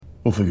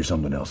We'll figure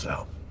something else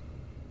out.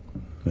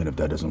 And if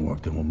that doesn't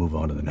work, then we'll move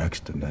on to the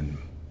next, and then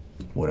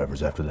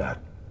whatever's after that.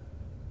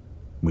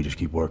 We just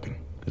keep working,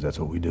 because that's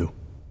what we do.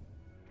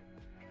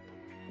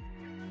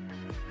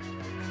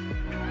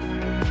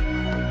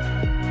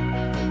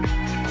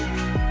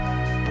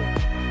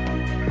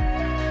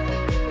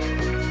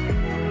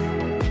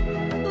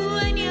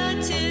 When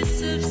your tears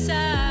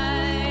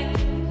subside,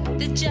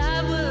 the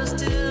job will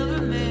still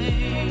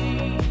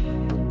remain.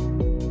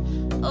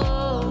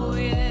 Oh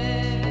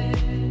yeah,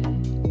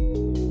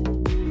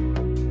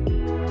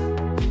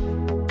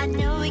 I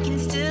know we can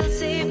still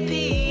save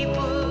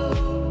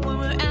people when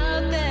we're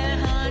out there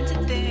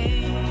hunting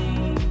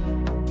things.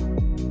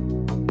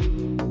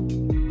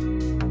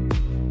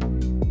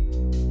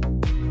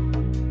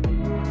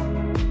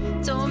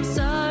 So I'm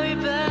sorry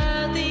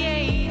about the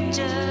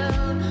angel,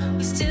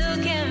 we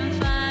still can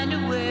find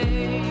a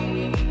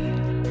way.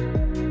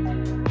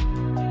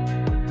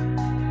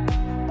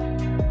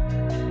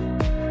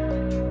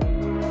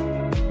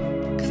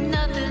 'Cause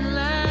nothing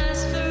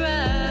lasts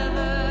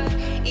forever,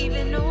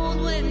 even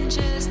old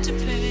Winchester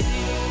pain.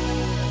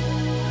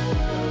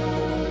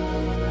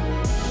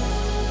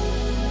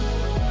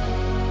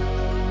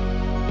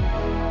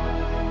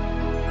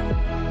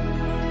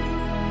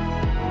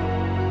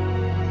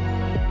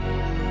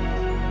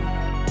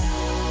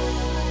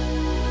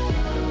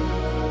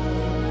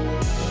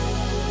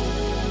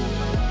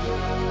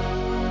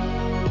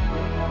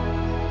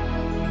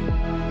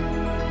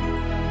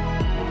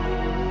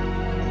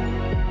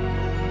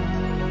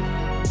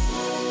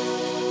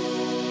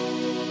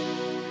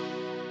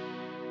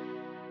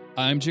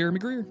 I'm Jeremy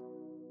Greer,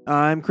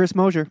 I'm Chris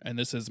Mosier. and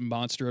this is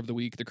Monster of the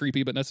Week, the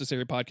creepy but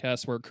necessary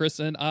podcast where Chris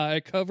and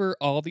I cover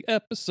all the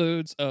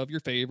episodes of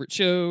your favorite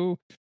show,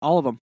 All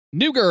of them.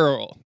 New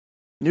Girl.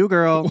 New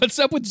girl. What's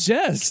up with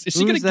Jess? Is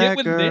she Who's gonna get that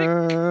with Nick?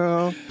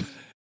 girl?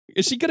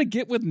 Is she gonna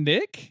get with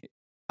Nick?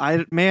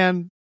 Yeah,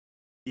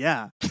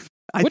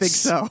 I think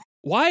so.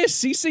 Why is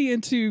Cece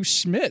into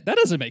Schmidt? That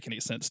doesn't make any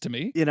sense to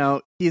me. You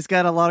know, he's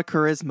got a lot of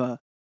charisma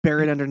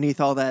buried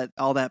underneath all that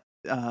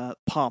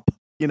pomp.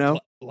 You know,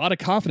 A lot of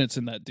confidence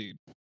in that dude.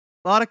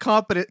 a lot of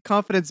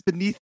confidence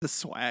beneath the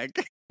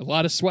swag. A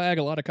lot of swag,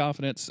 a lot of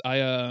confidence.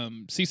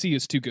 CC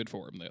is too good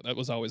for him, though. That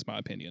was always my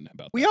opinion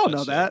about We that. all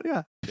know that.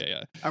 Yeah.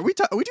 Yeah. Are we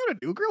doing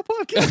a New Girl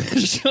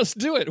podcast? Just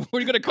do it. What are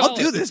you going to call I'll it?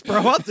 do this,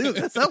 bro. I'll do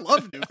this. I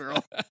love New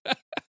Girl.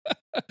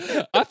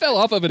 I fell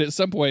off of it at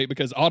some point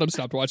because Autumn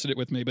stopped watching it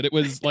with me, but it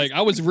was like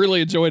I was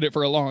really enjoying it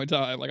for a long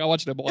time. Like I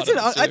watched it a lot.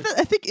 I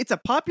think it's a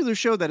popular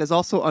show that is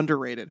also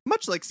underrated,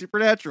 much like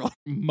Supernatural.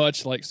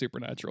 Much like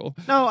Supernatural.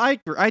 No,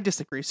 I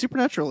disagree.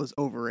 Supernatural is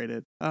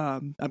overrated.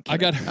 I'm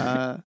kidding.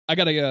 I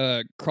got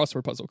a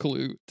crossword puzzle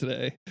clue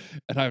today,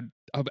 and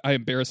I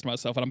embarrassed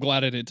myself, and I'm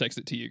glad I didn't text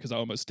it to you because I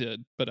almost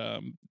did. But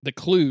the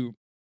clue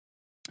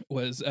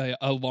was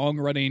a long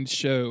running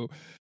show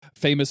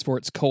famous for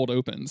its cold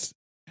opens,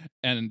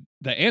 and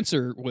the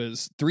answer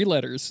was 3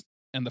 letters,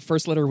 and the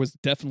first letter was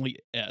definitely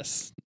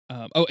S.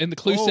 And the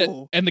clue said,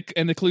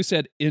 and the clue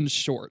said in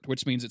short,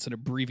 which means it's an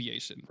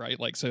abbreviation, right?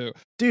 Like so,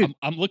 Dude.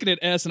 I'm looking at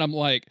S, and I'm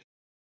like,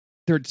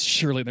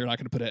 surely they're not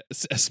going to put a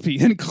SP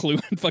in clue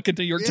in fucking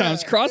New York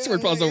Times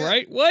crossword puzzle,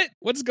 right?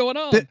 What's going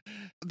on?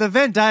 The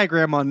Venn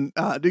diagram on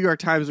New York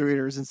Times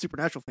readers and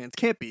Supernatural fans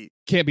can't be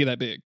that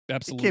big.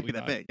 Absolutely, it can't be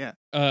that big.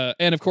 Yeah.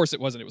 And of course, it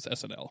wasn't. It was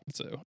SNL.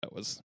 So that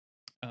was.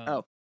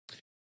 Oh.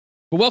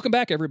 But welcome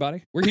back,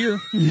 everybody. We're here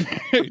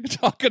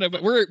talking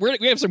about.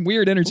 We have some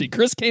weird energy.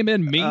 Chris came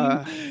in mean,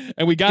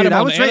 and we got him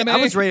on the anime. I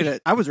was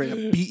ready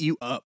to beat you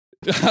up.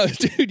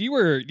 Dude, you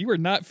were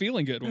not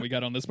feeling good when we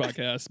got on this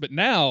podcast, but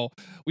now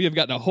we have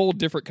gotten a whole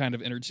different kind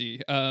of energy.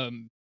 I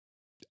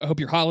hope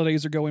your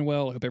holidays are going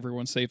well. I hope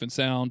everyone's safe and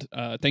sound.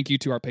 Thank you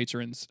to our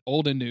patrons,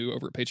 old and new,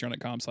 over at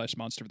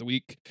patreon.com/monster of the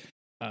week.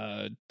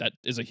 That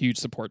is a huge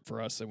support for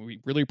us, and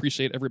we really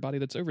appreciate everybody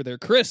that's over there.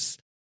 Chris,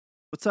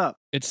 what's up?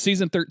 It's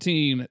season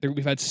 13.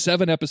 We've had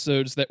 7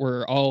 episodes that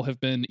have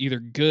been either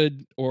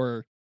good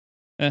or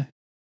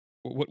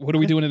What are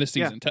we doing in this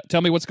season? Yeah.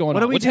 Tell me what's going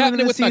on. What's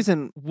happening with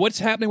season? What's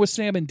happening with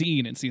Sam and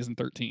Dean in season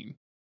 13?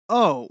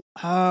 Oh,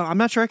 I'm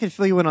not sure I can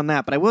fill you in on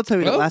that, but I will tell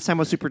you that last time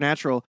was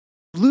Supernatural.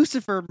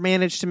 Lucifer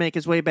managed to make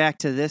his way back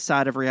to this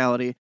side of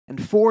reality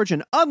and forge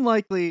an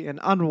unlikely and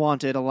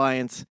unwanted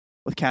alliance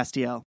with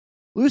Castiel.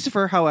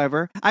 Lucifer,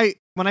 however,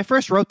 when I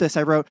first wrote this,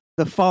 I wrote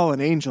the fallen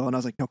angel, and I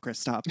was like, no, Chris,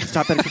 stop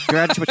that. You're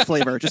adding too much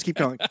flavor. Just keep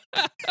going.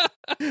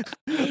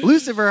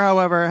 Lucifer,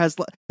 however,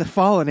 the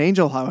fallen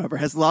angel, however,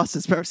 has lost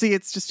his power. See,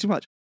 it's just too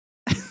much.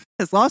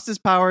 Has lost his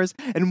powers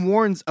and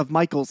warns of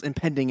Michael's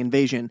impending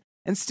invasion,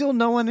 and still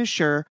no one is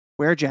sure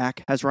where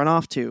Jack has run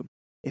off to.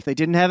 If they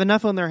didn't have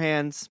enough on their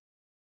hands,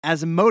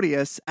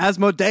 Asmodeus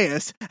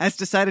has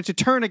decided to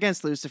turn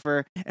against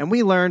Lucifer, and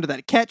we learned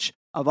that Ketch,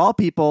 of all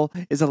people,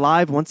 is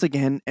alive once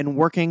again and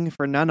working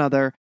for none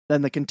other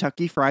than the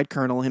Kentucky Fried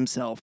Colonel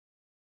himself.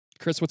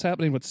 Chris, what's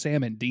happening with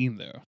Sam and Dean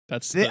though?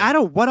 That's I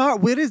don't.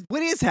 What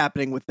is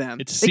happening with them?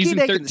 It's they season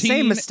keep making 13. the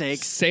same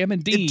mistakes. Sam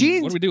and Dean.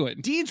 Dean's- What are we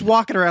doing? Dean's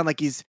walking around like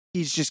he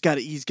just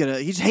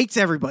hates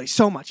everybody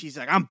so much. He's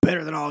like, I'm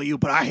better than all of you,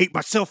 but I hate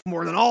myself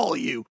more than all of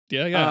you.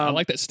 Yeah. I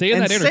like that. Stay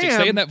in and that energy.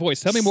 Sam- Stay in that voice.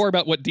 Tell me more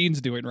about what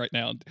Dean's doing right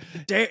now.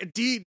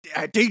 Dean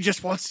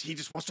just wants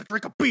to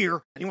drink a beer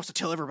and he wants to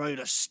tell everybody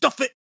to stuff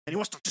it. And he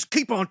wants to just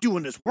keep on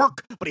doing his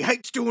work, but he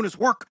hates doing his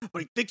work,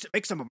 but he thinks it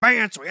makes him a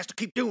man, so he has to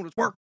keep doing his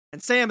work.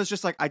 And Sam is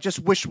just like, I just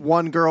wish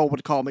one girl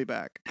would call me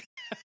back.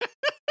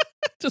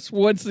 Just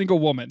one single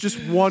woman. Just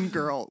one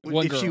girl.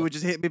 If she would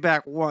just hit me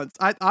back once.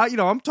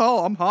 I'm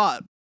tall, I'm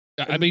hot.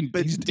 I mean,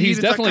 But he's Dean is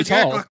definitely like, "You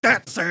tall. act like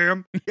that,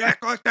 Sam. You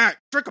act like that.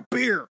 Drink a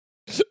beer.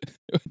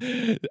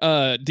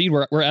 Dean,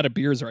 we're out of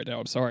beers right now.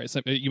 I'm sorry. So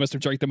you must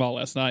have drank them all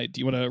last night. Do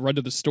you want to run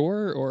to the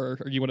store, or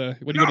you want to?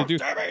 What do you want to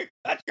do? Timmy,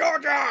 that's your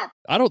job.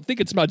 I don't think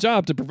it's my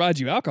job to provide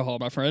you alcohol,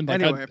 my friend.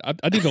 Like, Anyway.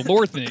 I need to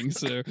lure things.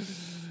 So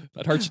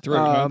that hurts your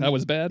throat. Huh? That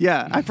was bad.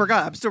 Yeah, I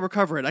forgot. I'm still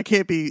recovering. I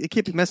can't be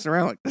messing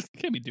around like this.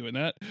 Can't be doing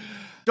that.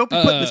 Don't be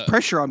putting this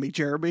pressure on me,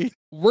 Jeremy.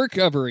 We're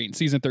covering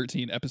season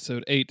 13,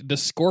 episode 8, "The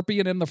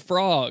Scorpion and the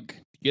Frog."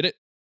 Get it?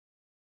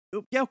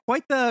 Yeah,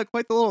 quite the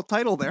little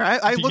title there.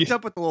 I looked Yeah.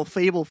 up what the little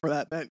fable for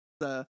that meant.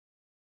 I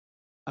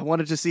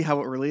wanted to see how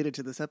it related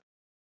to this episode,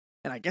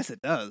 and I guess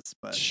it does.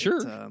 But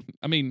Sure.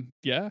 I mean,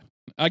 yeah.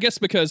 I guess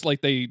because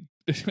like they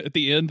at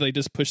the end they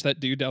just push that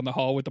dude down the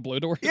hall with the blow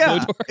door. yeah,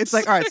 blow doors. it's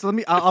like, all right. So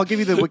I'll give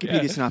you the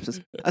Wikipedia Yeah. synopsis.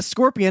 A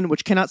scorpion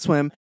which cannot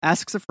swim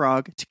asks a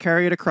frog to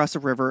carry it across a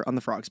river on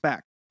the frog's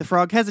back. The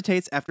frog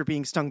hesitates after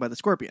being stung by the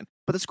scorpion,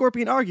 but the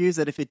scorpion argues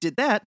that if it did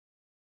that,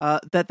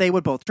 that they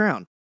would both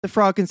drown. The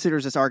frog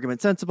considers this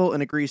argument sensible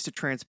and agrees to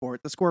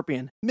transport the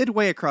scorpion.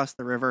 Midway across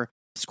the river,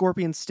 the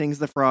scorpion stings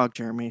the frog,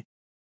 Jeremy,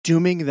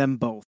 dooming them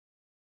both.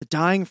 The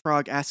dying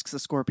frog asks the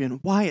scorpion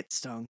why it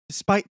stung,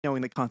 despite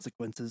knowing the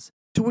consequences,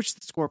 to which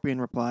the scorpion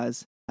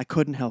replies, I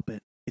couldn't help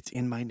it. It's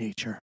in my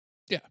nature.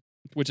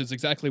 Which is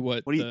exactly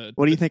what What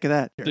do you think of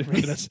that,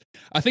 Jeremy?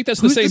 I think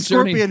that's Who's the same the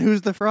scorpion? journey.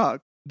 Who's the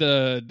frog?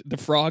 The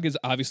frog is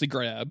obviously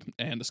Grab,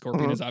 and the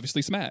scorpion Uh-huh. is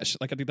obviously Smash.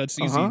 Like I think that's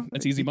easy. Uh-huh.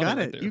 That's easy You money got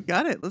right it. there. You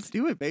got it. Let's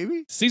do it,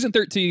 baby. Season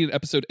 13,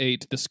 episode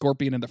 8, "The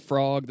Scorpion and the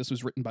Frog." This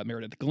was written by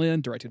Meredith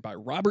Glenn, directed by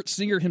Robert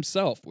Singer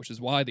himself, which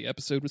is why the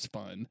episode was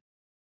fun.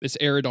 This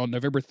aired on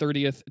November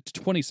 30th,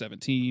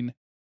 2017.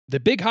 The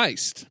Big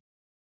Heist.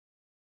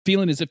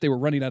 Feeling as if they were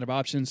running out of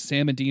options,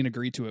 Sam and Dean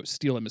agreed to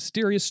steal a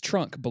mysterious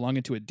trunk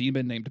belonging to a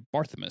demon named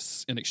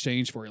Barthamus in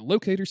exchange for a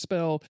locator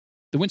spell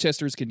the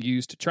Winchesters can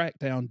use to track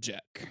down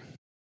Jack.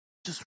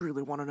 Just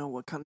really want to know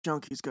what kind of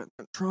junk he's got in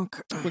the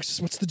trunk.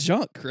 What's the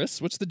junk,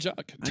 Chris? What's the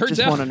junk? I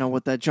just want to know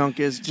what that junk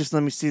is. Just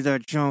let me see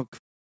that junk.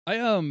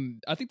 I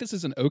think this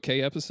is an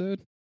okay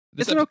episode.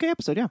 It's an okay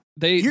episode, yeah.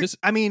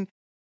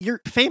 You're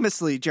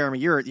famously, Jeremy,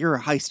 you're a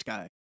heist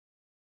guy.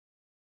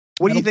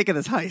 What do you think of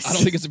this heist? I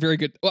don't think it's a very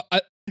good. Well,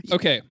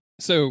 okay,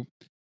 so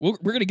we're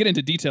going to get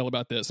into detail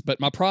about this, but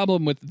my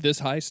problem with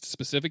this heist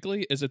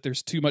specifically is that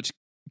there's too much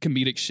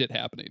comedic shit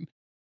happening.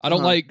 I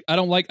didn't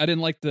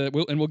like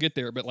we'll get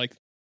there, but like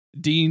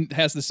Dean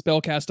has the spell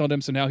cast on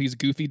him, so now he's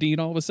Goofy Dean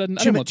all of a sudden.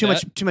 Too much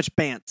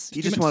bants.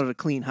 You just wanted a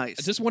clean heist.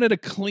 I just wanted a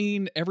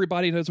clean.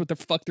 Everybody knows what the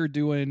fuck they're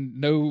doing.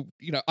 No,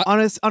 on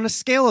a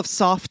scale of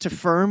soft to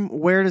firm,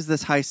 where does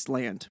this heist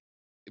land?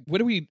 What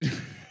do we?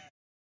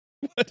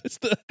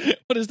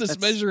 What is this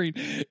measuring?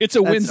 It's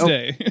a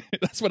Wednesday.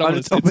 That's what I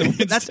want to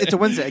say. It's a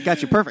Wednesday.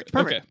 Got you. Perfect.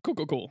 Okay.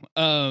 Cool.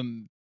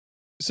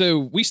 So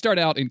we start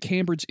out in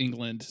Cambridge,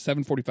 England,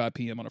 7:45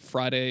 p.m. on a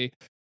Friday,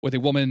 with a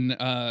woman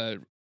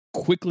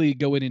quickly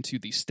going into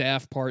the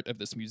staff part of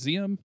this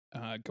museum,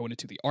 going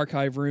into the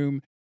archive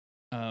room,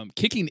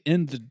 kicking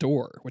in the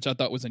door, which I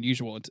thought was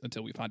unusual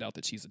until we find out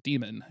that she's a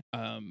demon.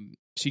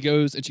 She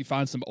goes and she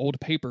finds some old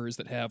papers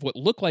that have what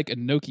look like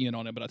Enochian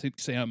on it, but I think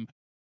Sam,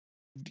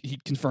 he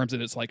confirms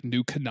that it's like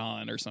New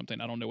Canaan or something.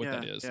 I don't know what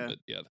that is, but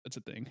yeah, that's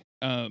a thing.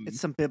 It's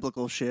some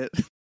biblical shit.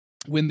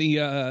 When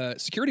the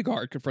security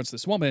guard confronts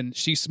this woman,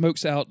 she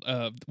smokes out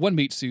one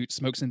meat suit,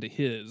 smokes into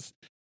his,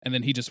 and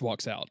then he just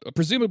walks out,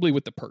 presumably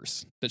with the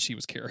purse that she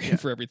was carrying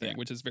for everything,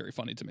 which is very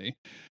funny to me.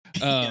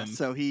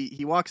 So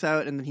he walks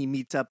out, and then he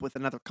meets up with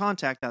another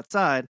contact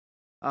outside,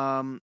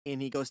 and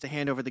he goes to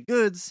hand over the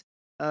goods,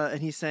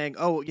 and he's saying,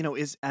 "Oh,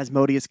 is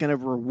Asmodeus going to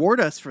reward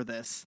us for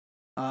this?"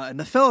 And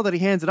the fellow that he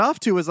hands it off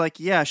to is like,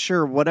 "Yeah,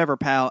 sure, whatever,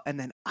 pal," and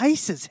then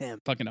ices him.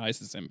 Fucking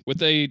ices him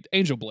with a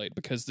angel blade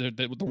because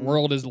the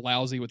world is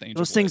lousy with angel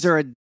blades. Those things are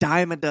a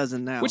dime a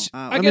dozen now. Which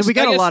I mean, we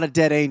got a lot of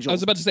dead angels. I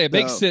was about to say it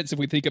makes sense if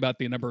we think about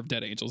the number of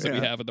dead angels that we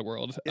have in the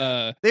world.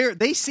 Yeah.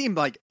 They seem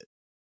like,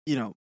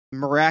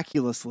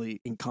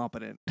 miraculously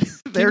incompetent.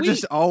 They're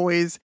just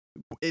always.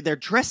 They're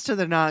dressed to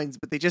the nines,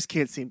 but they just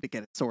can't seem to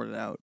get it sorted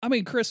out. I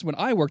mean, Chris, when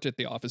I worked at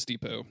the Office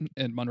Depot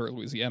in Monroe,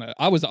 Louisiana,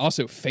 I was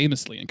also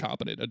famously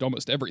incompetent at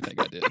almost everything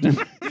I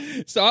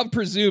did. So I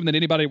presume that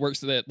anybody who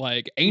works at that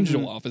like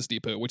Angel Office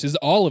Depot, which is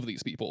all of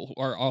these people,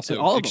 are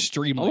also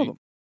extremely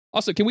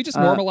Also, can we just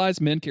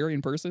normalize men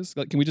carrying purses?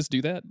 Like, can we just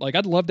do that? Like,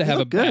 I'd love to have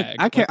a good.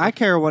 bag. I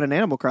carry one in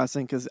Animal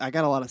Crossing because I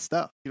got a lot of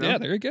stuff. You know? Yeah,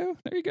 there you go.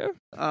 There you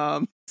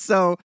go.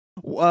 So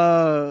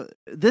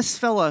this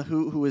fella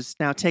who is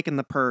now taking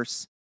the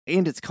purse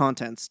and its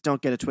contents,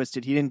 don't get it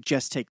twisted, he didn't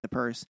just take the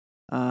purse.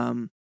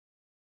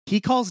 He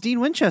calls Dean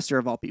Winchester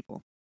of all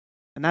people.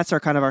 And that's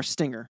our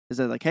stinger. Is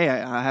that like, hey,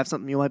 I have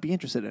something you might be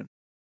interested in.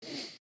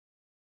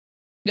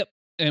 Yep.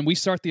 And we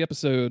start the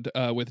episode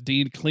with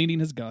Dean cleaning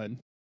his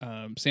gun.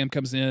 Sam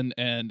comes in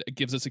and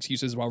gives us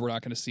excuses why we're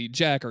not going to see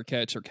Jack or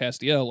Ketch or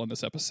Castiel on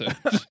this episode,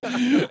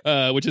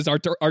 which is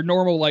our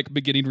normal like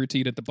beginning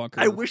routine at the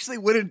bunker. I wish they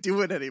wouldn't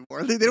do it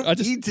anymore. They don't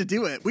need to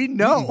do it. We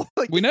know.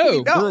 We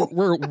know.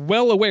 We're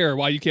well aware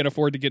why you can't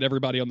afford to get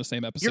everybody on the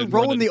same episode. You're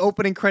rolling the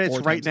opening credits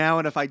right now,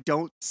 and if I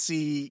don't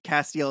see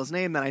Castiel's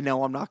name, then I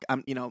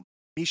know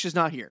Misha's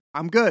not here.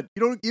 I'm good.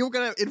 You don't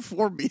gotta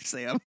inform me,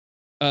 Sam.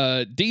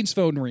 Dean's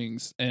phone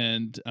rings,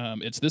 and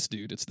it's this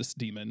dude. It's this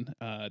demon.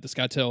 This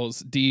guy tells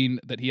Dean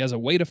that he has a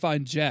way to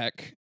find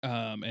Jack,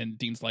 and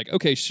Dean's like,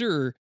 okay,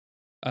 sure.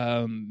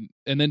 And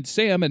then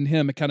Sam and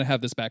him kind of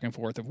have this back and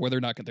forth of whether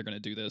or not they're going to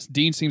do this.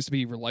 Dean seems to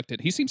be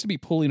reluctant. He seems to be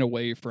pulling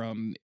away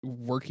from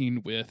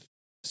working with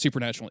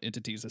supernatural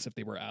entities as if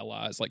they were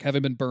allies, like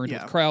having been burned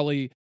with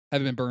Crowley,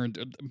 having been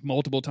burned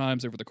multiple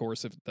times over the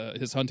course of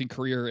his hunting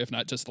career, if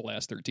not just the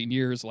last 13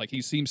 years. Like,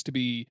 he seems to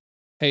be,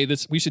 hey,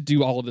 we should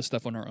do all of this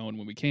stuff on our own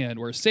when we can.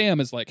 Whereas Sam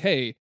is like,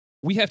 hey,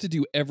 we have to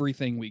do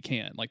everything we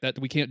can. Like that,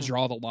 we can't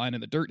draw the line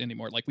in the dirt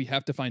anymore. Like, we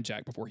have to find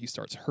Jack before he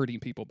starts hurting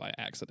people by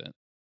accident.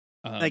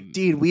 Like,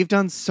 Dean, we've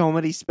done so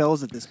many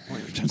spells at this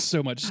point. We've done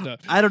so much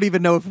stuff. I don't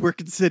even know if we're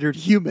considered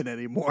human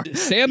anymore.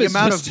 Sam the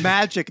amount of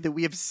magic that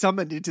we have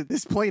summoned into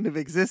this plane of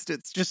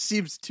existence just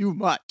seems too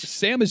much.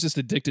 Sam is just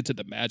addicted to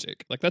the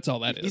magic. Like, that's all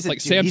that is.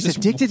 He's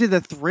addicted to the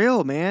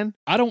thrill, man.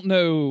 I don't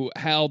know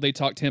how they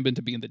talked him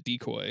into being the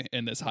decoy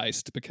in this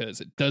heist,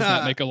 because it does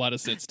not make a lot of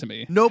sense to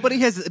me. Nobody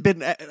has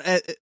been...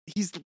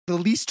 he's the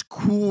least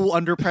cool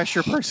under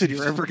pressure person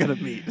you're ever going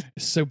to meet.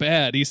 So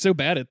bad. He's so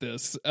bad at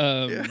this.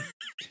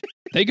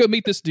 They go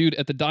meet this dude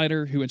at the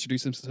diner who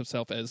introduces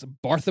himself as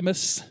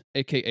Barthamus,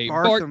 a.k.a.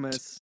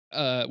 Barthamus.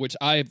 Bart, which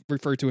I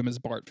refer to him as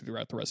Bart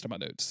throughout the rest of my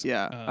notes.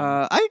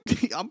 Yeah.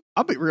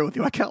 I'll be real with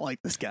you. I kind of like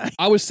this guy.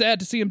 I was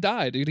sad to see him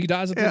die, dude. He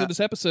dies at the end of this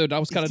episode. I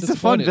was kind of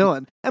disappointed. He's a fun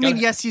villain. I mean,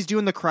 yes, he's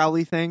doing the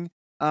Crowley thing,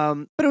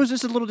 but it was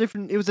just a little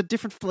different. It was a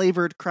different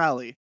flavored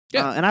Crowley.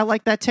 Yeah. And I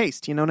like that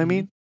taste. You know what I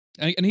mean?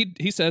 And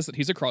he says that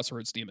he's a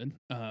crossroads demon.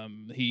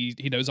 He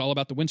knows all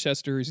about the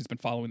Winchesters. He's been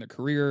following their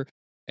career.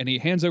 And he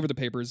hands over the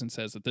papers and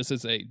says that this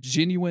is a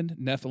genuine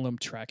Nephilim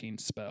tracking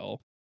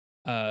spell.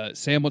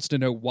 Sam wants to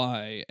know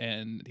why,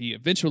 and he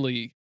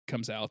eventually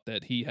comes out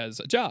that he has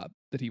a job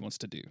that he wants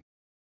to do.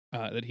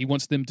 That he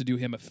wants them to do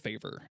him a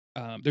favor.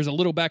 There's a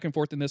little back and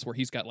forth in this where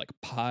he's got like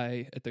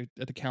pie at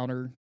the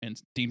counter,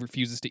 and Dean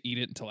refuses to eat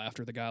it until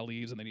after the guy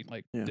leaves, and then he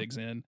digs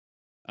in.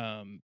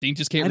 Dean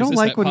just can't resist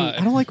that pie.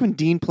 I don't like when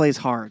Dean plays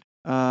hard.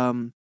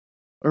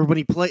 Or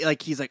when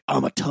he's like,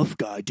 I'm a tough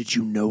guy. Did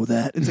you know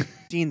that? It's like,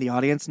 Dean, the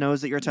audience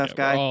knows that you're a tough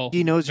guy.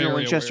 He knows you're a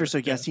Winchester, so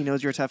yes, he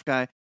knows you're a tough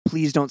guy.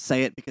 Please don't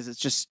say it, because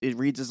it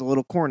reads as a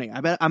little corny.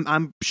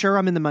 I'm sure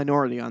I'm in the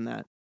minority on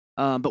that.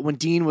 But when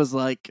Dean was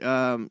like,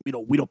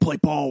 we don't play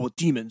ball with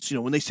demons.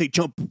 When they say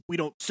jump, we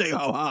don't say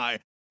how high.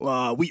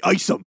 We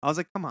ice them. I was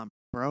like, come on,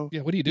 bro.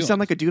 Yeah, what are you doing? You sound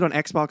like a dude on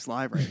Xbox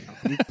Live right now.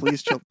 Can you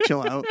please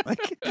chill out?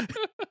 Like,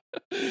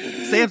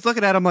 Sam's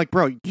looking at him like,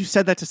 bro, you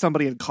said that to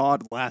somebody in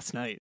COD last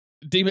night.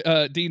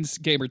 Dean's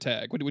gamer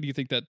tag. What do you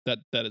think that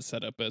is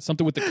set up as?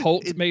 Something with the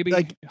cult, maybe?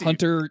 Like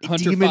Hunter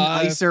Demon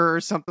 5, Icer or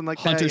something like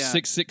Hunter that. Yeah.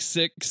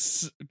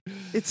 666.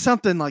 It's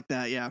something like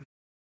that, yeah.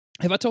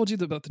 Have I told you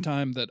about the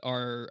time that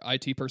our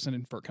IT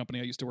person for a company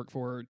I used to work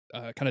for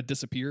kind of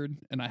disappeared,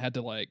 and I had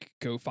to like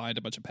go find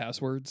a bunch of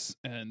passwords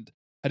and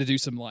had to do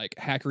some like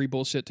hackery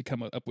bullshit to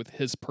come up with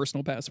his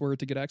personal password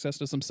to get access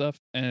to some stuff?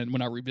 And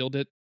when I revealed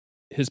it,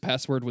 his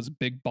password was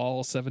Big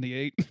Ball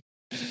 78.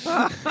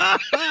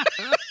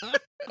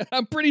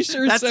 I'm pretty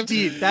sure that's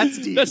Dean. That's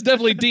Dean. That's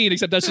definitely Dean,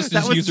 except that's just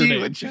his username.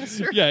 Dean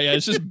Winchester. Yeah,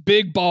 it's just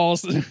Big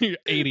Balls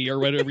 80 or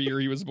whatever year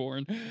he was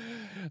born.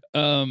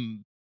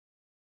 Going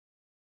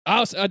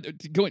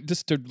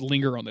just to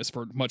linger on this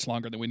for much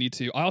longer than we need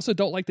to. I also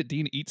don't like that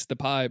Dean eats the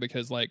pie,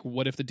 because like,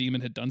 what if the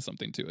demon had done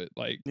something to it?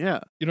 Like,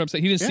 yeah, you know what I'm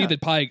saying? He didn't see the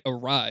pie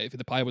arrive.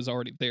 The pie was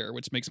already there,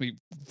 which makes me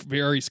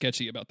very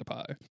sketchy about the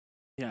pie.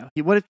 Yeah.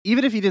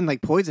 Even if he didn't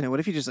like poison it, what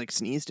if he just like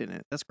sneezed in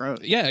it? That's gross.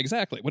 Yeah,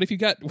 exactly. What if you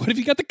got the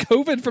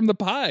COVID from the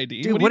pie,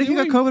 Dean? Dude, what if you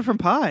got COVID from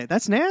pie?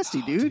 That's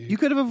nasty, dude. You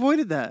could have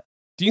avoided that.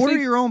 Order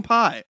your own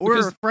pie.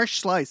 Order a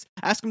fresh slice.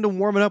 Ask him to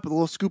warm it up with a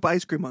little scoop of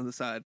ice cream on the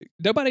side.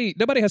 Nobody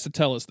has to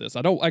tell us this.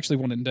 I don't actually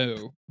want to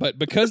know. But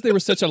because there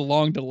was such a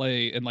long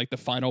delay in like the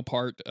final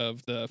part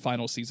of the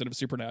final season of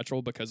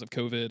Supernatural because of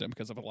COVID and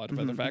because of a lot of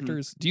other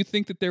factors, do you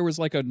think that there was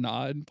like a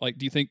nod? Like,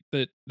 do you think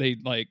that they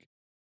like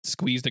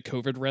squeezed a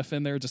COVID ref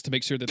in there just to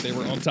make sure that they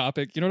were on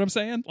topic. You know what I'm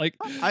saying? Like,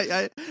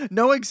 I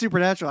knowing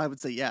Supernatural, I would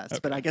say yes,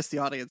 but I guess the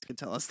audience can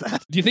tell us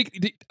that. do you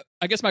think?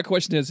 I guess my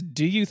question is: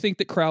 do you think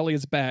that Crowley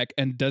is back,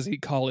 and does he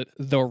call it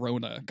the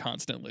Rona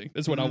constantly?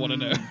 Is what I want to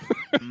know.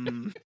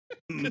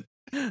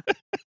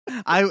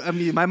 I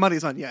mean, my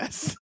money's on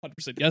yes.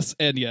 100% yes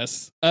and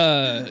yes.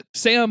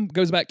 Sam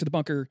goes back to the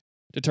bunker,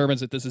 determines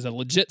that this is a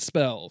legit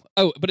spell.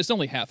 Oh, but it's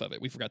only half of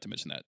it. We forgot to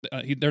mention that.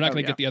 They're not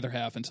going to get the other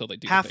half until they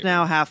do half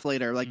now, half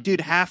later. Like,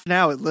 dude, half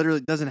now, it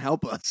literally doesn't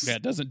help us. Yeah,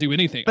 it doesn't do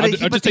anything.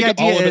 But I'll just take up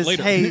all of it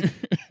later. Hey,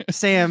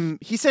 Sam,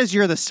 he says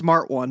you're the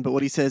smart one, but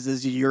what he says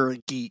is you're a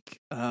geek.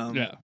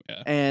 Yeah.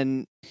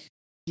 And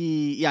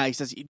he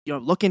says,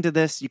 look into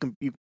this.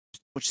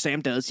 Which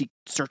Sam does. He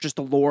searches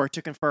the lore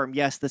to confirm,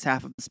 yes, this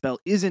half of the spell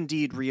is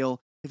indeed real.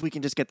 If we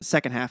can just get the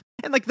second half.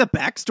 And like the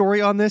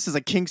backstory on this is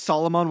like King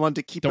Solomon wanted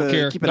to keep an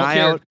eye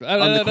out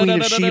on the Queen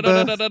of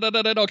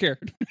Sheba. I don't care.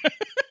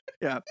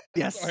 Yeah.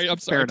 Yes. I'm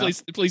sorry.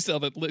 Please tell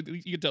that.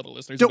 You can tell the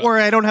listeners. Don't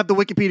worry, I don't have the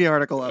Wikipedia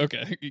article up.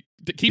 Okay.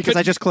 Because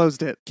I just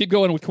closed it. Keep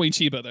going with Queen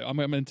Sheba though. I'm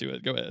into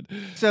it. Go ahead.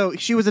 So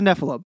she was a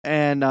Nephilim,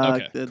 and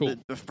cool.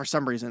 For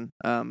some reason,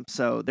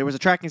 so there was a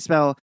tracking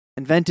spell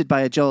invented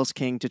by a jealous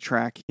king to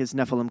track his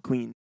Nephilim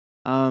queen.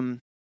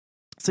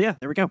 So yeah,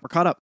 there we go. We're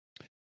caught up.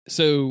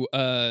 So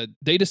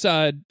they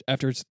decide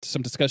after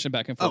some discussion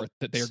back and forth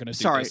that they are going to do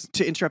sorry this.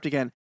 to interrupt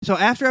again. So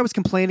after I was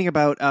complaining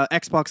about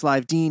Xbox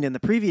Live Dean in the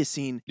previous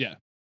scene,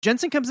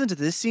 Jensen comes into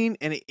this scene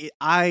and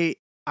I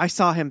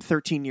saw him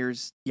 13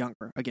 years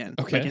younger again,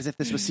 like as if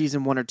this was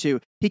season 1 or 2.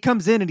 He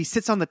comes in and he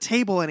sits on the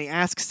table and he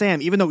asks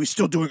Sam, even though he's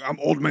still doing I'm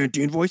old man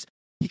Dean voice.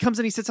 He comes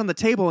in, he sits on the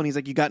table and he's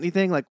like, "You got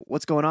anything? Like,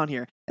 what's going on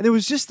here?" And there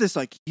was just this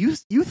like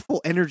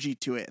youthful energy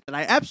to it that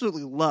I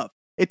absolutely love.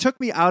 It took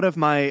me out of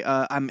my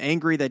I'm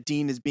angry that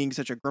Dean is being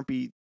such a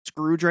grumpy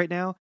Scrooge right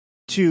now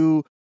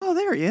to, oh,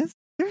 there he is.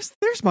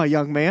 There's my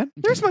young man.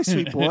 There's my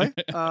sweet boy.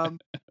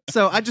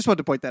 So I just wanted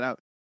to point that out.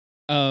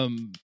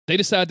 They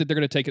decide that they're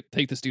going to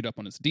take this dude up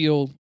on his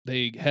deal.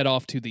 They head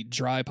off to the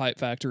dry pipe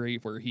factory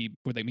where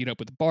they meet up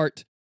with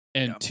Bart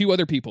and 2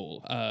 other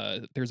people.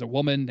 There's a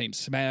woman named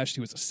Smash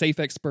who is a safe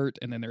expert,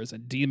 and then there's a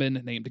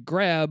demon named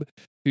Grab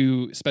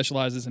who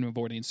specializes in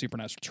avoiding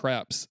supernatural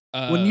traps.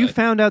 When you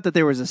found out that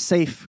there was a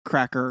safe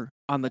cracker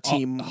on the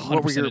team,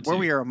 what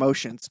were your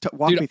emotions?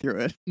 Walk me through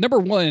it. Number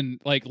one,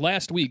 like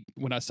last week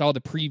when I saw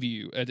the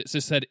preview, it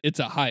just said it's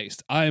a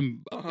heist.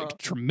 I'm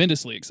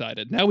tremendously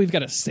excited. Now we've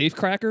got a safe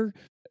cracker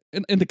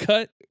in the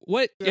cut.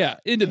 What? Yeah,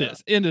 into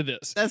this.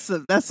 That's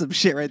some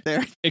shit right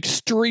there.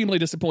 Extremely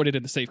disappointed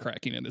in the safe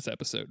cracking in this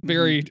episode.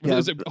 It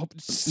was a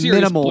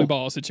serious minimal blue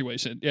ball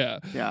situation. Yeah.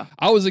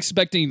 I was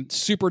expecting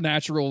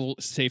supernatural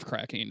safe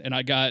cracking, and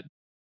I got,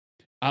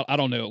 I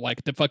don't know,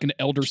 like the fucking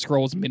Elder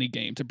Scrolls mini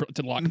game to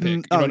lockpick. You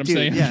know what I'm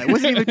saying? Yeah, it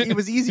wasn't even. It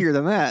was easier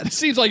than that. It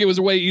seems like it was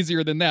way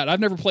easier than that. I've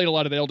never played a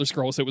lot of the Elder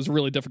Scrolls, so it was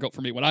really difficult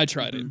for me when I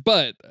tried it.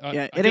 But I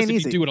it guess ain't if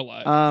easy. you do it a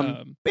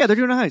lot. Yeah, they're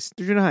doing a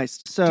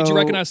heist. So did you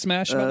recognize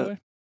Smash, by the way?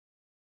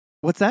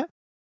 What's that?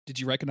 Did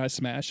you recognize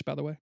Smash, by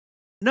the way?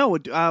 No.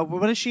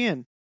 What is she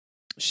in?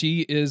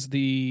 She is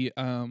the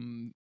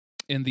in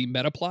the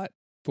meta plot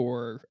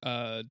for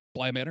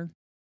Bly Manor,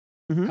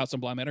 House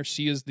on Bly Manor.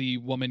 She is the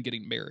woman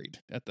getting married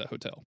at the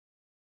hotel.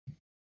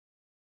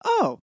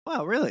 Oh,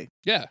 wow, really?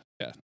 Yeah.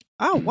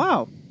 Oh,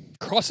 wow.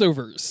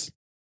 Crossovers.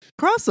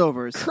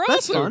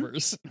 That's fun.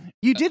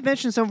 You did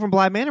mention someone from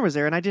Bly Manor was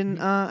there, and I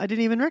didn't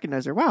even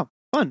recognize her. Wow,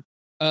 fun.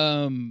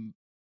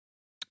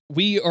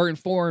 We are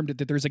informed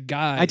that there's a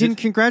guy. I didn't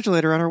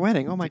congratulate her on her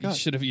wedding. Oh my god!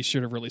 You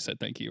should have really said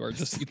thank you, or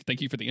just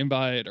thank you for the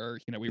invite, or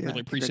we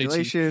really appreciate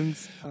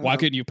congratulations. You. Why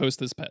couldn't you post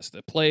this past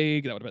the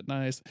plague? That would have been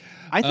nice.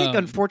 I think,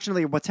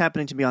 unfortunately, what's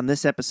happening to me on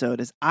this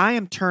episode is I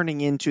am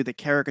turning into the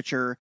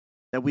caricature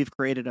that we've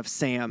created of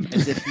Sam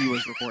as if he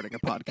was recording a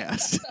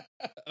podcast.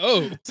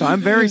 Oh, so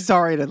I'm very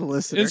sorry to the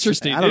listeners.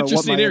 Interesting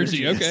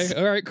energy. Okay,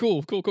 all right,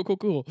 cool.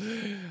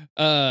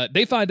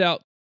 They find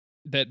out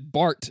that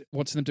Bart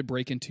wants them to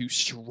break into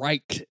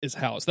Shrike's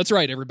house. That's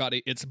right,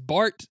 everybody. It's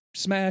Bart,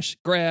 Smash,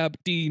 Grab,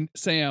 Dean,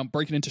 Sam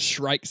breaking into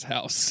Shrike's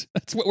house.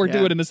 That's what we're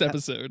doing in this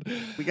episode.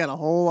 We got a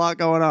whole lot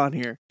going on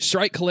here.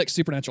 Shrike collects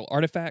supernatural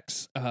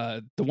artifacts.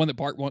 The one that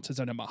Bart wants is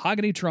in a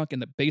mahogany trunk in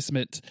the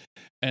basement,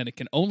 and it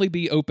can only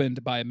be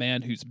opened by a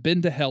man who's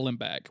been to hell and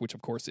back, which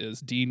of course is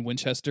Dean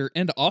Winchester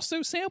and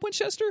also Sam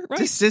Winchester, right?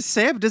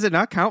 Does it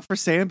not count for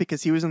Sam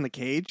because he was in the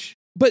cage?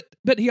 But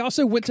he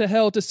also went to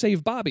hell to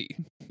save Bobby.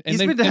 And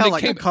he's been to hell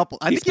like a couple.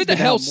 I think he's been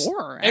to hell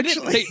more,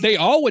 actually. They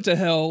all went to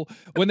hell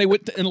when they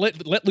went and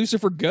let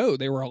Lucifer go.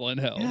 They were all in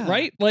hell,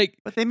 right?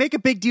 But they make a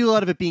big deal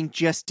out of it being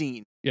just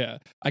Dean. Yeah,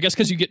 I guess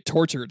because you get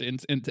tortured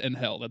in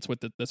hell. That's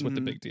what the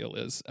big deal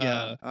is.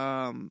 Yeah.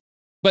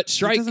 But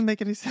Shrike doesn't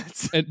make any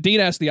sense. And Dean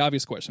asked the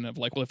obvious question of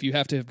like, well, if you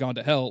have to have gone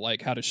to hell,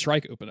 like, how does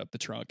Shrike open up the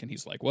trunk? And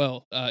he's like,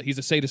 well, he's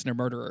a sadist and a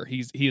murderer.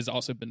 He has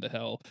also been to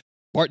hell.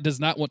 Bart does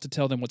not want to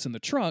tell them what's in the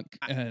trunk.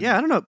 And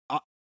I don't know.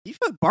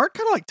 Bart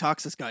kind of like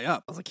talks this guy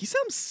up. I was like, he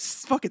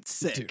sounds fucking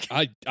sick. Dude,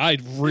 I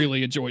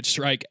really enjoyed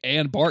Shrike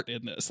and Bart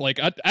in this. Like,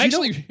 do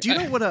you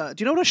know what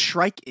a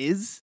Shrike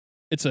is?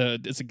 It's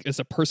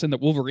a person that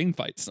Wolverine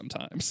fights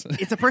sometimes.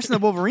 It's a person that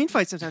Wolverine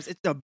fights sometimes.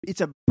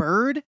 It's a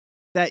bird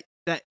that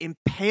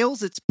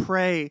impales its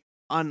prey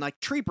on like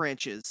tree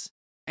branches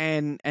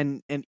and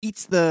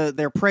eats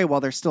their prey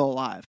while they're still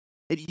alive.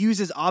 It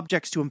uses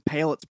objects to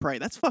impale its prey.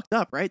 That's fucked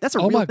up, right? That's a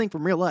real thing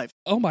from real life.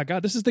 Oh my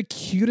god, this is the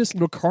cutest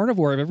little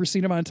carnivore I've ever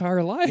seen in my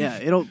entire life. Yeah,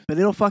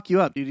 it'll fuck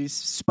you up, dude. He's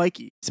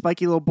spiky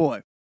little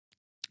boy.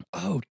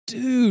 Oh,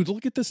 dude,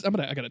 look at this! I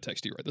gotta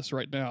text you this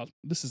right now.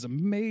 This is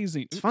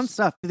amazing. It's fun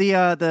stuff.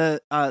 The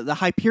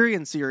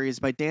Hyperion series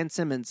by Dan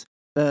Simmons.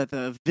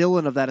 The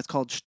villain of that is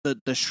called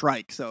the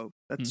Shrike. So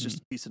that's just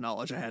a piece of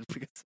knowledge I had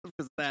because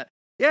of that.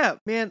 Yeah,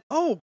 man.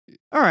 Oh,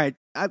 all right.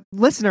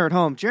 Listener at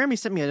home, Jeremy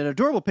sent me an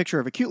adorable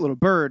picture of a cute little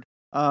bird.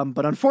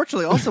 But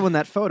unfortunately, also in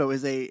that photo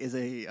is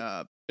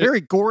a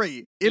very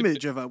gory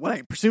image of what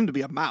I presume to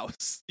be a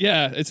mouse.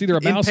 Yeah, it's either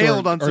a mouse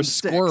impaled on or a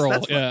some squirrel.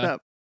 Sticks. That's fucked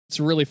up. It's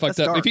really fucked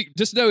That's up.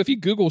 dark. If you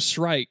Google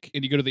Shrike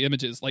and you go to the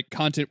images, like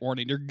content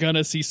warning, you're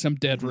gonna see some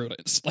dead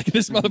rodents. Like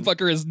this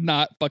motherfucker is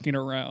not fucking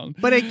around.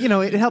 But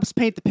it helps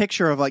paint the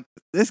picture of like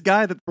this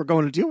guy that we're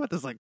going to deal with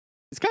is like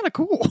it's kind of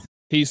cool.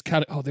 He's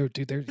kind of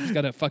he's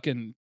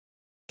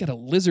got a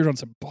lizard on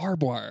some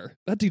barbed wire.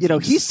 That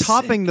dude, He's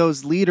topping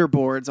those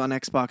leaderboards on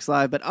Xbox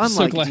Live, but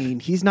unlike Dean,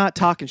 he's not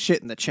talking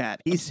shit in the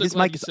chat. His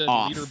mic is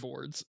off.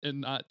 Leaderboards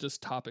and not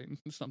just topping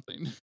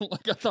something.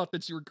 Like I thought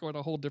that you were going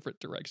a whole different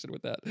direction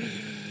with that.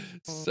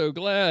 So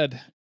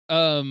glad.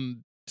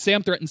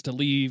 Sam threatens to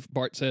leave.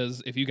 Bart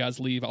says, "If you guys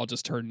leave, I'll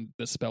just turn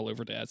this spell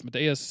over to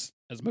Asmodeus,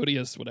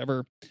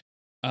 whatever."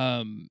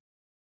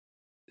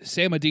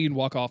 Sam and Dean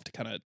walk off to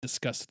kind of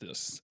discuss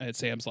this, and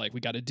Sam's like, "We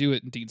got to do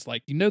it," and Dean's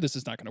like, "This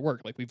is not going to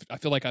work. Like I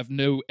feel like I've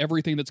know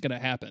everything that's going to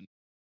happen."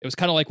 It was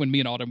kind of like when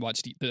me and Autumn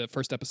watched the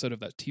first episode of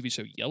that TV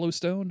show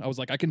Yellowstone. I was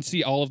like, I can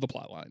see all of the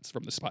plot lines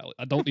from this pilot.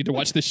 I don't need to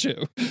watch this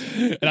show,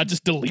 and I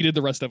just deleted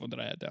the rest of them that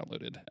I had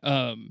downloaded.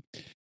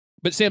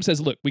 But Sam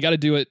says, "Look, we got to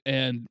do it,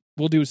 and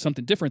we'll do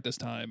something different this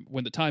time.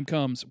 When the time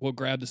comes, we'll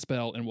grab the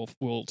spell and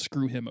we'll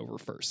screw him over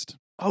first."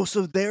 Oh,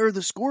 so they're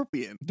the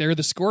Scorpion. They're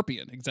the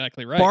Scorpion,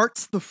 exactly right.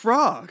 Bart's the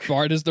frog.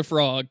 Bart is the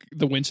frog.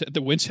 The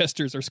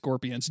Winchesters are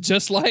scorpions,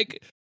 just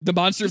like the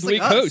Monster of the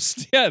Week like us.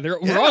 host. Yeah,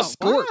 we're all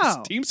Scorps.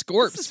 Wow. Team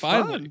Scorps,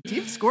 finally. Fun.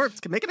 Team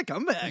Scorps making a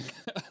comeback.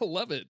 I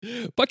love it.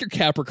 Fuck your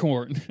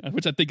Capricorn,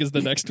 which I think is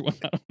the next one.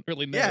 I don't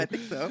really know. Yeah, I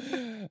think so.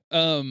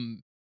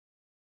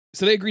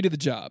 So they agree to the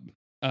job,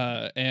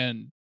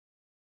 and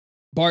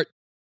Bart.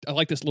 I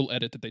like this little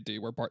edit that they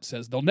do where Bart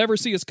says they'll never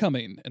see us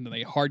coming, and then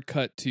they hard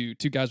cut to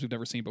two guys we've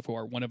never seen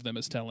before. One of them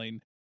is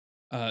telling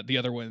the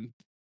other one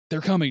they're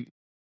coming,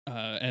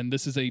 and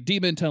this is a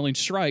demon telling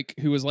Shrike,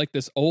 who is like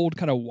this old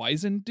kind of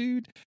wizened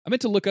dude. I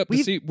meant to look up to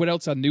see what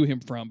else I knew him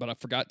from, but I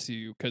forgot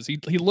to because he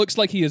looks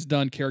like he has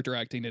done character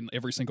acting in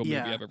every single movie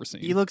I've ever seen.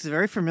 He looks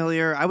very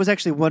familiar. I was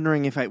actually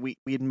wondering if we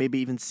had maybe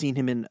even seen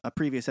him in a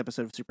previous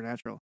episode of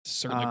Supernatural.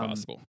 Certainly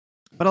possible.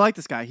 But I like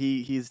this guy.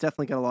 He's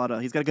definitely got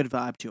he's got a good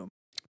vibe to him.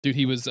 Dude,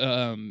 he was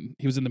in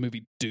the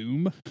movie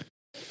Doom.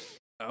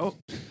 Oh,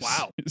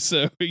 wow.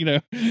 So,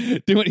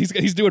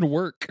 he's doing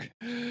work.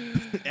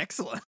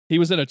 Excellent. He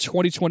was in a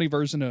 2020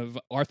 version of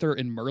Arthur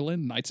and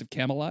Merlin, Knights of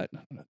Camelot.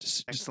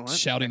 Just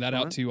shouting that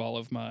out to all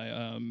of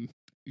my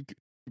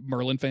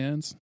Merlin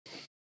fans.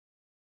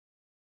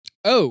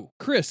 Oh,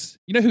 Chris,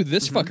 you know who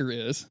this fucker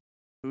is?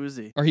 Who is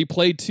he? Or he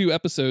played 2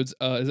 episodes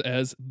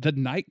as the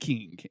Night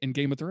King in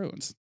Game of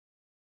Thrones.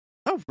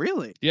 Oh,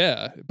 really?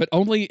 Yeah, but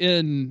only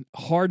in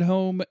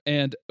Hardhome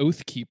and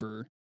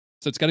Oathkeeper.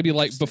 So it's got to be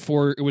like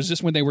before. It was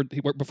just when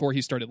before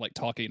he started like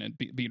talking and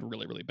being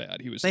really, really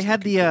bad. He was. They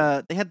had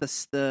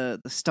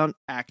the stunt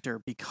actor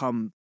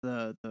become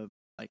the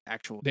like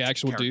actual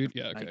dude.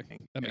 Yeah, okay,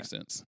 that makes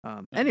sense.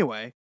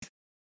 Anyway,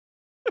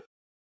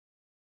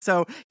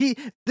 so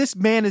this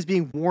man is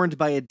being warned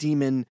by a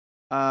demon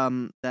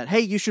that hey,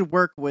 you should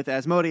work with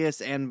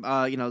Asmodeus, and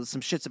some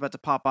shit's about to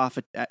pop off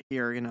at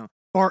here.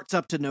 Bart's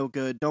up to no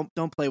good.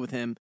 Don't play with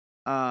him.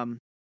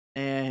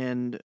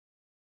 And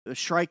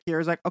Shrike here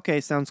is like,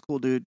 okay, sounds cool,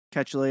 dude.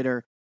 Catch you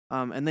later.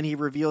 And then he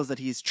reveals that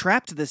he's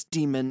trapped this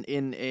demon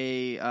in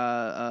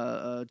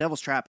a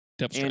devil's trap,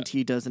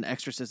 he does an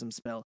exorcism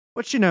spell.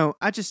 Which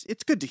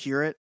it's good to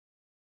hear it.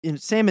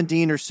 Sam and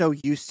Dean are so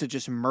used to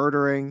just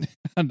murdering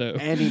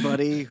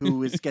anybody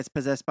who gets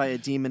possessed by a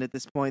demon at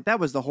this point. That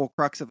was the whole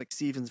crux of like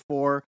Seasons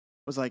 4.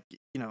 Was like,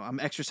 I'm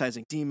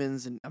exorcising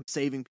demons and I'm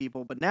saving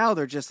people, but now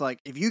they're just like,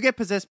 if you get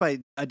possessed by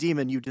a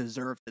demon, you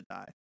deserve to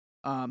die.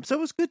 So it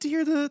was good to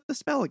hear the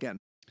spell again.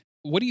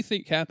 What do you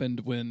think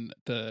happened when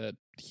the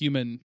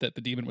human that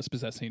the demon was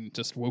possessing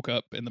just woke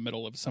up in the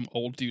middle of some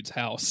old dude's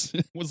house?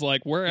 Was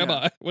like, where am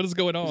I? What is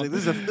going on? Like,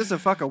 this is a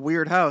fucking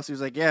weird house. He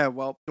was like, yeah,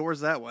 well, doors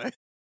that way.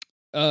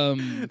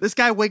 This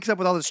guy wakes up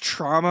with all this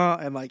trauma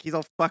and like he's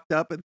all fucked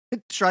up, and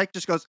Shrike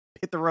just goes,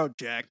 hit the road,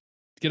 Jack.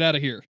 Get out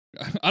of here.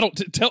 I don't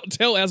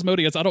tell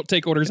Asmodeus I don't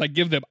take orders, I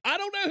give them. I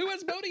don't know who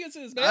Asmodeus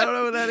is, man. I don't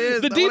know who that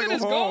is. The demon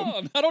is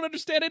gone. I don't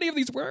understand any of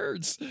these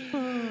words.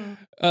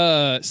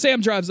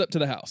 Sam drives up to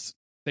the house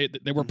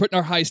They were putting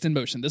our heist in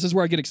motion. This is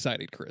where I get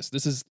excited, Chris.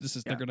 This is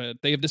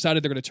they have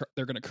decided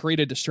they're gonna create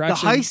a The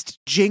distraction. heist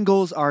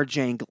jingles are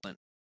jangling.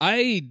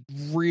 I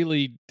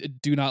really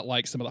do not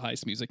like some of the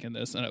heist music in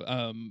this,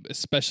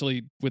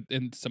 especially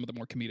within some of the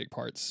more comedic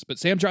parts. But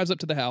Sam drives up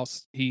to the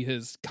house. He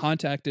has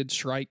contacted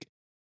Shrike,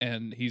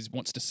 and he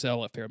wants to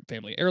sell a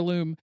family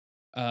heirloom.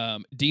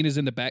 Dean is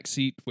in the back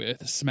seat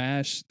with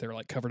Smash. They're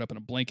like covered up in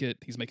a blanket.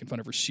 He's making fun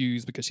of her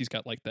shoes because she's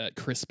got like that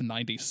crisp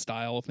 90s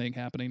style thing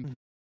happening.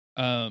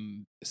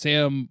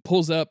 Sam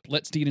pulls up,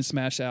 lets Dean and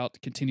Smash out,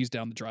 continues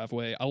down the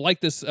driveway. I like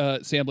this.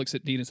 Sam looks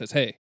at Dean and says,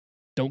 "Hey,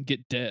 don't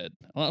get dead."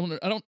 I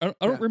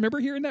don't remember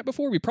hearing that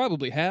before. We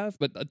probably have,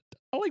 but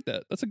I like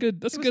that. That's a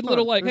good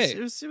little like, hey, it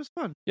was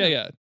fun.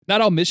 Yeah. Not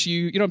I'll miss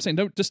you. You know what I'm saying?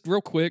 Don't just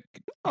real quick.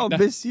 I'll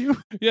miss you.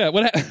 Yeah.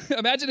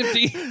 Imagine if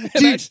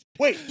Dean.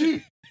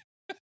 Dean.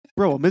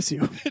 Bro, I'll miss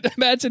you.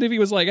 Imagine if he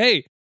was like,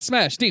 "Hey,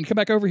 Smash, Dean, come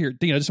back over here.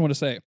 Dean, I just want to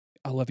say,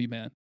 I love you,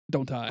 man.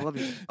 Don't die. I love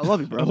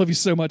you, bro. I love you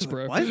so much,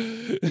 bro." What?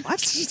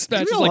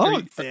 Smash is alone,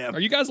 like, Sam. are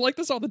you guys like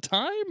this all the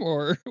time,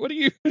 or what are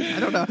you? I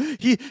don't know.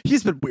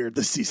 He's been weird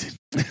this season.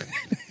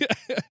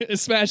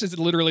 Smash is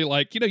literally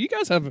like, you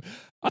guys have.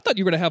 I thought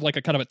you were gonna have like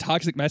a kind of a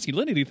toxic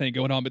masculinity thing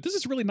going on, but this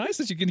is really nice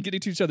that you can get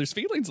into each other's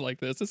feelings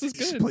like this. This is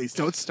good. Please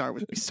don't start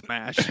with me,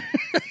 Smash.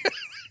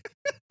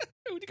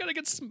 You gotta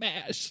get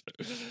Smash.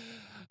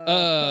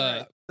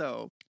 Right,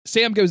 so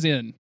Sam goes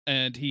in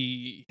and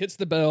he hits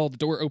the bell. The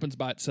door opens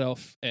by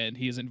itself, and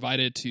he is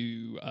invited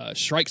to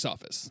Shrike's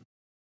office.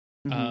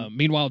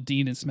 Meanwhile,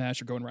 Dean and Smash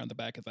are going around the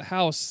back of the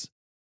house,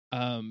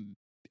 and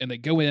they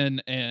go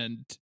in,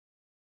 and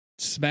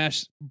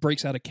Smash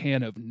breaks out a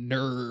can of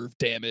nerve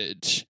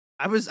damage.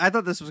 I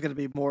thought this was going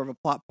to be more of a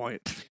plot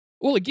point.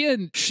 Well,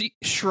 again,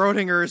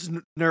 Schrodinger's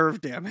nerve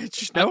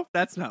damage. No,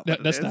 that's not.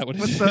 That's not what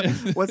it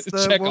is. What's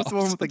the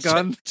one with the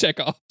gun?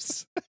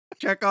 Chekhov's.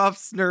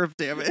 Chekhov's nerve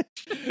damage.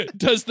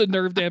 Does the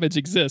nerve damage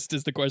exist?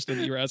 Is the question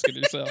that you're asking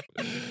yourself.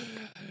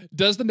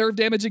 Does the nerve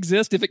damage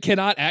exist if it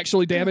cannot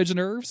actually damage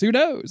nerves? Who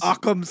knows?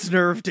 Occam's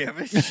nerve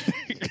damage.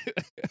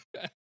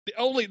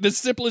 The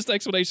simplest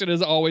explanation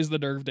is always the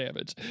nerve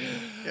damage.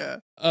 Yeah.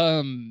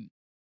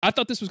 I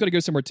thought this was going to go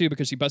somewhere too,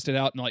 because she busted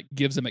out and like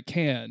gives him a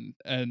can,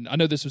 and I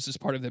know this was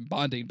just part of them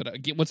bonding, but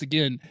once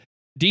again,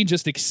 Dean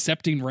just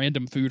accepting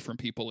random food from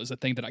people is a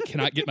thing that I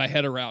cannot get my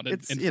head around in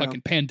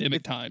fucking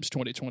pandemic times,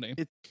 2020.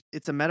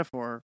 It's a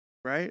metaphor,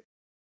 right?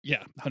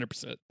 Yeah,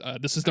 100%.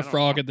 This is the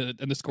frog and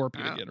the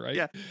scorpion again, right?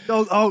 Yeah.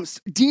 Oh,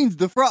 Dean's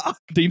the frog.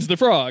 Dean's the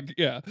frog.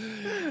 Yeah.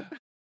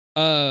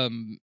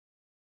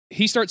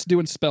 He starts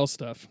doing spell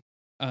stuff.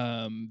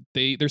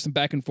 There's some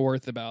back and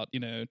forth about,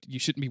 you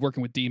shouldn't be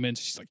working with demons.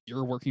 She's like,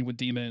 you're working with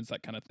demons,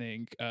 that kind of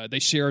thing. They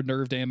share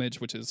nerve damage,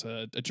 which is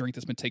a drink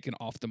that's been taken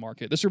off the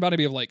market. This reminded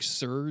me of like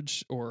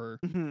Surge or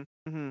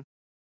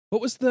what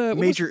was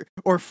the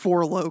or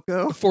Four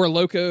Loko? Four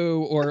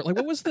Loko, or like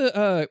what was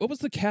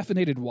the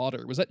caffeinated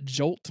water? Was that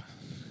Jolt?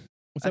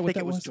 Was that I what think that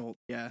it was was? Jolt.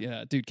 Yeah.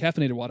 Yeah, dude,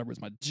 caffeinated water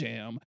was my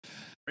jam.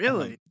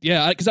 Really?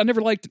 Yeah, because I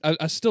never liked.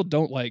 I still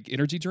don't like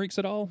energy drinks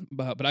at all,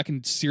 but I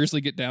can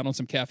seriously get down on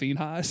some caffeine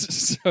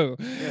highs. So,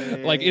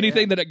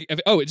 anything that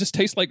it just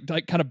tastes like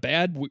kind of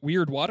bad,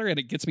 weird water, and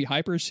it gets me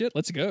hyper as shit.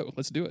 Let's go.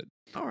 Let's do it.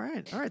 All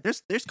right.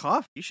 There's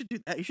coffee. You should do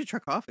that. You should try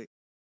coffee.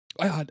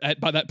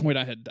 By that point,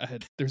 I had.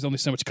 There's only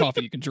so much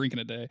coffee you can drink in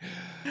a day.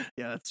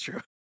 Yeah, that's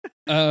true.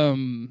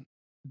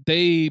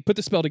 They put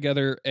the spell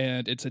together,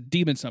 and it's a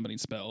demon summoning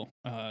spell.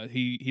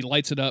 He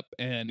lights it up,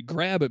 and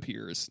Grab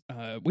appears.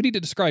 We need to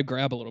describe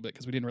Grab a little bit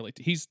because we didn't really.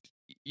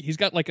 He's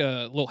got like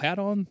a little hat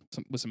on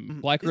with some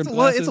black rimmed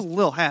glasses. It's a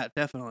little hat,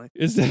 definitely.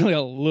 It's definitely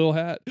a little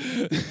hat.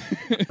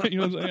 You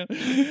know what I'm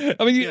saying?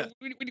 I mean,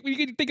 when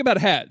you think about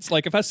hats,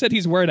 like if I said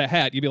he's wearing a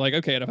hat, you'd be like,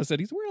 okay. And if I said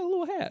he's wearing a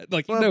little hat,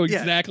 like you know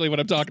exactly what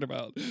I'm talking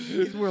about.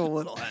 He's wearing a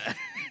little hat.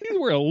 He's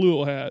wearing a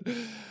little hat.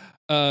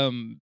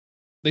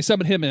 They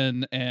summon him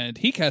in, and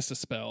he casts a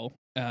spell.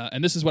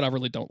 And this is what I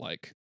really don't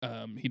like.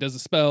 He does a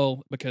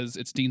spell because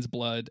it's Dean's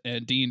blood,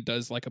 and Dean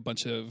does like a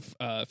bunch of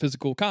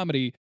physical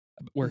comedy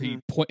where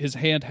his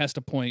hand has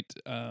to point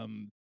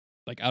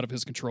like out of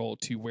his control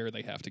to where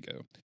they have to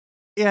go.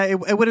 Yeah, it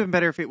would have been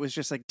better if it was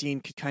just like Dean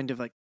could kind of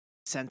like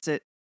sense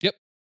it. Yep.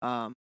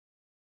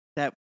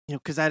 That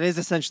because that is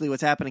essentially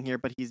what's happening here,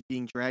 but he's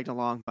being dragged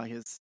along by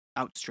his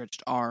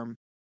outstretched arm,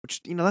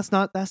 which that's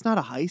not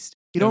a heist.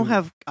 You don't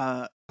have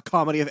a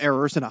comedy of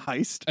errors in a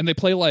heist. And they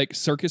play like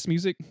circus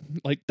music,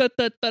 like da,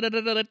 da, da, da,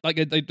 da, da,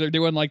 like they're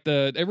doing like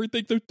the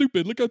everything so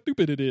stupid. Look how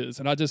stupid it is.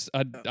 And I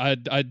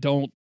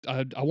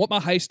want my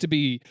heist to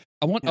be.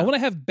 I want to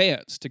have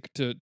bands to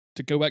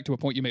go back to a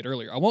point you made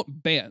earlier. I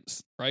want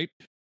bands, right?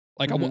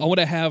 Like I want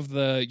to have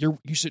you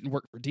shouldn't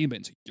work for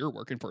demons. You're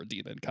working for a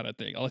demon kind of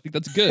thing. I think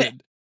that's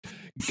good.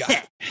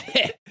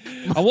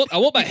 I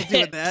want my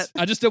head.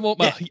 I just don't want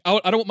my.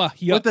 I don't want my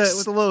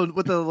yucks.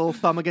 with the little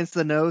thumb against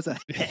the nose. I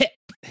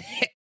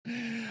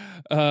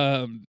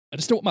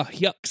just don't want my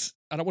yucks.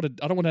 I don't want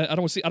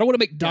to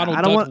make Donald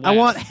Duck laugh. I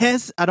want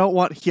Hess. I don't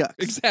want yucks.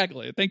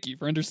 Exactly. Thank you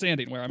for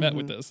understanding where I'm at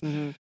with this.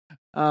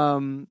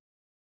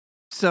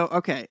 So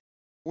okay,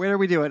 What are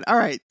we doing? All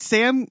right,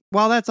 Sam.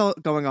 While that's all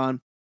going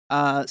on,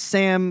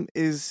 Sam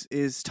is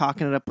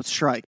talking it up with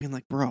Shrike, being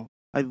like, "Bro,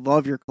 I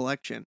love your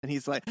collection," and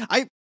he's like,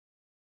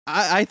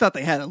 I thought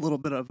they had a little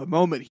bit of a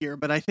moment here,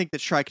 but I think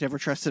that Shrike never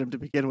trusted him to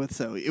begin with,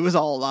 so it was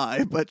all a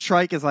lie. But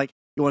Shrike is like,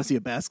 "You want to see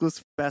a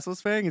basilisk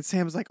fang?" And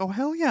Sam's like, "Oh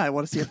hell yeah, I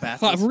want to see a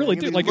basilisk." I really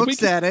fang. do. And Like, he if we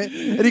looks at it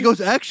and he goes,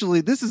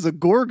 "Actually, this is a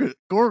gorgon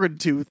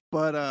tooth,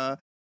 but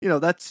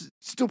that's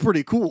still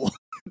pretty cool."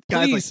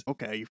 Guy's Please.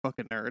 like, "Okay, you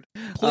fucking nerd."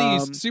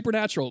 Please,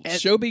 Supernatural, and-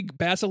 show me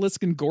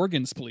basilisk and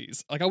gorgons,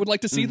 please. Like, I would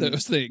like to see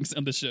those things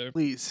on the show.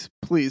 Please.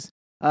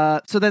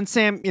 So then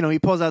Sam, he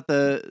pulls out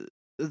the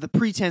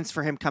pretense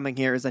for him coming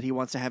here is that he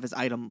wants to have his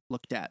item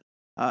looked at,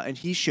 and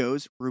he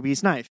shows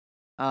Ruby's knife.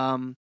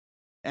 And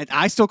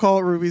I still call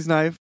it Ruby's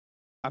knife.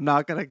 I'm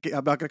not gonna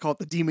call it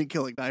the demon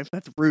killing knife.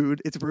 That's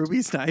rude. It's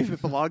Ruby's knife.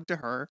 It belonged to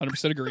her.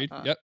 100% agreed.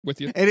 Yep, with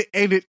you. And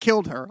it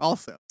killed her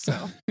also.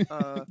 So,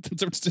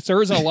 It's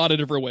hers in a lot of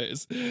different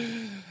ways.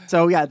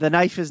 so yeah, the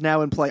knife is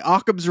now in play.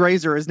 Occam's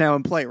razor is now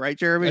in play, right,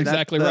 Jeremy?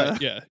 Exactly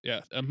That's right.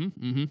 Yeah.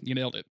 You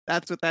nailed it.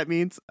 That's what that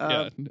means.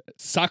 Yeah.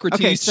 Socrates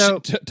okay, so-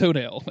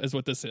 toenail is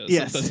what this is.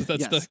 Yes, That's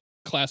yes. the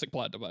classic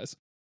plot device.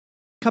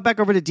 Cut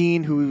back over to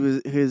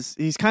Dean,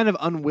 he's kind of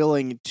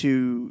unwilling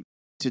to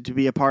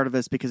be a part of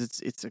this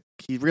because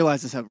he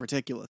realizes how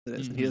ridiculous it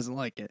is and he doesn't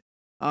like it.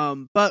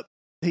 But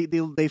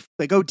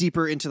they go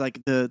deeper into like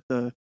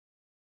the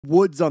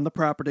woods on the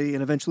property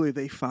and eventually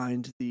they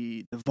find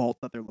the vault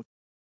that they're looking.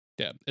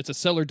 Yeah, it's a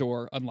cellar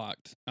door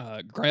unlocked.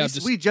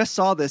 We just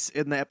saw this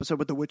in the episode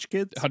with the witch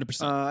kids.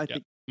 100%. I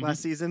think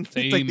last season.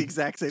 It's like the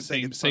exact same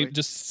thing. It's funny.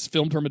 Just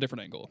filmed from a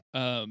different angle.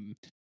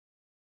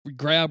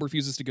 Grab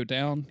refuses to go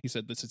down. He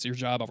said, "This is your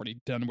job. I've already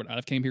done what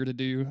I came here to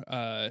do."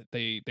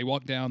 They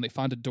walk down. They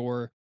find a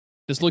door.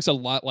 This looks a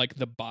lot like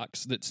the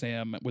box that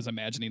Sam was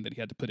imagining that he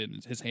had to put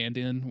his hand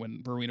in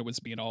when Rowena was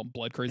being all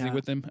blood crazy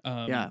with him.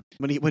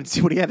 When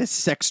he had his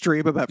sex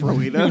dream about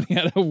Rowena. When he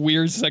had a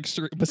weird sex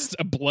dream,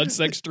 a blood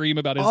sex dream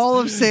about his all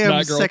of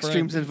Sam's sex girlfriend.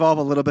 dreams involve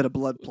a little bit of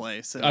blood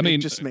play. So it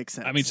just makes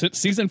sense. I mean,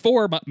 season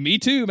 4, me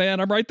too,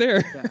 man. I'm right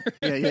there.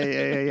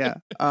 Yeah.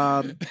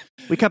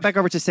 We cut back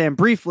over to Sam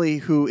briefly,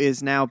 who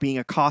is now being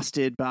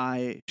accosted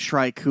by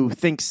Shrike, who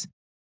thinks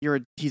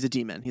he's a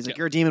demon. He's like,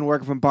 "You're a demon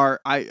working from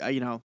Bart.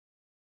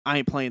 I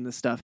ain't playing this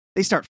stuff."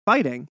 They start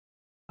fighting.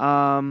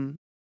 And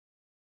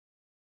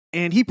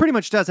he pretty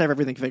much does have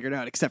everything figured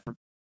out, except for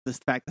the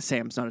fact that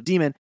Sam's not a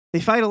demon.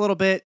 They fight a little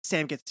bit.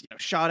 Sam gets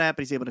shot at,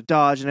 but he's able to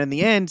dodge. And in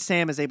the end,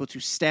 Sam is able to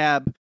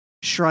stab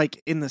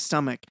Shrike in the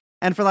stomach.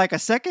 And for like a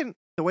second,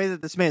 the way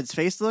that this man's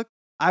face looked,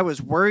 I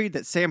was worried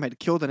that Sam had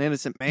killed an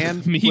innocent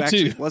man Me who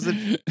actually too.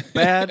 wasn't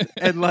bad.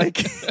 And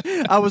like,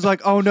 I was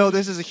like, oh no,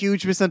 this is a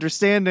huge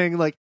misunderstanding.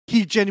 Like,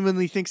 he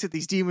genuinely thinks that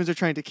these demons are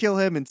trying to kill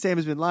him and Sam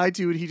has been lied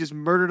to and he just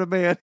murdered a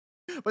man.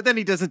 But then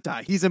he doesn't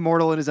die. He's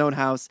immortal in his own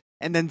house.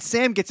 And then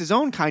Sam gets his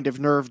own kind of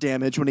nerve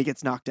damage when he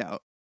gets knocked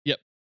out. Yep.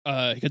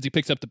 Because he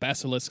picks up the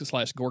basilisk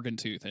 / gorgon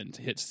tooth and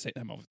hits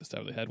Sam over the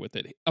side of the head with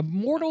it.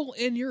 Immortal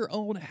in your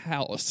own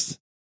house.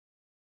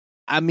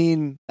 I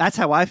mean, that's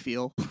how I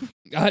feel.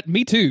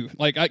 Me too.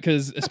 Like,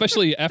 because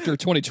especially after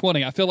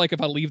 2020, I feel like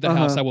if I leave the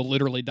house, I will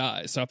literally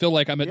die. So I feel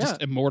like I'm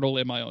just immortal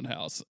in my own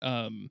house.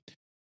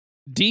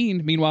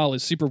 Dean, meanwhile,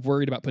 is super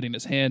worried about putting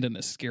his hand in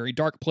this scary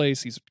dark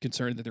place. He's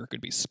concerned that there could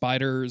be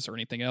spiders or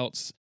anything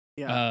else.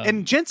 Yeah,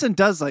 and Jensen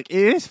does it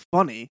is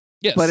funny.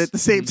 Yes, but at the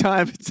same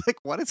time, it's like,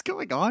 what is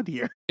going on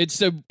here?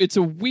 It's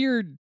a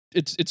weird.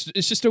 It's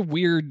just a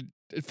weird.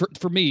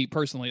 For me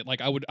personally,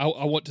 like I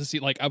want to see,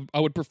 like I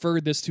would prefer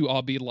this to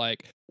all be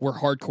like, we're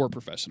hardcore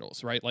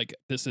professionals, right? Like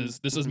this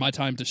is my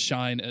time to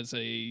shine as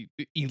a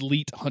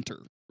elite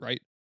hunter,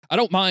 right? I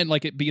don't mind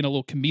like it being a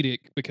little comedic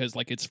because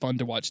like it's fun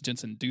to watch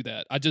Jensen do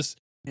that. I just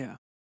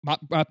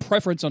my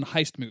preference on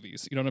heist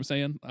movies, you know what I'm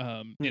saying?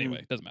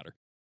 Anyway, doesn't matter.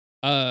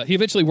 He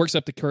eventually works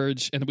up the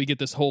courage, and we get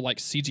this whole like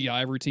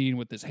CGI routine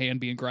with his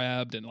hand being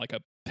grabbed and like a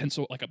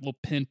pencil, like a little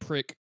pin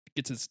prick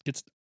gets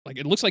like,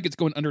 it looks like it's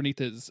going underneath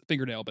his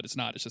fingernail, but it's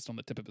not. It's just on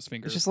the tip of his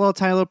finger. It's just a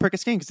tiny little prick of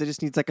skin because it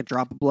just needs like a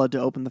drop of blood to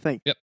open the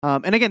thing. Yep.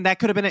 And again, that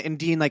could have been it. And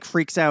Dean like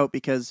freaks out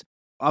because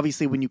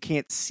obviously when you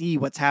can't see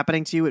what's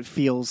happening to you, it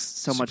feels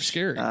so Super much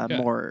scary.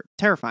 more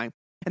terrifying.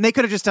 And they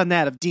could have just done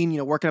that of Dean,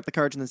 working up the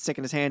courage and then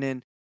sticking his hand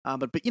in.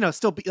 But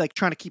still be like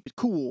trying to keep it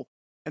cool.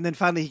 And then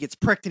finally he gets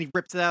pricked and he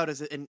rips it out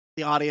and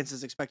the audience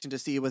is expecting to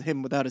see with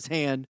him without his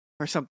hand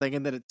or something.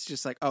 And then it's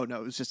just like, oh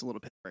no, it was just a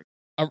little bit prick.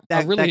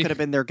 That could have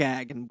been their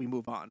gag, and we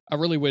move on. I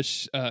really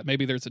wish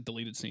maybe there's a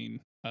deleted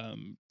scene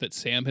that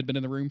Sam had been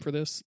in the room for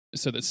this,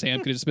 so that Sam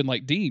could have just been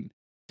like, "Dean,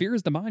 fear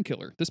is the mind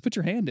killer. Just put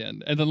your hand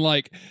in," and then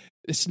like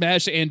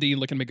Smash and Dean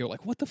look at me and go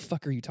like, "What the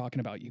fuck are you talking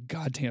about, you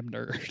goddamn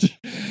nerd?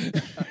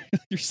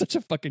 You're such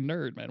a fucking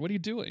nerd, man. What are you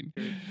doing?"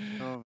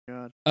 Oh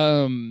god.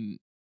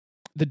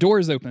 The door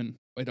is open.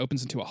 It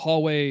opens into a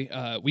hallway.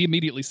 We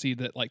immediately see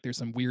that like there's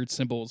some weird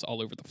symbols all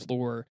over the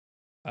floor.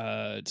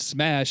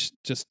 Smash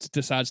just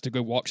decides to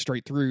go walk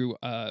straight through,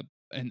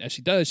 and as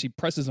she does, she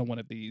presses on one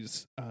of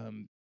these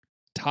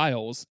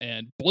tiles,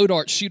 and blow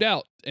darts shoot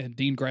out, and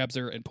Dean grabs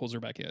her and pulls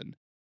her back in.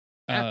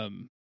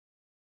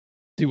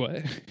 Do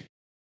what?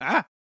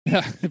 Ah.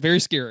 Yeah,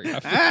 very scary.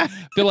 I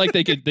feel like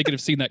they could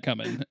have seen that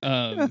coming.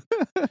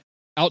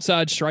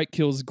 Outside, Shrike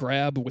kills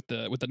Grab with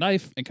the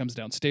knife and comes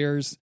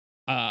downstairs.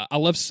 I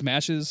love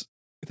Smash's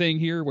thing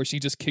here where she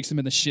just kicks him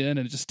in the shin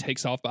and it just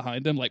takes off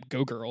behind him like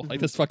go girl. Like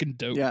that's fucking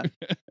dope. Yeah.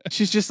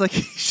 She's just like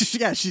she's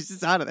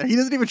just out of there. He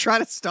doesn't even try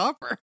to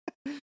stop her.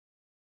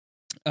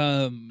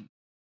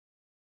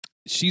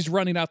 She's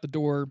running out the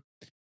door.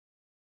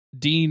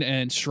 Dean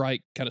and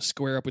Shrike kind of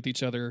square up with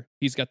each other.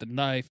 He's got the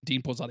knife.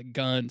 Dean pulls out a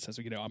gun, says,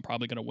 I'm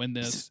probably going to win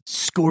this.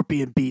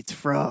 Scorpion beats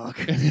frog.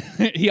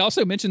 He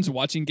also mentions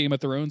watching Game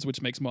of Thrones,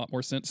 which makes a lot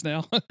more sense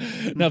now,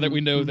 now that we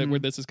know that where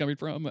this is coming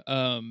from.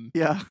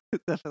 Yeah,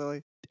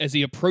 definitely. As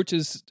he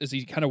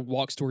kind of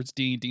walks towards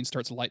Dean, Dean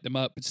starts to light them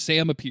up.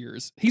 Sam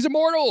appears. He's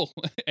immortal!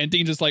 And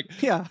Dean just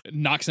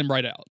knocks him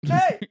right out.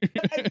 Hey,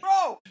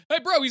 bro! Hey,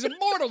 bro, he's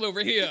immortal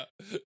over here.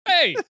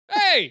 Hey,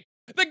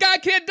 the guy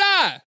can't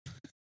die.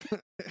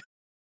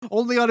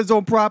 Only on his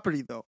own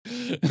property, though.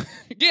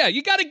 Yeah,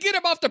 you got to get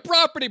him off the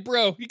property,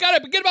 bro. You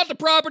got to get him off the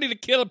property to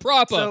kill him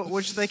proper. So,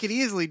 which they could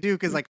easily do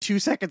because, 2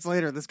 seconds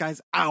later, this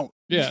guy's out.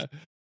 Yeah.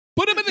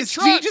 Put him in the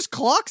truck. He just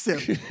clocks him.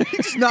 He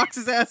just knocks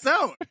his ass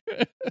out.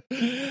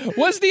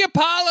 What's the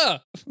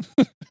Impala?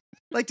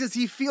 Does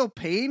he feel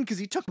pain? Because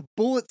he took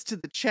bullets to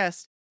the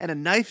chest and a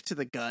knife to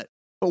the gut,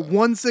 but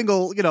one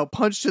single,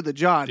 punch to the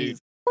jaw, and he's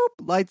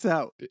lights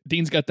out.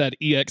 Dean's got that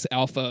EX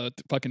Alpha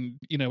fucking,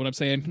 you know what I'm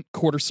saying?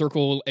 Quarter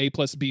circle A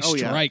plus B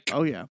strike. Yeah.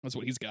 Oh, yeah. That's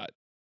what he's got.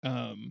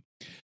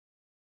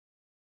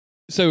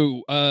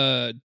 So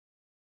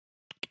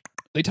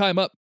they tie him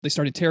up. They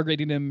start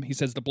interrogating him. He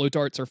says the blow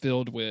darts are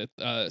filled with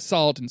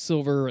salt and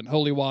silver and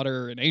holy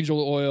water and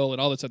angel oil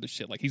and all this other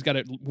shit. Like he's got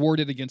it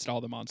warded against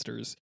all the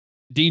monsters.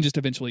 Dean just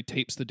eventually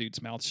tapes the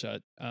dude's mouth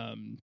shut.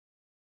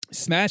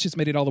 Smash has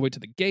made it all the way to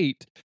the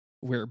gate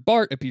where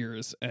Bart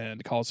appears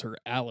and calls her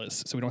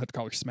Alice. So we don't have to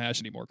call her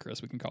Smash anymore,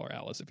 Chris. We can call her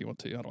Alice if you want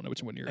to. I don't know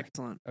which one you're...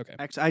 Excellent. Okay.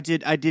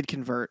 Actually, I did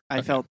convert.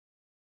 I felt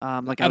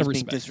like I was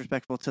being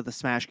disrespectful to the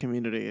Smash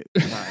community.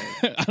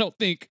 I don't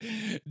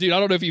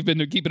know if you've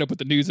been keeping up with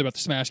the news about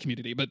the Smash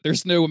community, but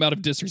there's no amount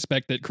of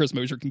disrespect that Chris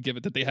Mosier can give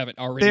it that they haven't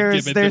already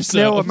given There's themselves.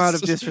 no amount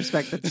of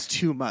disrespect that's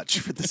too much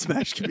for the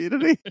Smash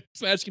community.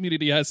 Smash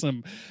community has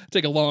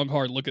take a long,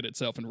 hard look at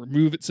itself and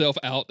remove itself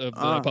out of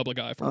the public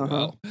eye for a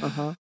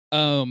while.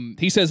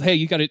 He says, "Hey,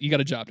 you got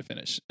a job to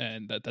finish,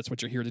 and that's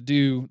what you're here to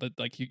do.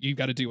 Like you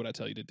got to do what I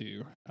tell you to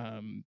do."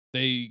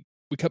 We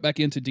cut back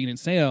into Dean and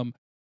Sam,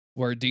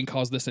 where Dean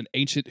calls this an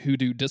ancient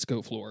hoodoo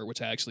disco floor,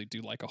 which I actually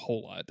do like a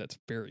whole lot. That's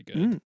very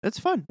good. It's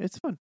fun. It's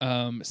fun.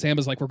 Sam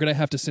is like, "We're gonna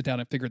have to sit down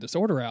and figure this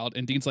order out,"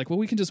 and Dean's like, "Well,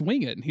 we can just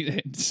wing it."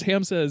 And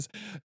Sam says,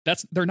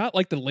 "They're not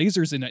like the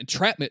lasers in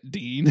Entrapment,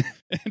 Dean."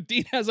 And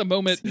Dean has a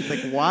moment. He's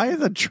like, "Why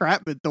is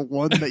Entrapment the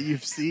one that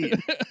you've seen?"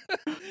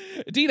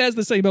 Dean has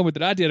the same moment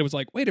that I did. It was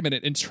like, wait a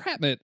minute,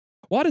 Entrapment?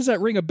 Why does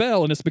that ring a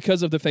bell? And it's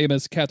because of the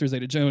famous Catherine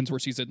Zeta-Jones where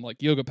she's in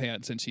like yoga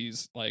pants and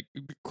she's like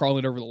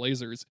crawling over the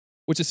lasers,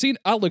 which is scene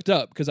I looked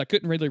up because I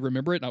couldn't really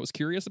remember it and I was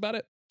curious about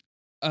it.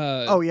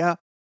 Oh yeah.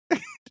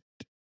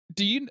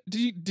 Did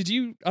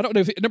you? I don't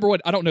know. Number one,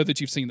 I don't know that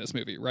you've seen this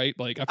movie, right?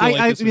 Like,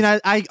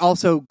 I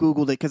also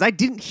Googled it because I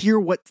didn't hear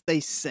what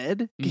they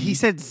said. Mm-hmm. He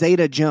said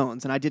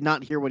Zeta-Jones, and I did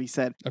not hear what he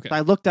said. Okay. So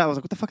I looked up. I was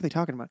like, "What the fuck are they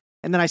talking about?"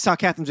 And then I saw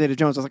Catherine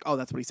Zeta-Jones. I was like, "Oh,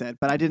 that's what he said."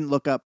 But I didn't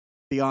look up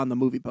beyond the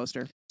movie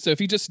poster. So if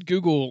you just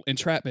Google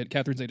Entrapment,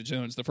 Catherine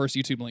Zeta-Jones, the first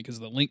YouTube link is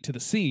the link to the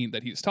scene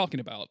that he was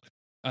talking about.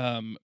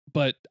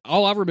 But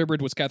all I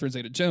remembered was Catherine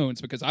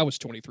Zeta-Jones because I was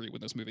 23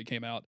 when this movie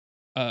came out.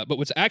 But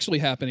what's actually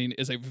happening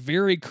is a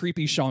very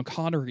creepy Sean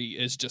Connery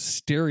is just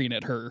staring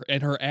at her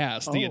and her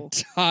ass the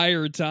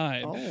entire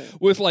time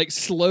with like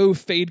slow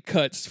fade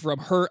cuts from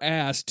her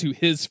ass to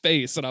his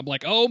face. And I'm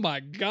like, oh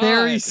my God.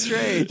 Very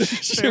strange.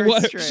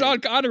 Strange. Sean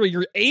Connery,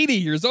 you're 80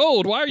 years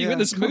old. Why are you in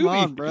this movie? Come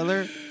on,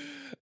 brother.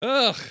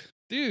 Ugh,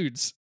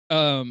 dudes.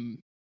 Sam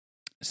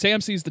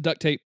sees the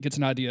duct tape, gets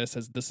an idea,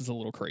 says this is a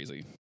little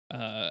crazy.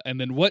 And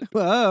then what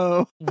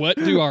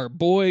do our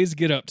boys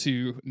get up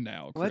to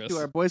now, Chris? What do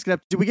our boys get up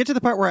to? Did we get to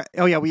the part where,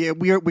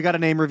 we got a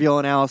name reveal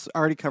and Alice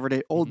already covered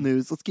it. Old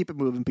news. Let's keep it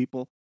moving,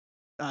 people.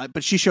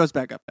 But she shows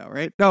back up now,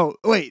 right? No,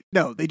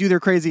 they do their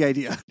crazy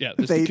idea. Yeah,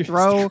 they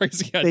throw,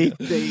 crazy idea.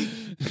 They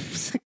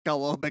got a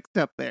little mixed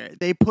up there.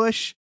 They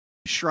push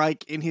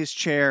Shrike in his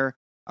chair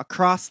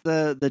across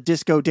the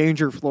disco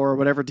danger floor, or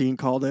whatever Dean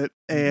called it.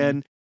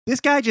 And this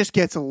guy just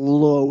gets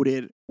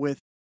loaded with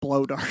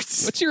blow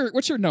darts.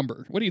 What's your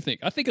number? What do you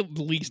think? I think at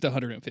least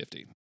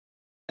 150.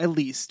 At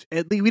least.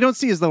 We don't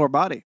see his lower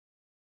body.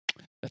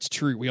 That's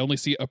true. We only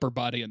see upper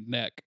body and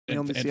neck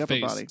and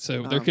face. Body.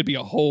 So there could be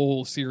a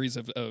whole series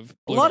of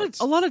blow darts.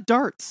 A lot of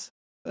darts.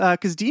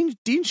 Because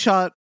Dean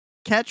shot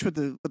Ketch with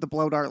the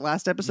blow dart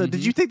last episode.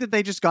 Did you think that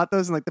they just got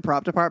those in like the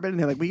prop department and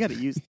they're like, we got to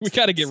use these. We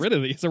got to get rid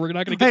of these, so we're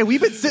not going to. Hey,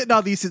 we've been sitting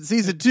on these since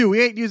season 2.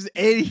 We ain't used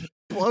any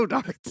blow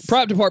darts.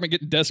 Prop department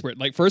getting desperate.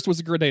 Like first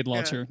was a grenade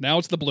launcher, now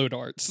it's the blow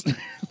darts.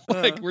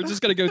 Like, we're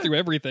just gonna go through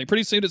everything.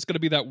 Pretty soon, it's gonna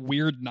be that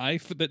weird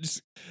knife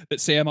that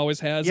Sam always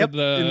has in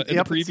the in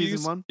previews.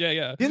 season 1.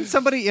 Yeah. Didn't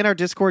somebody in our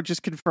Discord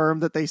just confirm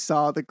that they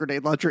saw the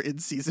grenade launcher in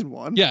season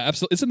 1? Yeah,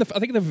 absolutely. It's in I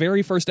think the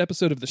very first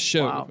episode of the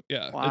show. Wow.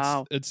 Yeah,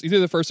 Wow. It's either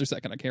the first or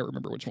second. I can't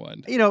remember which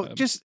one.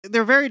 Just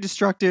they're very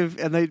destructive,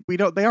 and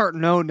they aren't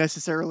known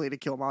necessarily to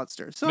kill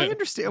monsters. So I No.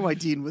 understand why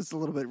Dean was a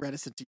little bit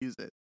reticent to use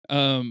it.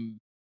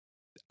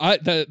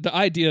 The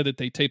idea that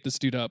they taped this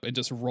dude up and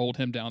just rolled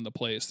him down the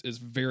place is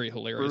very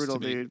hilarious Brutal,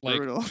 to me. dude. Like,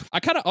 Brutal. I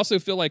kind of also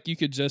feel like you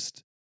could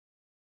just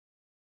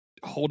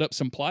hold up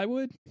some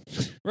plywood,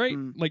 right?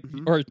 Like,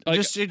 Mhm. or like,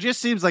 It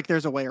just seems like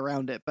there's a way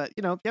around it, but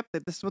yep,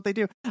 this is what they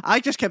do. I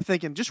just kept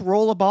thinking, just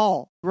roll a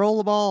ball.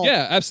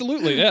 yeah,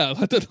 absolutely, yeah.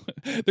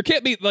 There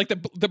can't be like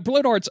the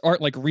blow darts aren't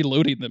like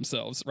reloading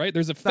themselves, right?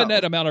 There's a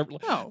finite amount of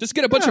No. just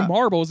get a bunch Yeah. of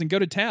marbles and go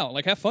to town,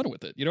 like have fun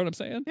with it. You know what I'm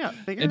saying? Yeah,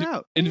 figure it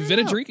out. Invent Figure a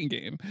it out. drinking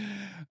game.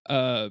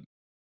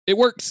 It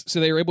works,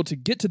 so they were able to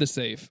get to the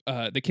safe.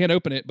 They can't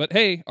open it, but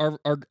hey, our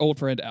old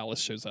friend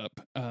Alice shows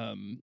up.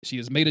 She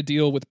has made a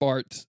deal with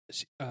Bart.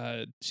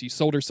 She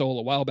sold her soul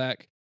a while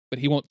back, but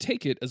he won't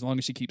take it as long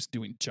as she keeps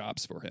doing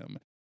jobs for him.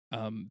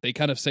 They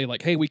kind of say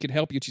like, "Hey, we can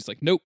help you." She's like,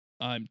 "Nope,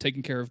 I'm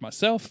taking care of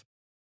myself.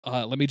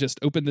 Let me just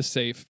open this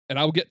safe, and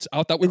I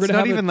thought we were It's gonna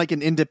not have even like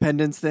an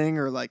independence thing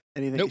or like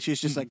anything. Nope.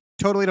 She's just like,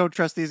 totally don't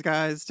trust these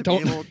guys to be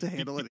able to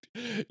handle it.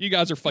 You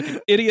guys are fucking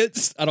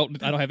idiots. I don't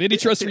have any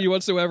trust for you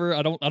whatsoever.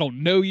 I don't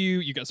know you.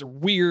 You guys are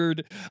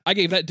weird. I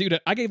gave that dude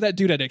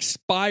an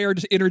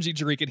expired energy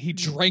drink and he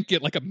drank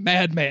it like a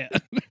madman.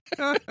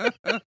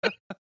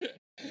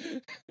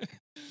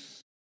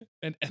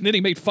 and then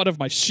he made fun of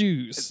my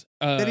shoes.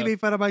 Then he made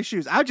fun of my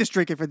shoes. I just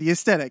drink it for the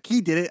aesthetic.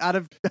 He did it out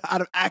of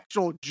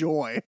actual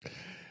joy.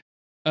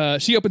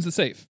 She opens the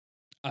safe.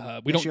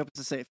 We don't She opens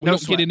the safe. We No don't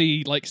sweat. get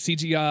any like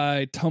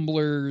CGI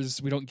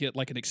tumblers. We don't get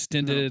like an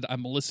extended.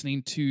 I'm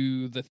listening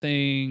to the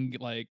thing.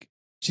 Like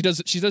she does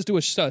do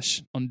a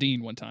shush on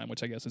Dean one time,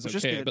 which I guess is Which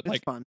is okay. good. But It's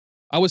like fun.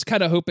 I was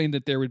kind of hoping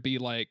that there would be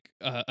like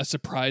a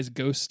surprise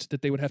ghost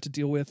that they would have to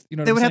deal with. You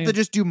know, what They I'm would have saying? to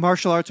just do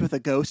martial arts with a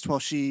ghost while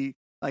she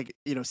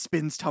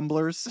spins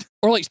tumblers.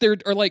 or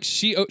like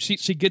she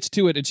gets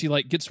to it and she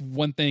like gets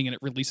one thing and it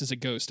releases a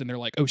ghost and they're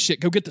like, oh shit,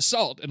 go get the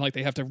salt, and like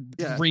they have to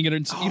Yeah. bring it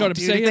in. You know what I'm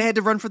Dude, saying? They had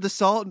to run for the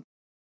salt.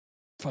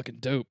 Fucking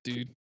dope,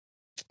 dude.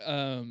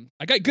 I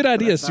got good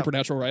ideas, that's not-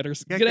 Supernatural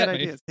writers. Yeah, Get good at me.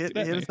 ideas. Hit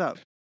Get at us me. up.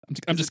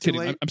 I'm Is just it too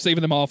kidding. late? I'm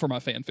saving them all for my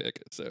fanfic.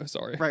 So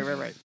sorry.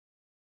 Right.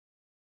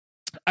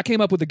 I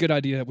came up with a good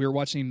idea. We were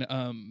watching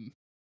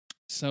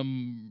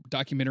some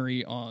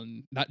documentary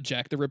on not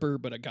Jack the Ripper,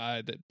 but a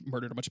guy that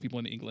murdered a bunch of people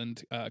in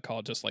England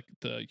called just like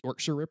the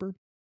Yorkshire Ripper.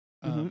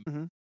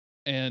 Mhm.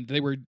 And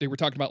they were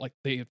talking about like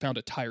they had found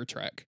a tire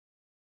track.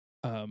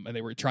 And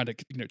they were trying to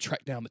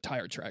track down the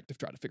tire track to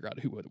try to figure out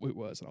who it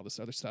was and all this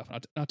other stuff.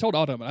 And I told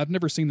Autumn, I've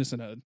never seen this in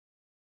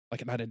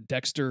not in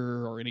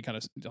Dexter or any kind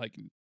of like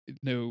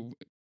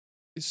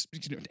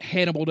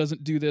Hannibal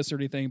doesn't do this or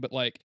anything, but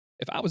like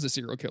if I was a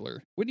serial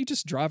killer, wouldn't you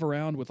just drive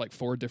around with like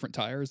 4 different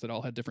tires that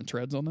all had different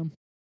treads on them?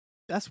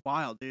 That's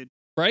wild, dude.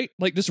 Right?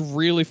 Like just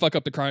really fuck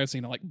up the crime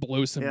scene and like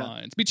blow some Yeah.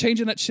 minds. Be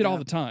changing that shit all Yeah.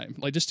 the time.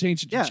 Like just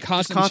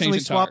Constantly changing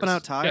swapping tires.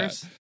 out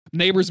tires. Yeah.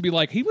 Neighbors would be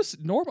like, he was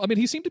normal. I mean,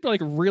 he seemed to be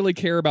like really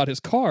care about his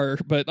car,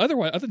 but other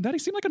than that, he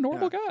seemed like a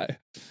normal guy.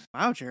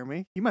 Wow,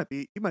 Jeremy, you might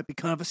be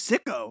kind of a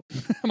sicko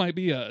Might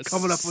be a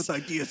coming up with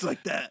ideas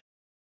like that.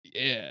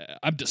 Yeah,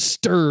 I'm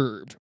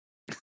disturbed.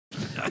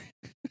 I'm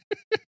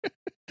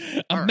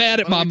All right, mad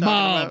at what are my we talking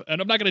mom, about?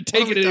 and I'm not going to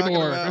What take are it we talking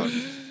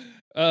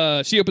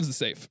anymore. She opens the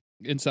safe.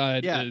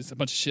 Inside Yeah. is a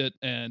bunch of shit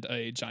and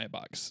a giant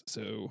box.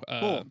 So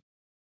Cool.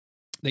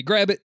 they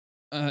grab it.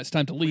 It's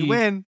time to leave. We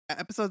win.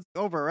 Episode's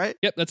over, right?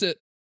 Yep, that's it.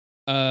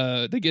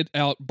 They get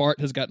out. Bart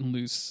has gotten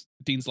loose.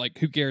 Dean's like,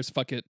 "Who cares?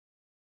 Fuck it."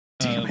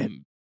 Damn it.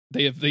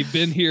 They've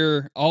been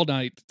here all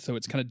night, so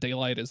it's kind of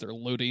daylight as they're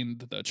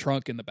loading the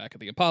trunk in the back of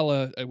the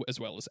Impala, as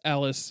well as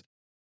Alice.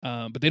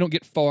 But they don't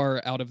get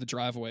far out of the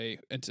driveway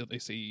until they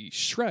see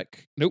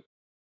Shrek. Nope,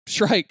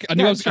 Shrike. I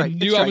knew I was Shrike.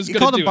 going You to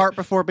called do him Bart it.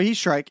 before, but he's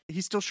Shrike.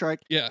 He's still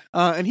Shrike. Yeah,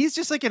 And he's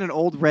just like in an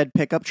old red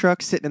pickup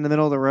truck sitting in the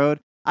middle of the road.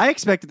 I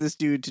expected this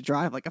dude to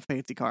drive like a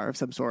fancy car of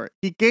some sort.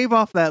 He gave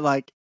off that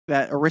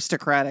that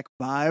aristocratic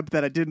vibe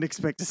that I didn't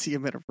expect to see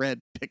him in a red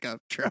pickup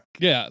truck.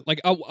 yeah. Like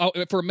I,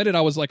 for a minute,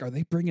 I was like, "Are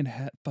they bringing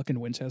fucking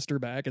Winchester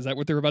back? Is that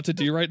what they're about to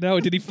do right now?"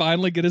 Did he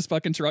finally get his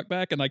fucking truck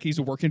back? And like he's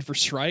working for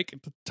Shrike.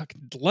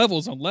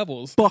 Levels on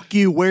levels. Fuck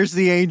you. Where's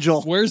the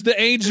angel? Where's the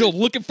angel?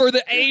 Looking for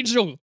the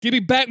angel. Give me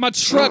back my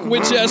truck,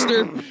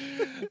 Winchester.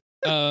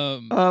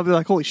 I'll be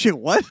like, holy shit,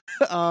 what?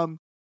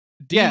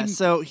 Dean, Yeah,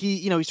 so he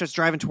starts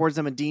driving towards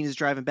them, and Dean is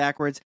driving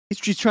backwards.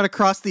 He's trying to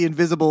cross the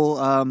invisible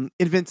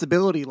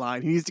invincibility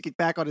line. He needs to get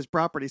back on his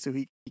property so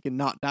he can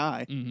not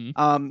die. Mhm.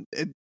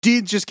 And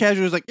Dean's just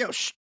casually is like, yo,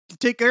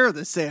 take care of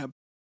this, Sam.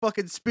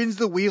 Fucking spins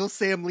the wheel.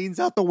 Sam leans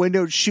out the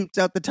window and shoots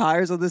out the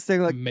tires on this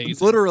thing. Like,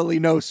 Amazing. literally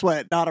no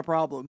sweat, not a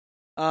problem.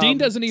 Dean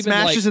doesn't even,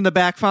 smashes in the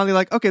back. Finally,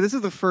 like, okay, this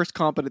is the first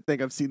competent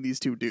thing I've seen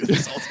these two do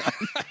this whole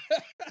time.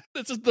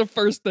 This is the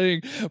first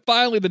thing.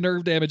 Finally, the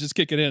nerve damage is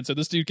kicking in, so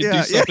this dude can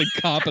Yeah, do something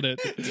competent.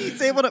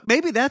 Dean's able to.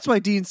 Maybe that's why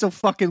Dean's so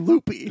fucking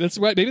loopy. That's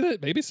right.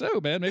 Maybe so,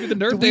 man. Maybe the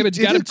nerve Did damage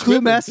got him the Clue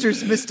tripping.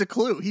 Masters missed a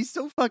clue. He's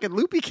so fucking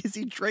loopy because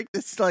he drank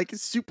this like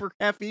super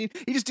caffeine.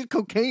 He just did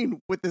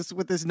cocaine with this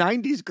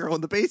 '90s girl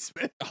in the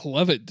basement. I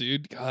love it,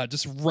 dude. God,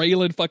 just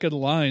railing fucking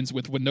lines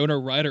with Winona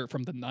Ryder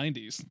from the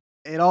 90s.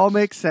 It all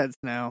makes sense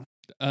now.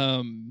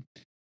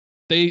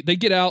 They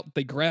get out,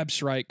 they grab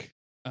Shrike.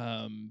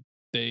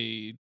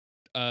 They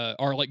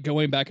are like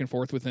going back and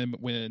forth with him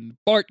when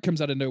Bart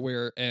comes out of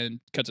nowhere and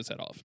cuts his head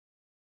off.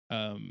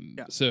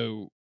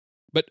 So,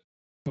 but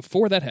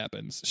before that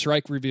happens,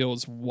 Shrike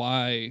reveals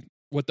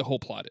what the whole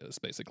plot is,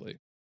 basically.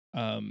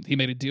 He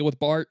made a deal with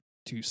Bart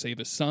to save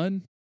his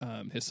son.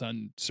 His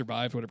son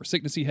survived whatever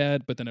sickness he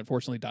had, but then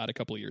unfortunately died a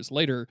couple of years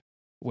later,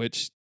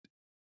 which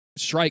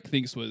Shrike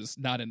thinks was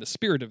not in the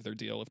spirit of their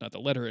deal, if not the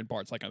letter, and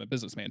Bart's like, I'm a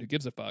businessman, who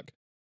gives a fuck?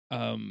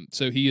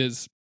 So he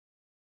is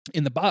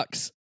in the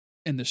box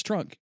in this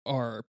trunk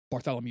are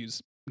Bartholomew,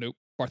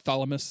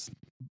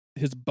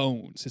 his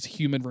bones, his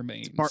human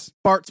remains.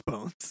 Bart's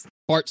bones.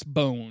 Bart's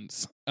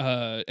bones.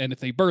 And if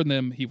they burn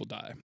them, he will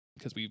die,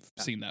 because we've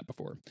seen that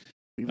before.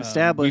 We've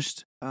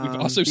established. We've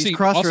also these seen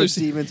Crossroads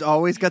demons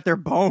always got their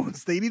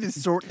bones. They need to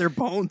sort their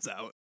bones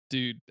out.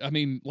 Dude, I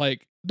mean,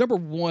 like, number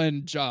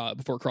one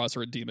job for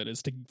Crossroad Demon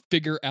is to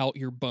figure out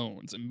your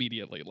bones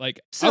immediately. Like,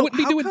 So I wouldn't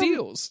be how doing come-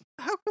 deals.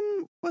 How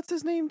come what's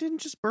his name didn't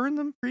just burn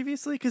them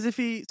previously? Because if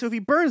he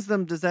burns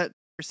them, does that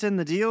rescind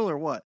the deal or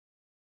what?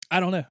 I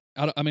don't know.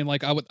 I mean,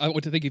 like, I would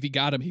think if he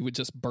got him, he would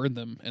just burn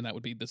them, and that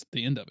would be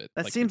the end of it.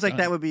 That seems like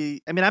that would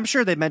be. I mean, I'm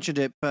sure they mentioned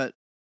it, but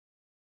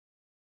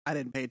I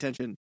didn't pay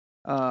attention.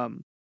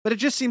 But it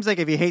just seems like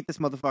if you hate this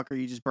motherfucker,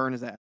 you just burn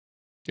his ass.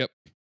 Yep.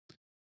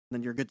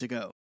 Then you're good to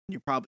go.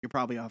 You're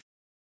probably off.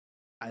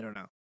 I don't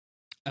know.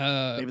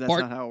 Maybe that's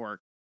Bart not how it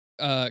works.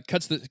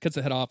 cuts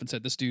the head off and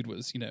said this dude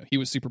was, he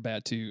was super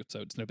bad too, so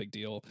it's no big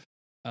deal.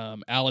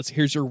 Alice,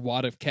 here's your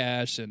wad of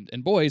cash, and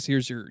boys,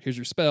 here's your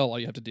spell. All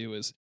you have to do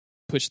is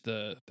push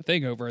the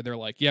thing over. They're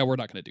like, yeah, we're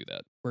not going to do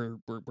that. We're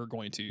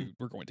going to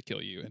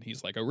kill you. And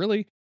he's like, oh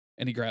really?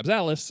 And he grabs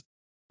Alice,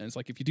 and it's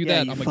like, if you do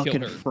that, I'm gonna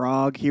kill her.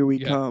 Frog, here we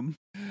come.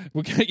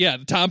 Yeah,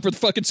 time for the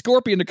fucking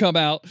scorpion to come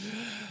out.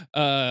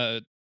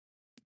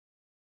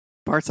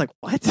 Bart's like,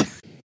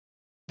 what?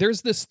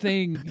 There's this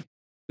thing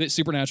that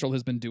Supernatural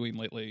has been doing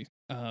lately.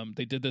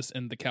 They did this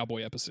in the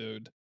cowboy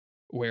episode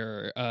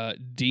where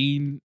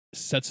Dean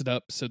sets it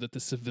up so that the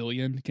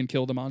civilian can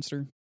kill the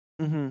monster.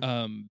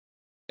 Mm-hmm.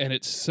 And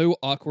it's so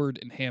awkward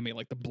and hammy.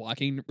 Like, the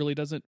blocking really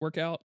doesn't work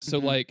out. So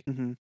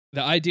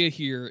the idea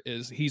here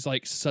is he's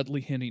like subtly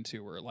hinting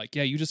to her, like,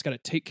 yeah, you just got to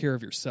take care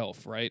of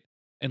yourself, right?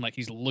 And like,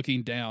 he's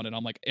looking down, and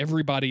I'm like,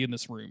 everybody in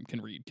this room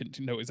can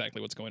know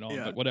exactly what's going on,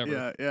 but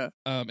whatever. Yeah.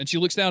 And she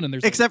looks down, and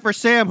there's except for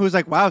Sam, who's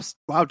like, wow,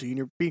 Dean,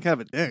 you're being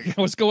kind of a dick.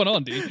 what's going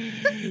on, dude?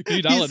 Can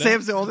you dial it down?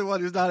 Sam's the only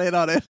one who's not in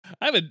on it.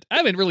 I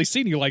haven't really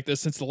seen you like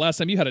this since the last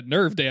time you had a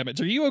nerve damage.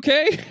 Are you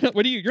okay?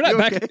 What are you? You're not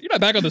back. Okay? You're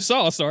not back on the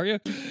sauce, are you?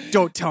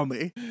 Don't tell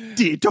me,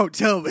 Dean. Don't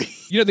tell me.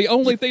 The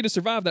only thing to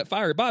survive that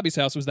fire at Bobby's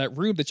house was that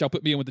room that y'all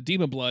put me in with the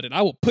demon blood, and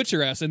I will put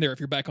your ass in there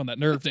if you're back on that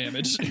nerve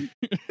damage.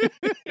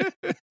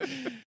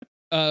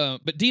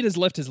 But Dean has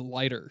left his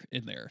lighter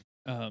in there,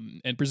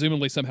 and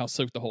presumably somehow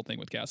soaked the whole thing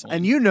with gasoline.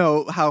 And you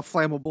know how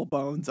flammable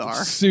bones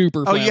are.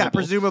 Super flammable. Oh yeah,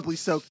 presumably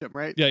soaked them,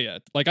 right? Yeah.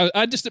 Like,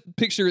 I just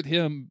pictured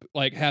him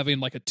like having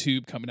like a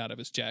tube coming out of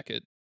his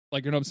jacket.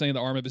 Like, you know what I'm saying?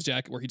 The arm of his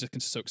jacket where he just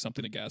can soak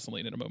something in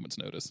gasoline at a moment's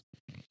notice.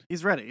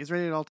 He's ready. He's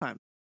ready at all times.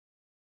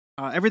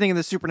 Everything in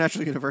the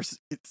Supernatural universe,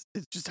 it's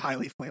just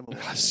highly flammable.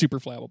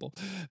 Super flammable.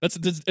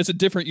 It's a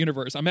different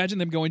universe. Imagine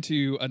them going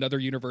to another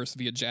universe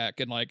via Jack,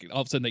 and like all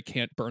of a sudden they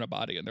can't burn a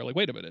body, and they're like,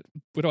 wait a minute,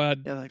 what do I?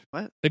 Yeah, like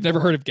what? They've never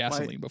heard of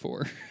gasoline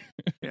before.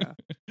 Yeah.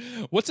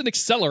 What's an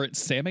accelerant,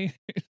 Sammy?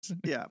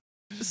 Yeah.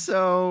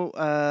 So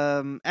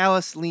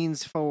Alice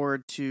leans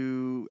forward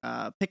to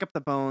pick up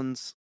the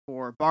bones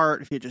for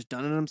Bart if he had just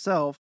done it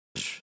himself.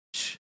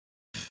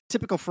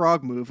 Typical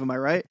frog move, am I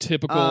right?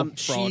 Typical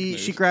frog move.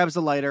 She grabs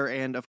the lighter,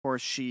 and of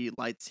course she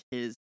lights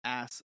his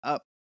ass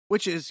up,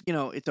 which is,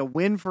 it's a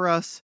win for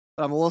us.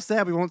 But I'm a little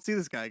sad we won't see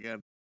this guy again.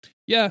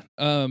 Yeah,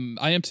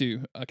 I am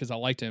too, because I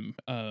liked him.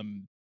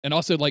 And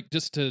also, like,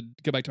 just to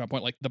go back to my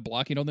point, like, the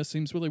blocking on this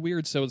seems really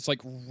weird, so it's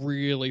like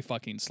really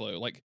fucking slow.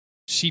 Like,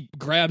 she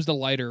grabs the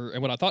lighter,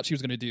 and what I thought she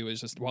was going to do is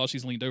just, while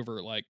she's leaned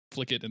over, like,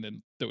 flick it and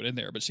then throw it in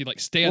there. But she,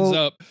 like, stands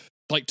up,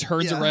 like,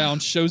 turns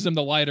around, shows him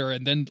the lighter,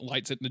 and then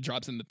lights it and it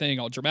drops in the thing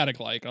all dramatic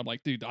like. I'm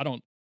like, dude, your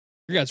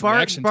guys'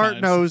 reaction Bart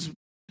times. knows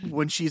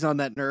when she's on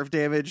that nerve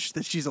damage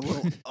that she's a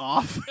little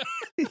off.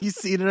 He's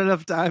seen it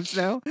enough times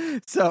now.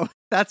 So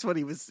that's what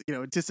he was,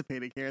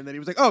 anticipating here. And then he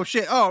was like, oh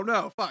shit, oh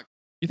no, fuck.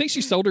 You think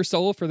she sold her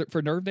soul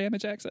for nerve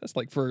damage access?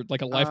 Like, for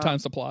like a lifetime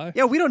supply?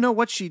 Yeah, we don't know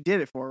what she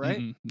did it for, right?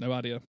 Mm-mm, no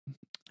idea.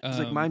 It's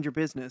like, mind your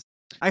business.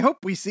 I hope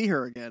we see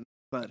her again,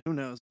 but who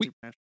knows?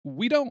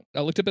 We don't.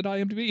 I looked up at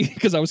IMDb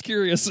because I was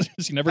curious.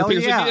 She never Hell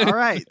appears yeah! again. All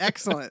right,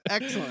 excellent.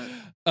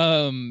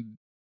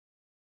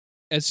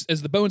 as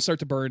the bones start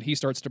to burn, he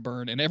starts to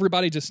burn, and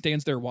everybody just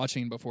stands there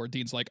watching before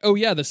Dean's like, "Oh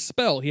yeah, the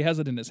spell." He has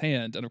it in his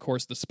hand, and of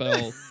course the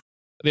spell,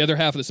 the other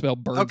half of the spell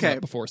burns Okay.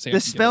 up before Sam. The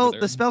can get over spell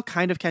there. the spell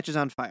kind of catches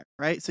on fire,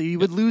 right? So you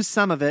would lose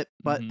some of it,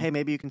 but Mhm. hey,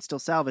 maybe you can still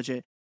salvage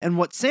it. And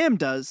what Sam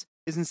does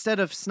is instead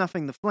of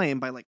snuffing the flame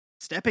by like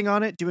stepping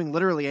on it, doing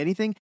literally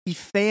anything, he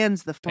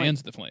fans the flame.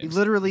 fans the He flames.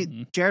 literally,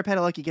 Mhm. Jared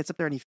Padalecki gets up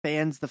there and he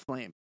fans the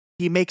flame.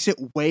 He makes it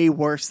way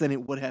worse than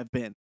it would have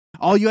been.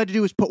 All you had to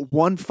do was put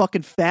one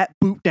fucking fat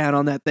boot down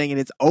on that thing and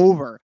it's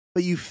over.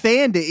 But you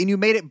fanned it and you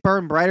made it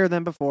burn brighter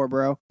than before,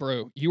 bro.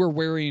 Bro, you were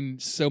wearing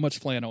so much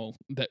flannel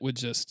that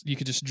you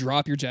could just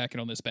drop your jacket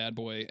on this bad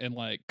boy and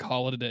like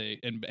call it a day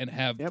and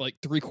have Yep. like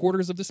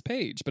 3/4 of this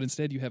page, but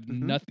instead you have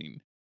Mhm.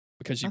 nothing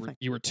because Nothing.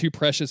 you were too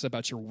precious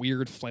about your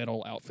weird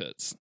flannel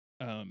outfits.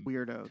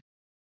 Weirdo.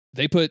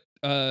 They put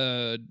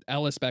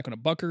Alice back on a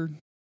bunker.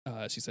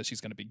 She says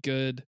she's going to be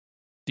good.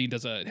 Dean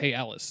does a "Hey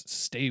Alice,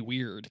 stay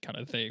weird" kind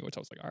of thing, which I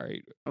was like, all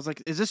right. I was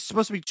like, is this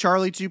supposed to be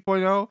Charlie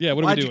 2.0? Yeah,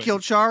 what are we Why'd you doing? kill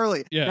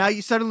Charlie? Yeah. Now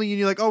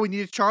you're like, oh, we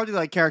need a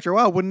Charlie-like character.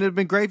 Wow, wouldn't it have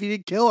been great if you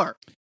didn't kill her?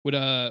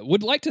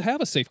 Would like to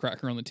have a safe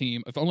cracker on the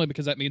team, if only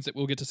because that means that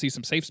we'll get to see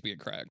some safes being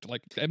cracked.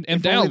 Like, I'm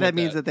If down only with that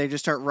means that they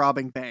just start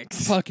robbing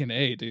banks. Fucking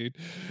A, dude.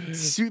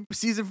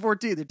 Season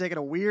 14, they're taking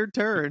a weird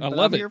turn. I but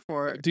love I'm it. here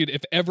for it. Dude,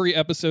 if every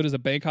episode is a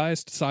bank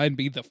heist, sign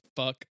me the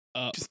fuck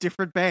up. Just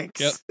different banks.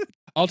 Yep.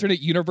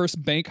 Alternate universe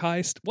bank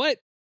heist. What?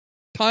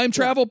 Time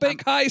travel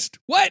bank heist.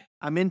 What?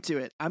 I'm into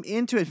it.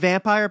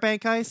 Vampire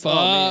bank heist. Fuck, Oh,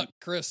 man.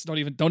 Chris.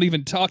 Don't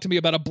even talk to me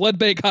about a blood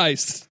bank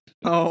heist.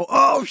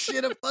 Oh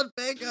shit! A blood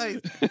bank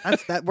heist.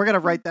 That's that. We're gonna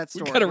write that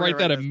story. We gotta We're write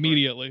gonna that story.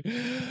 immediately.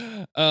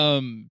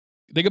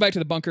 They go back to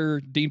the bunker.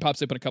 Dean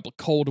pops open a couple of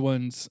cold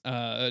ones.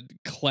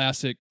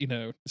 Classic,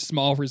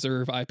 small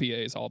reserve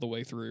IPAs all the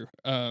way through.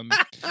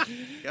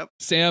 Yep.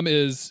 Sam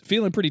is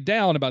feeling pretty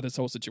down about this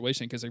whole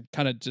situation because they're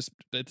kind of just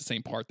at the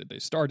same part that they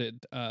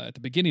started at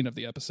the beginning of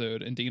the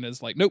episode. And Dean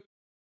is like, nope,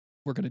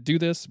 we're going to do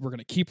this. We're going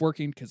to keep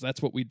working because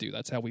that's what we do.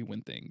 That's how we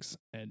win things.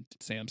 And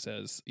Sam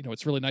says,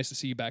 it's really nice to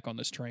see you back on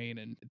this train.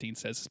 And Dean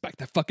says, it's back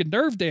that fucking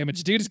nerve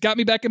damage, dude. It's got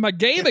me back in my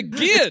game again.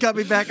 It's got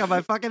me back on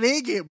my fucking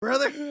A game,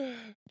 brother.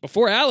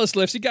 Before Alice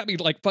left, she got me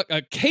like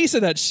a case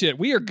of that shit.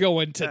 We are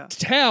going to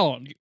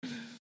town.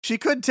 She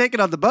couldn't take it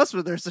on the bus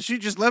with her, so she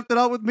just left it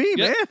all with me,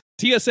 Yep. man.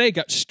 TSA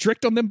got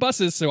strict on them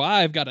buses, so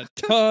I've got a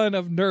ton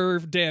of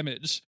nerve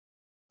damage.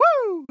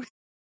 Woo!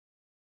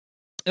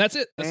 And that's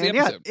it. That's And the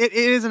episode. it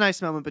is a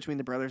nice moment between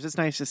the brothers. It's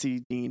nice to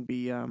see Dean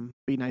be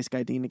nice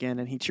guy Dean again,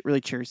 and he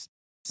really cheers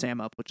Sam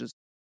up, which is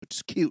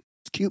cute.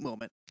 It's a cute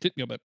moment.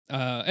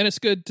 And it's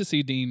good to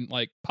see Dean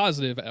like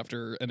positive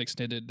after an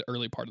extended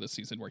early part of the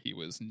season where he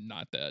was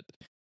not that.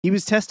 He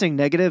was testing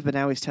negative, but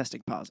now he's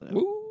testing positive.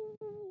 Ooh.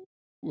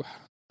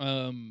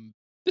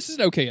 This is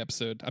an okay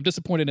episode. I'm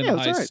disappointed in the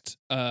Yeah, it's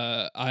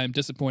heist. I'm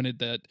disappointed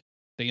that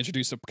they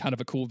introduced a kind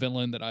of a cool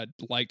villain that I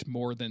liked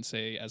more than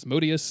say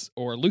Asmodeus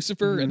or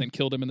Lucifer, Mhm. and then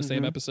killed him in the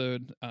same Mhm.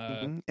 episode.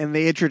 Mhm. And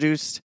they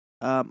introduced,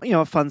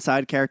 a fun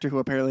side character who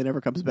apparently never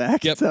comes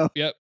back. Yep. So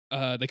Yep.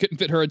 They couldn't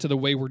fit her into the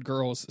Wayward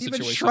Girls even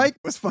situation. Shrike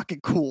was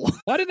fucking cool.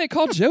 Why didn't they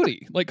call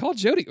Jody? Call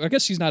Jody. I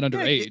guess she's not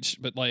underage,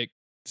 but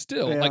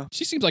still, Yeah.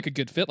 she seems like a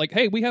good fit.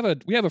 Hey, we have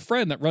a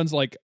friend that runs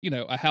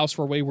a house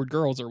for wayward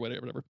girls or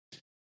whatever.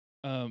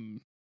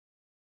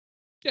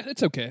 Yeah,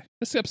 it's okay.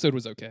 This episode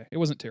was okay. It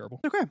wasn't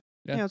terrible. It's okay.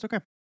 Yeah. Yeah, it's okay.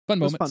 Fun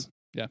was moments.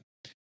 Yeah.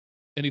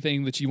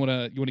 Anything that you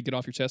wanna get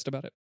off your chest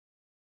about it?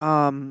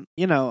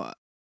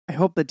 I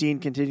hope that Dean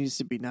continues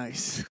to be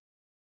nice.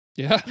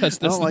 Yeah, that's I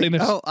the don't thing.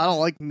 I don't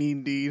like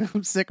mean Dean.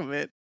 I'm sick of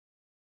it.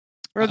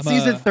 We're on I'm,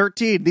 season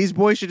 13. These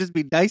boys should just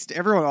be nice to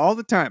everyone all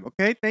the time.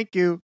 Okay, thank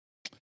you.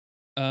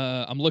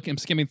 I'm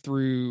skimming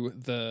through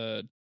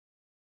the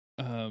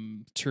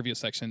trivia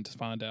section to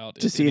find out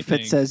To see if it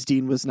anything- says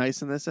Dean was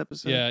nice in this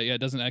episode. Yeah, it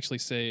doesn't actually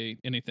say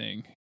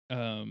anything.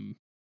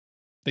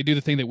 They do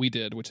the thing that we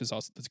did, which is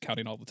also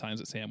counting all the times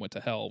that Sam went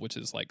to hell, which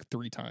is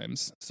 3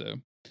 times.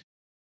 So,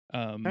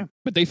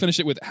 but they finish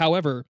it with,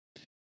 however,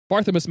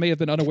 Barthamus may have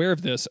been unaware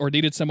of this or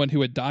needed someone who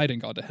had died and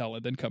gone to hell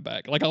and then come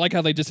back. I like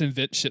how they just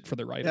invent shit for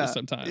the writers Yeah,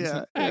 sometimes.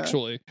 yeah.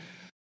 Actually.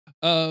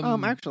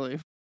 Actually,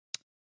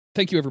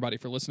 Thank you everybody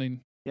for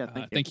listening. yeah. Thank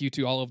you. Thank you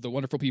to all of the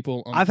wonderful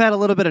people. I've had a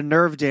little bit of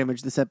nerve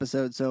damage this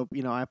episode, so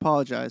I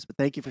apologize, but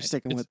thank you for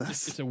sticking with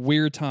us. It's a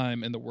weird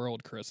time in the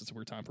world, Chris. It's a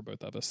weird time for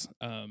both of us.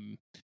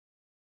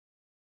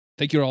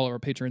 Thank you to all our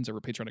patrons over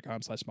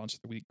patreon.com/sponsor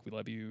of the week. We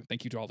love you.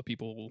 Thank you to all the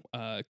people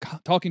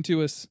talking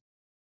to us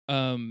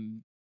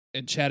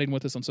and chatting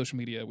with us on social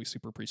media. We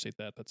super appreciate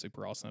that. That's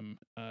super awesome.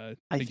 I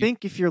thank you.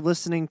 think if you're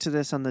listening to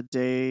this on the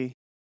day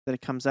that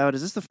it comes out,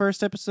 is this the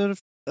first episode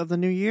of the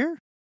new year?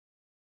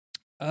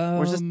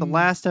 Or is this the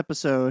last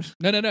episode?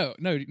 No,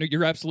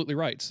 you're absolutely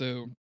right.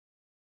 So,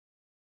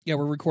 yeah,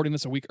 we're recording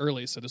this a week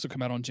early, so this will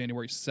come out on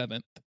January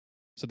 7th.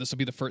 So this will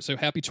be the first. So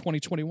happy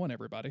 2021,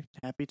 everybody.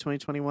 Happy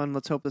 2021.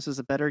 Let's hope this is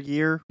a better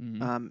year.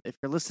 Mhm. If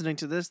you're listening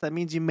to this, that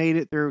means you made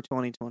it through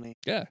 2020.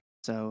 Yeah.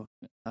 So,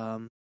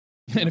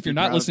 And if you're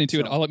not proud of listening to it,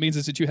 yourself. all it means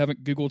is that you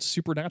haven't Googled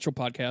Supernatural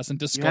podcast and haven't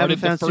discarded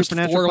the found first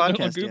Supernatural 4 on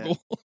podcast yet. Google.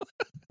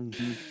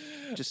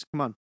 Mhm. Just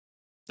come on,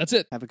 That's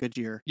it. have a good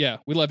year. Yeah,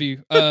 we love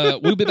you.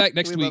 We'll be back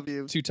next We week love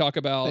you. to talk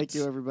about Thank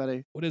you,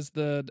 everybody. what is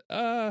the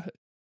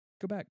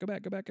go back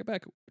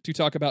to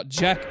talk about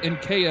Jack and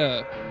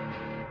Kaya.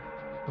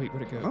 Wait,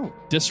 where'd it go? Oh,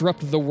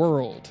 Disrupt the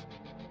world.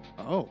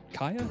 oh,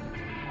 Kaya?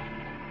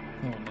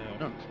 Oh no.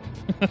 No.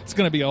 It's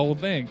gonna be a whole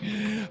thing.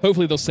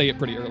 Hopefully they'll say it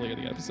pretty early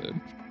in the episode.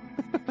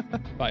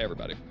 Bye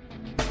everybody.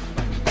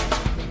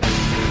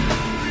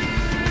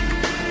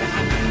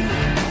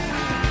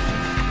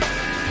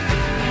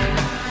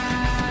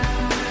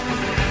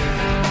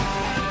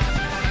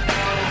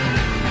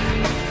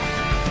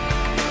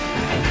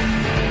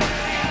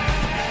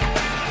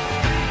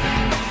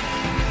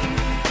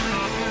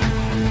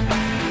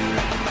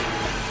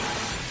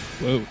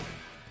 Whoa.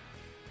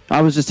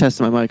 I was just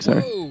testing my mic.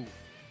 Sorry. Whoa.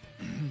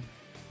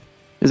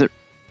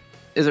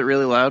 Is it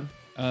really loud?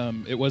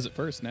 It was at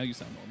first. Now you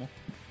sound normal.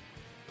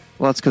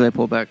 Well, that's because I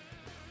pulled back.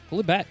 Pull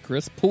it back,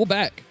 Chris. Pull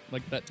back.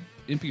 Like that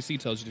NPC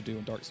tells you to do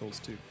in Dark Souls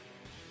 2.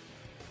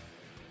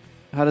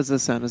 How does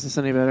this sound? Is this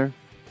any better?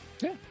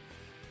 Yeah.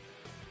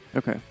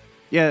 Okay.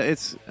 Yeah,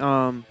 it's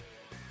I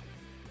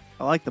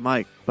like the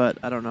mic, but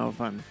I don't know if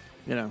I'm,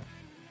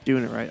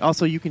 doing it right.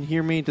 Also, you can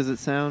hear me. Does it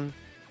sound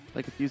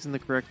like it's using the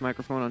correct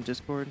microphone on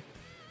Discord?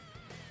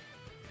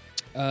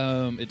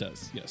 It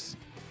does. Yes.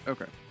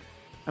 Okay.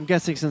 I'm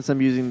guessing since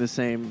I'm using the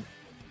same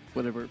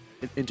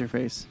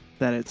interface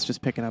that it's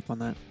just picking up on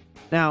that.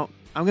 Now,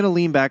 I'm going to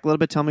lean back a little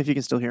bit. Tell me if you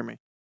can still hear me.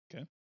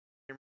 Okay.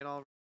 Hear me at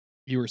all?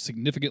 You were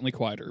significantly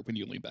quieter when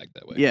you lean back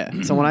that way.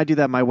 Yeah. So when I do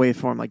that, my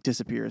waveform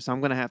disappears. So I'm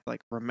going to have to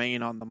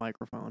remain on the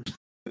microphone.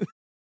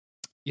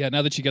 Yeah,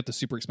 now that you got the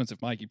super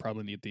expensive mic, you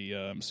probably need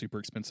the super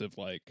expensive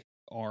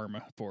arm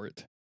for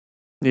it.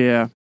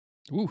 Yeah.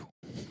 Ooh.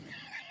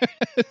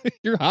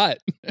 You're hot.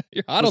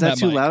 You're hot Was on that that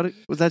too mic. loud?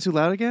 Was that too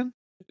loud again?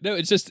 No,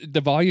 it's just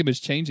the volume is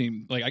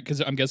changing.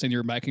 Because I'm guessing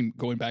you're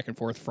going back and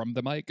forth from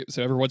the mic.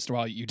 So every once in a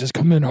while, you just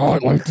come in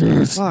hot like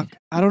this. Fuck.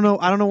 I don't know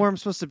where I'm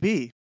supposed to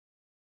be.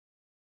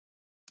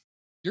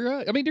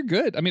 You're. You're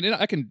good.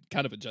 I can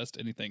kind of adjust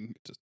anything.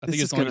 I think This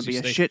is as long going as to be you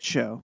a stay, shit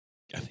show.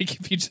 I think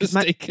if you just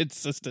my- stay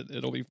consistent,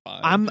 it'll be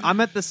fine. I'm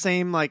at the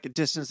same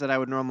distance that I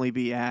would normally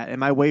be at, and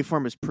my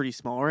waveform is pretty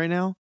small right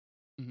now.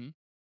 Mhm.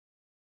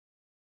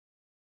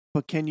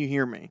 But can you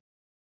hear me?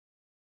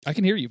 I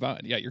can hear you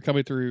fine. Yeah, you're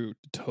coming through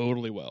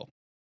totally well.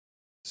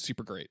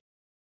 Super great.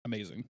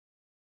 Amazing.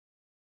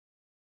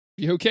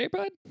 You okay,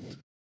 bud?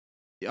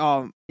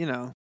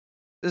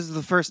 This is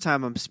the first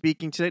time I'm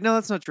speaking today. No,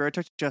 that's not true. I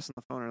talked to Jess on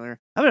the phone earlier.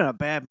 I've been in a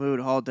bad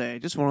mood all day.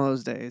 Just one of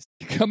those days.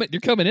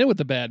 You're coming in with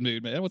the bad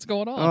mood, man. What's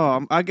going on?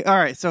 Oh, all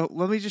right. So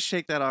let me just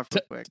shake that off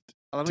real quick.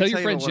 Let me Tell your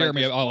you friend what I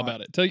Jeremy just all watched.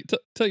 about it.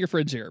 Tell your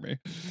friend Jeremy.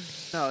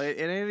 No, it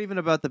ain't even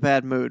about the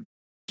bad mood.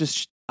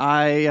 So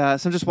I'm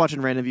just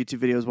watching random YouTube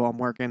videos while I'm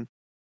working,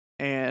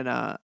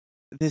 and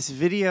this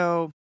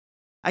video,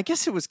 I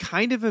guess it was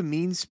kind of a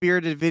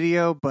mean-spirited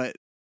video, but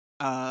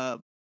I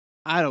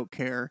don't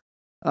care.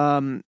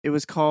 It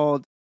was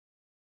called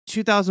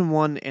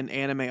 2001: An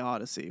Anime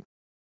Odyssey.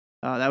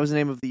 That was the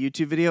name of the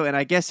YouTube video, and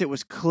I guess it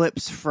was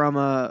clips from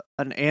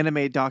an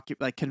anime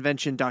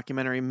convention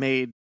documentary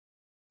made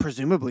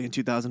presumably in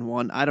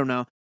 2001. I don't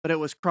know, but it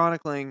was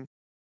chronicling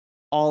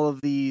all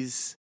of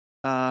these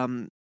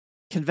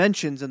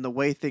conventions and the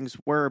way things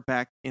were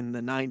back in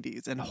the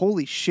 90s. And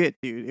holy shit,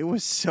 dude, it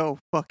was so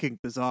fucking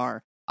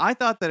bizarre. I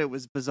thought that it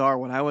was bizarre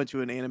when I went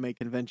to an anime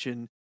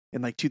convention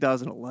in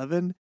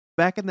 2011.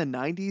 Back in the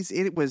 90s,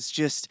 it was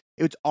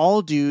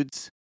all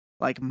dudes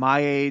my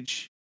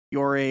age,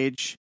 your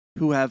age,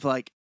 who have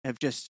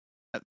just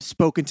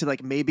spoken to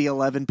maybe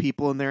 11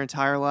 people in their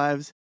entire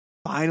lives,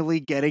 finally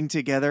getting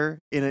together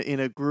in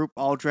a group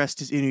all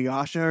dressed as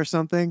Inuyasha or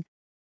something.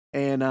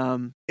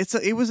 And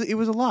it was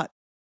a lot.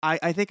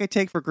 I think I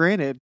take for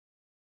granted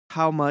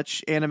how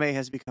much anime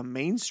has become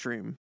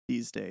mainstream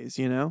these days,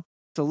 So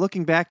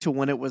looking back to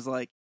when it was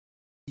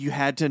you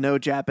had to know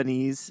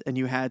Japanese and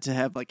you had to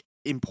have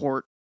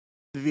import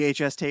the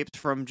VHS tapes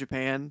from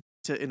Japan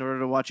in order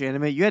to watch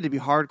anime, you had to be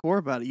hardcore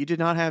about it. You did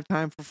not have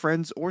time for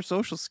friends or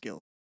social skill.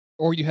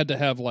 Or you had to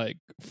have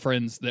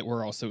friends that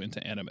were also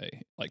into anime,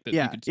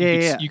 that.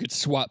 Yeah, you could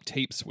swap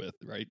tapes with,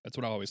 right? That's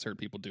what I always heard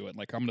people doing.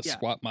 I'm going to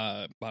swap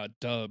my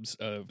dubs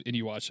of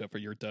Inuyasha for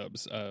your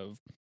dubs of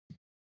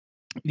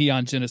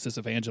Neon Genesis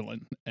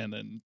Evangeline, and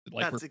then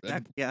yes,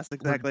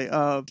 exactly.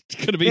 Gonna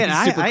be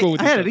man, super cool.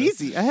 With I had each it other.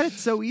 easy. I had it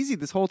so easy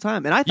this whole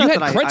time, and I You thought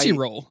had that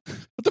Crunchyroll.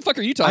 What the fuck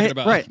are you talking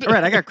about? Right.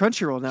 I got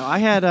Crunchyroll now. I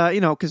had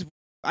because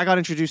I got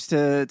introduced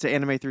to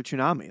anime through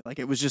Toonami.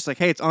 It was just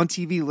hey, it's on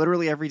TV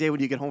literally every day when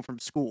you get home from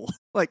school.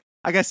 I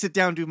gotta sit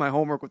down and do my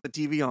homework with the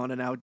TV on, and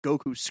now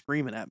Goku's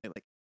screaming at me.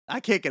 I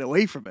can't get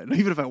away from it,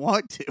 even if I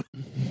want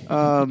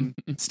to.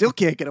 Still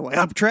can't get away.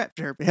 I'm trapped,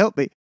 Jeremy. Help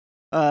me.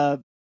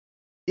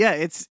 Yeah,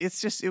 it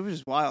was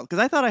just wild because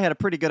I thought I had a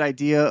pretty good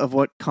idea of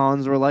what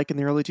cons were like in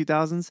the early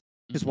 2000s.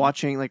 Just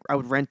watching I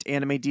would rent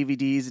anime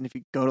DVDs, and if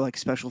you go to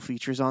special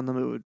features on them,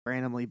 it would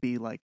randomly be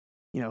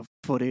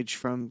footage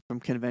from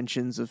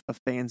conventions of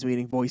fans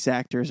meeting voice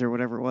actors or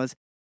whatever it was.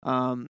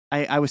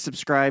 I was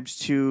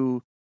subscribed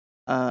to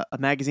a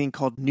magazine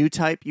called New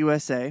Type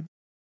USA,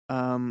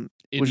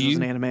 which was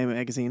an anime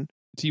magazine.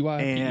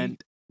 TYPE?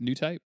 And New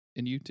Type?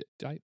 New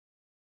Type?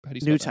 How do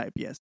you spell New that? Type,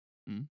 yes.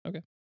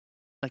 Okay.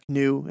 Like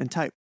new and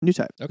type. New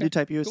Type. Okay, New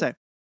Type USA.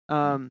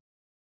 cool.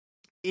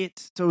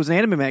 So it was an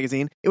anime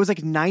magazine. It was like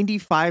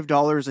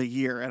 $95 a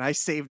year, and I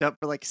saved up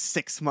for like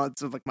 6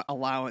 months of like my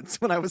allowance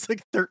when I was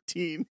like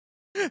 13,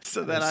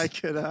 so that I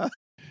could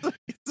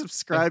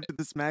subscribe to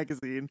this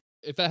magazine.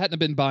 If I hadn't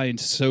been buying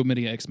so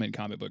many X-Men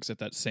comic books at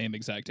that same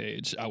exact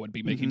age, I would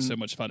be making so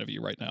much fun of you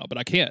right now. But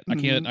I can't. I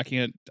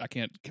can't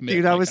commit.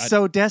 Dude, I was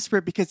so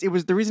desperate because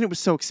the reason it was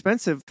so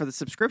expensive for the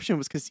subscription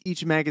was because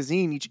each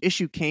magazine, each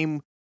issue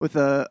came with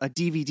a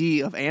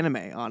DVD of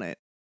anime on it.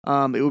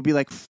 It would be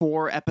like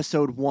 4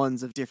 episode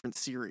ones of different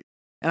series,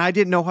 and I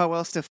didn't know how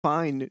else to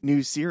find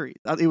new series.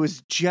 It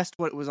was just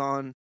what was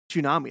on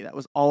Toonami. That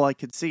was all I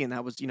could see, and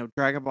that was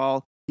Dragon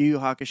Ball, Yu Yu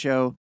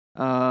Hakusho,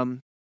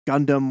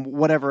 Gundam,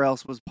 whatever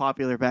else was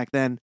popular back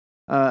then.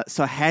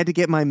 So I had to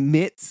get my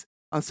mitts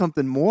on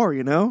something more,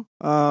 You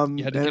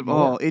had to get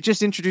more. It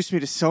just introduced me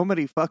to so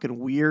many fucking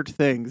weird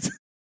things.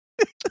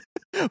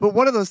 But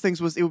one of those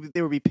things was there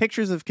would be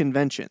pictures of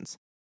conventions.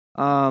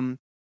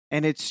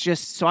 And it's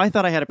just, so I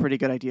thought I had a pretty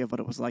good idea of what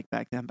it was like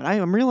back then, but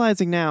I'm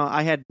realizing now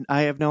I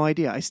have no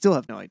idea. I still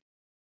have no idea.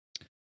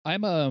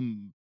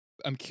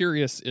 I'm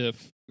curious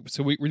if,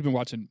 so we've been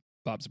watching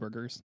Bob's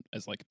Burgers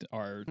as like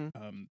our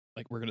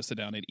like we're gonna sit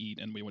down and eat,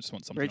 and we just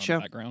want something Great on show.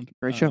 the background.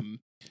 Great show.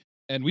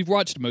 And we've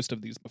watched most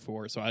of these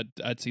before, so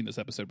I'd seen this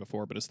episode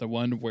before, but it's the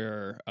one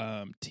where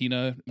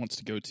Tina wants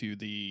to go to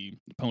the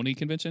pony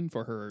convention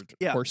for her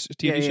horse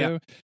TV show,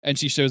 and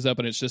she shows up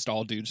and it's just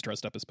all dudes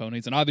dressed up as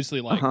ponies, and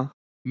obviously like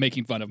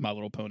making fun of My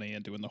Little Pony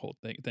and doing the whole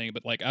thing.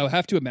 But like I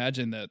have to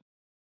imagine that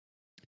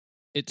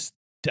it's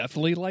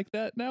definitely like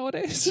that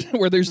nowadays,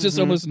 where there's just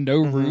almost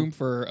no room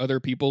for other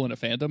people in a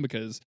fandom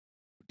because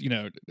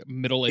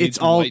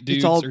middle-aged white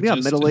dudes are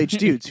just middle-aged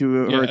dudes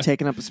who are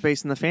taking up a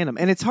space in the fandom.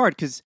 And it's hard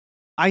because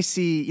I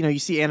see, you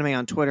see anime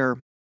on Twitter,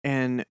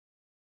 and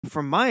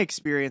from my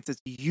experience,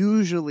 it's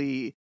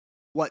usually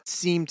what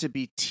seem to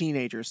be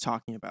teenagers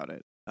talking about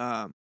it.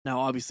 Now,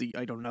 obviously,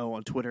 I don't know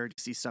on Twitter to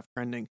see stuff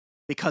trending.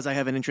 Because I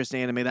have an interest in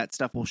anime, that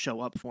stuff will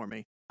show up for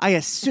me. I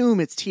assume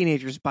it's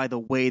teenagers by the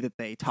way that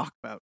they talk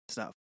about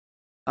stuff.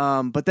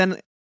 But then,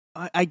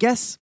 I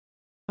guess,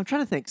 I'm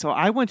trying to think. So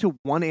I went to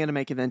one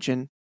anime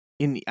convention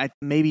in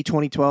maybe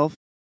 2012,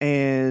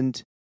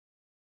 and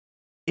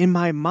in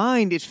my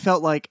mind, it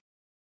felt like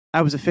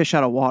I was a fish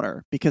out of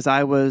water because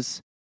I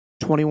was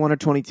 21 or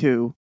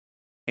 22,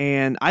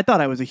 and I thought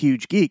I was a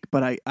huge geek,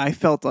 but I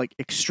felt like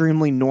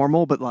extremely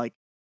normal, but like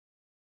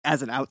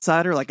as an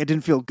outsider, like I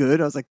didn't feel good.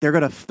 I was like, they're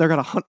gonna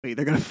hunt me,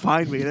 they're gonna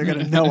find me, they're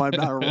gonna know I'm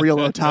not a real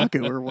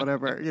otaku or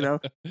whatever,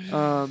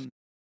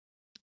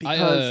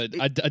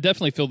 I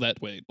definitely feel that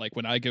way. Like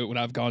when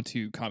I've gone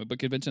to comic book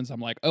conventions,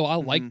 I'm like, oh, I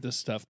like this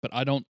stuff, but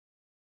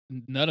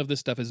none of this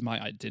stuff is my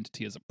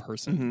identity as a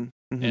person.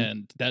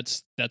 And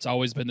that's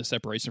always been the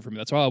separation for me.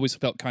 That's why I always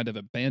felt kind of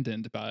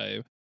abandoned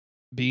by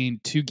being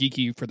too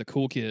geeky for the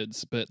cool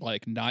kids, but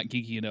like not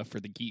geeky enough for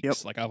the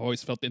geeks. Like I've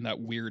always felt in that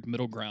weird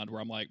middle ground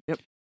where I'm like,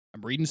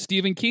 I'm reading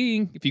Stephen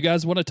King. If you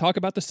guys want to talk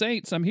about the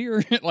Saints, I'm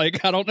here.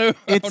 Like I don't know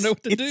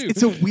what to do.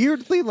 It's a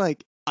weirdly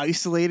like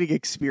isolating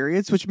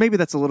experience, which maybe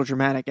that's a little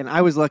dramatic. And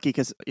I was lucky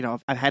because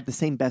I've had the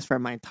same best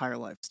friend my entire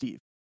life, Steve.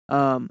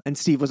 And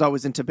Steve was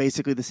always into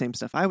basically the same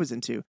stuff I was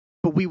into.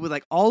 But we would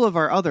like all of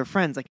our other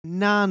friends, like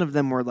none of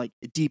them were like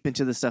deep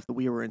into the stuff that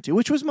we were into,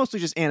 which was mostly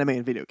just anime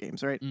and video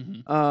games, right?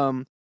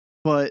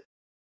 But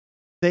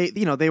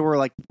they were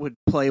like would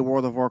play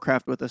World of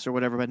Warcraft with us or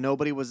whatever, but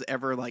nobody was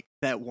ever like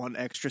that one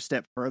extra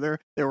step further.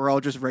 They were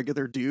all just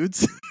regular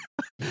dudes.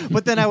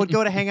 But then I would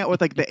go to hang out with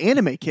like the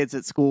anime kids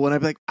at school, and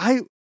I'd be like,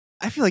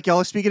 I feel like y'all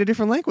are speaking a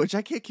different language.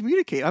 I can't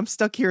communicate. I'm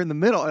stuck here in the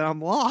middle and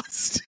I'm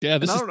lost. Yeah, I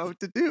don't know what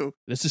to do.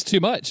 This is too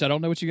much. I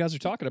don't know what you guys are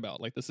talking about.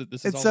 Like this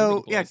is and all so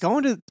over the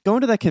place.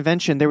 going to that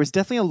convention, there was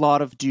definitely a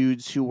lot of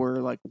dudes who were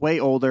like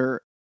way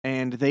older,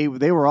 and they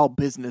were all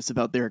business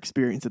about their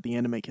experience at the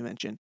anime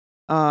convention.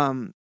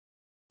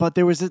 But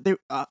there was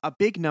a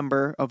big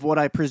number of what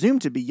I presume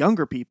to be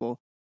younger people,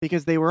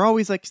 because they were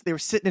always like, they were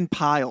sitting in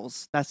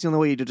piles. That's the only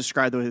way to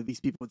describe the way that these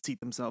people would seat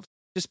themselves.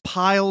 Just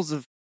piles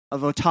of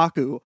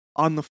otaku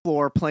on the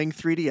floor playing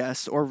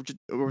 3DS or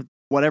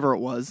whatever it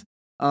was.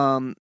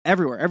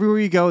 Everywhere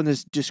you go in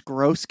this just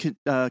gross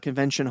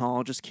convention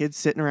hall, just kids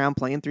sitting around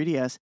playing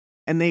 3DS.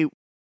 And they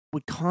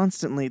would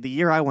constantly, the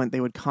year I went,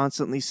 they would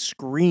constantly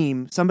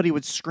scream. Somebody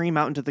would scream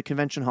out into the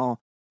convention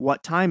hall,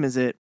 "What time is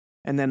it?"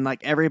 And then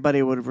like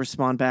everybody would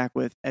respond back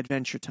with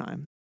 "Adventure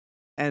Time."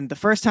 And the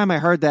first time I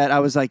heard that, I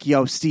was like,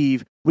 "Yo,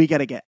 Steve, we got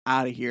to get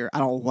out of here. I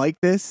don't like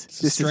this.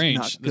 This is strange.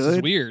 Is not good. This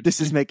is weird.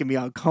 This is making me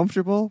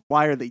uncomfortable.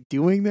 Why are they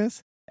doing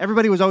this?"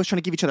 Everybody was always trying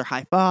to give each other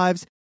high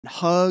fives and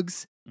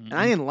hugs. And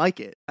I didn't like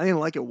it. I didn't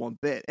like it one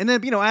bit. And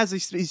then, as you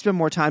spend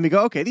more time, you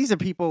go, okay, these are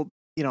people,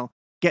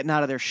 getting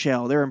out of their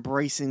shell. They're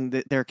embracing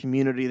their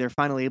community. They're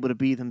finally able to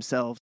be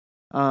themselves.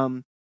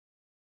 And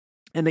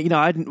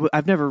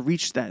I've never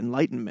reached that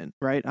enlightenment,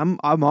 right? I'm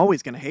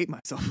always going to hate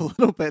myself a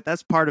little bit.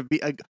 That's part of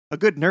a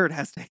good nerd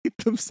has to hate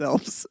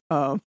themselves.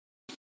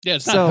 Yeah,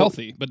 it's not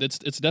healthy, but it's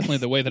definitely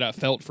the way that I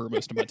felt for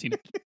most of my teenage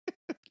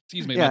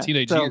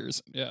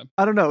years. Yeah,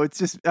 I don't know. It's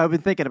just I've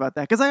been thinking about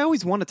that because I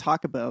always want to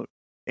talk about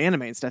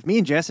anime and stuff. Me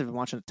and Jess have been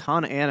watching a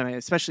ton of anime,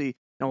 especially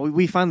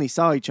we finally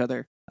saw each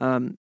other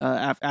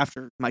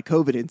after my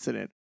COVID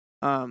incident.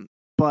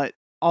 But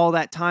all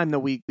that time that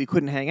we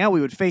couldn't hang out,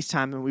 we would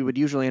FaceTime and we would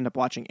usually end up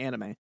watching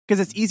anime because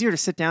it's easier to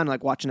sit down and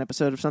like watch an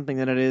episode of something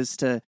than it is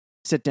to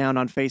sit down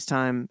on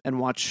FaceTime and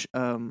watch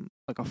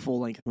like a full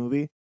length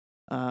movie.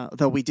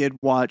 Though we did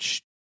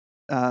watch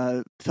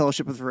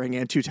Fellowship of the Ring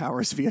and Two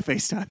Towers via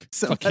FaceTime.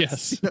 So fuck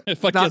yes,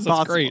 fuck yes,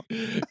 that's great.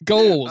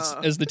 Goals,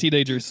 as the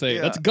teenagers say.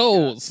 Yeah, that's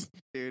goals,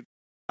 dude.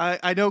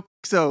 I know.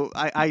 So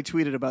I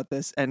tweeted about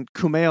this, and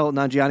Kumail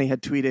Nanjiani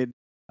had tweeted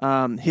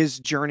his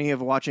journey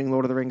of watching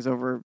Lord of the Rings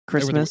over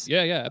Christmas.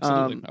 Yeah,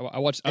 absolutely. I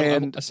watched.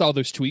 I saw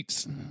those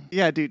tweets.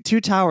 Yeah, dude.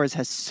 Two Towers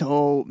has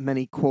so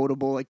many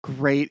quotable, like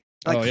great,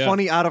 like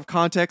funny out of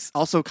context,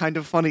 also kind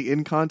of funny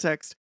in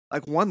context,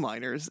 like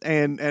one-liners.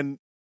 And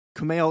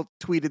Kumail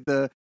tweeted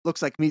the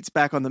 "looks like meat's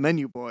back on the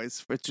menu,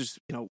 boys," which is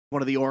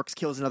one of the orcs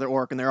kills another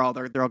orc, and they're all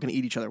going to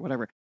eat each other,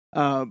 whatever.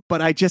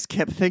 But I just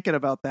kept thinking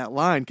about that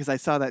line because I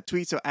saw that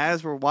tweet. So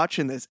as we're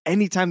watching this,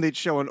 anytime they'd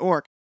show an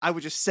orc, I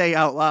would just say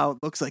out loud,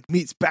 "Looks like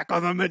meat's back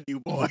on the menu,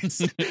 boys."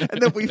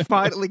 And then we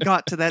finally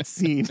got to that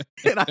scene,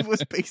 and I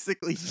was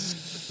basically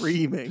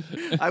screaming.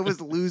 I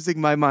was losing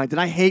my mind. And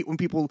I hate when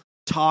people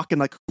talk and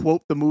like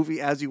quote the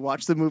movie as you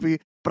watch the movie,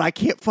 but I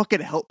can't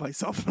fucking help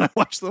myself when I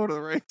watch Lord of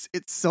the Rings.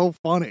 It's so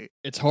funny.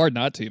 It's hard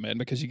not to, man,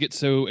 because you get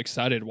so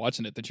excited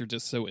watching it that you're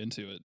just so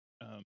into it.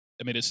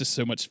 I mean, it's just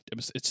so much.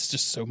 It's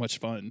just so much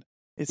fun.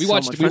 We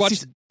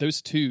watched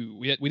those two.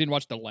 We didn't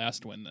watch the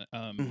last one.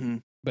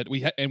 But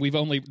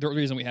the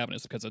reason we haven't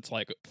is because it's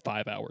like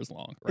 5 hours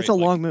long. Right? It's a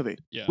long movie.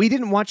 Yeah. We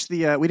didn't watch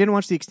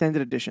the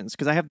extended editions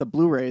because I have the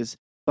Blu-rays,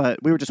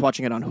 but we were just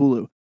watching it on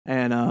Hulu,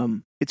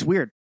 and it's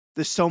weird.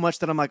 There's so much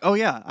that I'm like, oh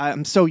yeah,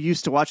 I'm so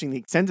used to watching the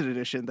extended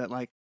edition that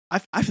like I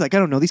feel like I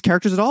don't know these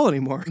characters at all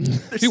anymore.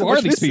 Who are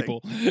these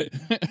people?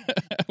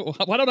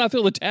 Why don't I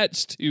feel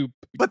attached to?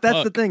 But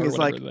that's the thing is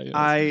like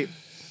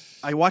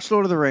I watched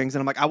Lord of the Rings and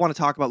I'm like, I want to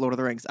talk about Lord of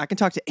the Rings. I can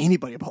talk to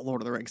anybody about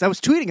Lord of the Rings. I was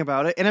tweeting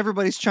about it and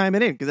everybody's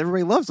chiming in because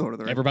everybody loves Lord of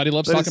the Rings. Everybody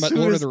loves talking about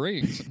Lord of the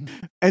Rings.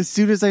 As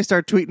soon as I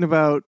start tweeting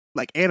about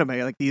like anime,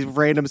 like these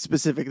random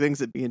specific things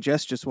that me and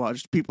Jess just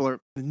watched, people are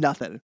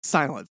nothing.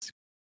 Silence.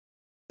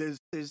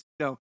 There's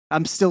no.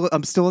 I'm still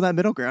in that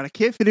middle ground. I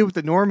can't fit in with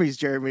the normies,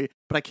 Jeremy,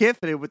 but I can't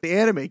fit in with the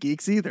anime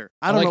geeks either.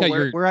 I don't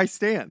know where I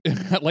stand.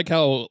 I like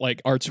how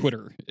like our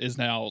Twitter is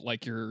now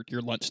like your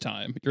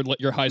lunchtime,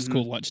 your high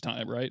school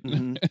lunchtime, right?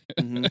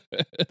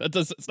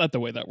 It's not the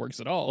way that works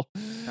at all.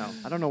 No,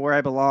 I don't know where I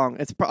belong.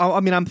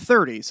 I'm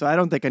 30, so I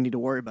don't think I need to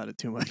worry about it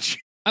too much.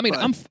 I mean,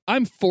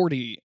 I'm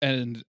 40,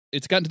 and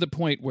it's gotten to the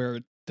point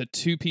where the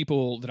two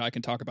people that I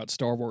can talk about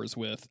Star Wars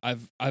with,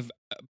 I've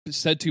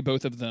said to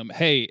both of them,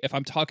 "Hey, if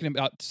I'm talking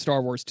about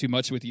Star Wars too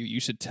much with you, you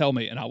should tell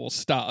me, and I will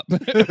stop."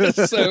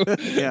 So,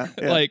 yeah.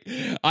 Like,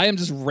 I am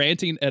just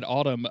ranting at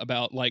Autumn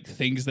about like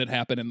things that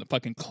happen in the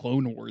fucking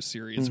Clone Wars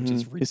series, which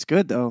is it's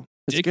good though.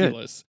 It's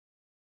ridiculous.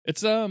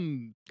 Good.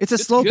 It's a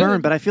slow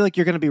burn, but I feel like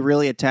you're going to be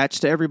really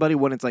attached to everybody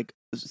when it's like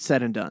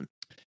said and done.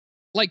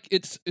 Like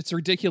it's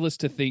ridiculous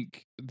to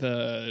think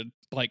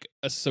like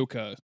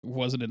Ahsoka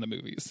wasn't in the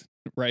movies,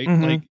 right?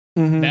 Like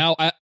now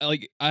I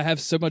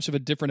have so much of a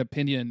different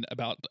opinion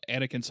about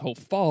Anakin's whole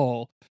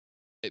fall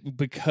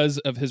because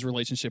of his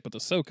relationship with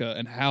Ahsoka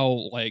and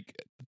how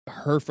like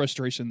her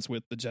frustrations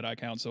with the Jedi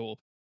Council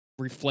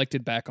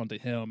reflected back onto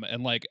him,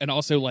 and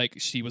also like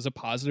she was a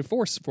positive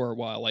force for a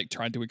while, like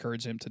trying to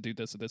encourage him to do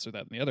this or this or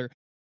that and the other.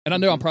 And I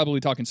know I'm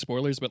probably talking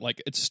spoilers, but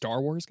like it's Star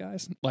Wars,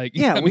 guys. Like,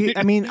 yeah,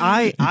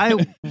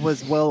 I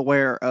was well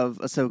aware of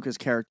Ahsoka's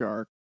character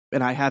arc,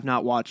 and I have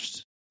not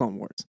watched Clone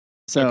Wars,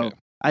 so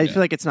I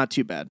feel like it's not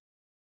too bad.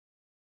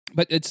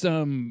 But it's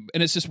and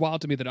it's just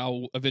wild to me that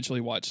I'll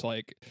eventually watch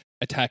like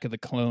Attack of the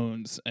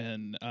Clones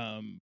and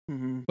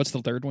what's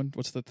the third one?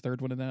 What's the third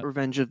one in that?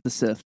 Revenge of the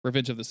Sith.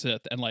 Revenge of the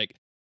Sith, and like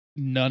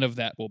none of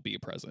that will be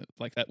present.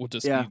 Like that will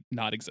just be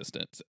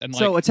non-existent. And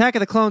so Attack of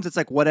the Clones, it's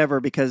like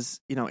whatever because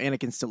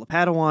Anakin's still a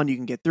Padawan. You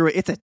can get through it.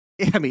 It's a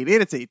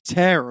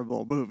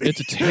terrible movie. It's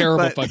a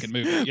terrible fucking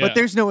movie. Yeah. But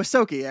there's no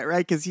Ahsoka yet,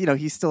 right? Because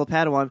he's still a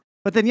Padawan.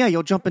 But then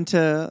you'll jump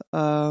into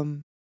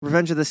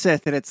Revenge of the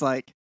Sith, and it's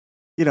like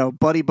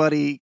buddy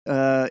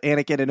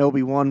Anakin and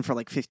Obi-Wan for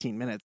like 15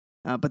 minutes.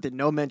 But then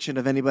no mention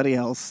of anybody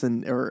else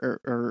and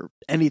or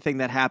anything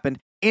that happened.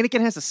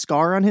 Anakin has a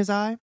scar on his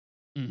eye.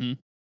 Mm-hmm.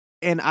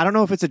 And I don't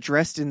know if it's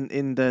addressed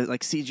in the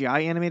like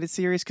CGI animated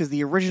series because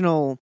the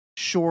original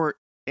short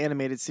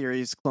animated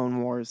series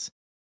Clone Wars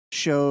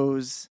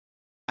shows,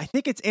 I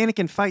think it's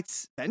Anakin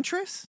fights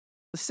Ventress,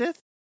 the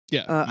Sith.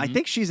 Yeah, I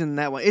think she's in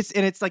that one.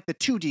 It's like the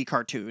 2D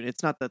cartoon.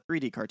 It's not the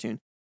 3D cartoon.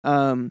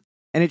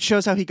 and it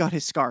shows how he got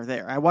his scar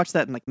there. I watched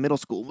that in like middle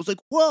school. It was like,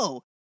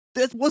 whoa,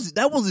 that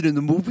wasn't in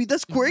the movie.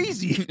 That's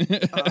crazy.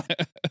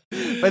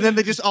 But then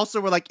they just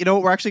also were like, you know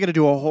what? We're actually going to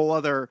do a whole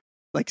other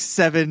like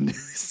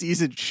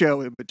 7-season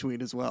show in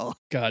between as well.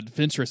 God,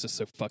 Ventress is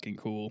so fucking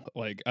cool.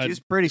 Like, She's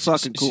pretty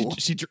fucking cool.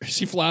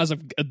 She flies a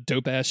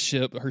dope ass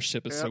ship. Her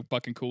ship is so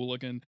fucking cool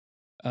looking.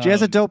 She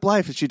has a dope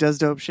life and she does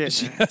dope shit.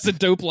 She has a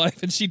dope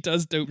life and she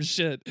does dope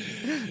shit.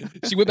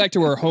 She went back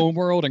to her home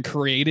world and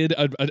created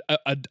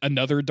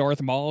another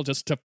Darth Maul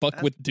just to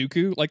fuck with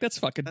Dooku. Like, that's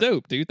fucking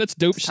dope, dude. That's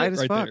dope shit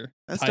right there.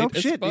 That's Tight dope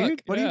as shit, fuck.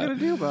 dude. What are you gonna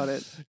do about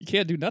it? You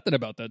can't do nothing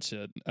about that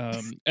shit.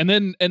 And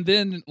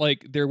then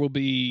like there will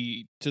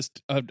be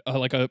just and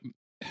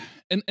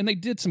they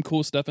did some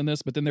cool stuff in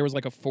this, but then there was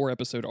like a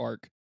 4-episode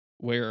arc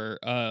where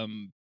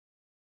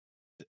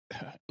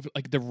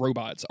like the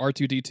robots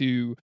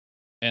R2D2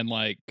 and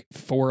like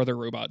 4 other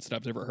robots that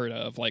I've never heard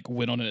of like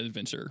went on an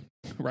adventure,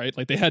 right?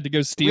 Like they had to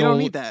go steal. We don't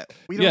need that.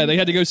 They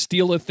had to go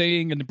steal a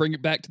thing and bring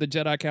it back to the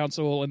Jedi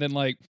Council, and then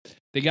like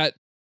they got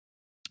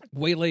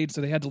waylaid,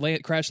 so they had to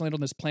crash land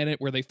on this planet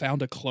where they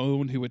found a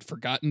clone who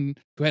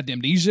had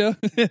amnesia,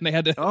 and they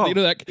had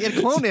to he had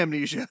clone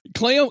amnesia.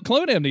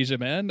 Clone amnesia,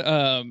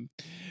 man.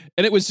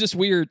 And it was just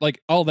weird.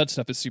 Like all of that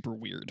stuff is super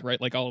weird, right?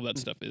 Like all of that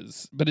stuff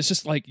is, but it's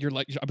just like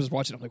I was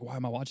watching. I'm like, why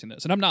am I watching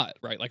this? And I'm not,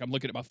 right? Like I'm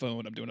looking at my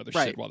phone. I'm doing other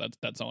shit while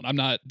that's on. I'm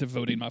not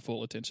devoting my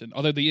full attention.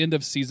 Although the end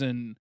of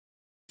season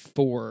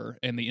 4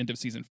 and the end of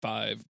season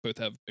 5 both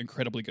have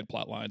incredibly good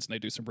plot lines, and they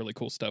do some really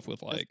cool stuff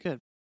with like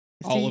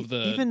all of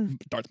the even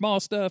Darth Maul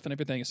stuff and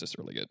everything. It's just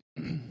really good.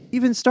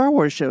 Even Star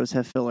Wars shows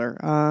have filler.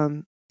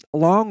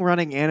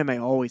 Long-running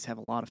anime always have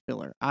a lot of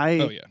filler.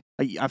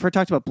 I've heard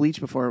talked about Bleach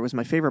before. It was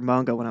my favorite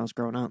manga when I was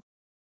growing up,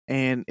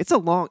 and it's a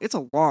long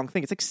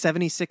thing. It's like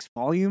 76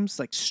 volumes,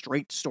 like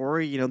straight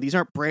story. You know, these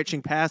aren't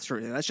branching paths or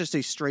anything. That's just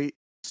a straight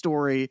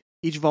story.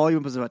 Each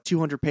volume was about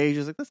 200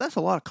 pages. Like that's a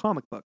lot of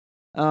comic book.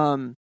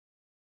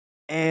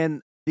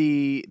 And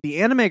the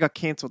anime got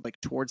canceled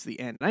like towards the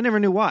end. I never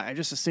knew why. I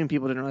just assumed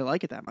people didn't really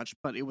like it that much,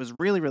 but it was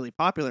really, really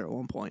popular at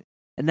one point.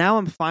 And now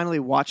I'm finally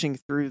watching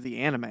through the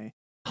anime.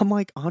 I'm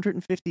like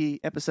 150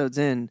 episodes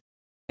in,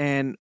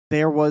 and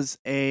there was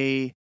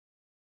a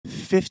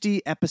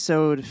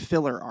 50-episode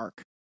filler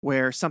arc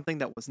where something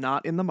that was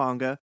not in the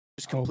manga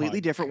is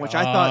completely different, which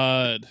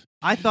I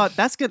thought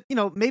that's good. You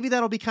know, maybe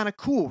that'll be kind of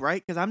cool,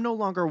 right? Because I'm no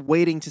longer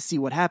waiting to see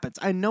what happens.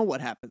 I know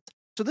what happens.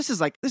 So this is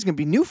going to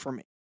be new for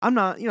me. I'm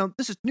not,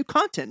 this is new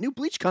content, new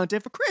Bleach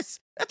content for Chris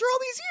after all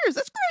these years.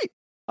 That's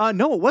great.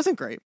 No, it wasn't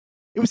great.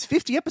 It was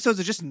 50 episodes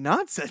of just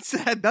nonsense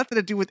that had nothing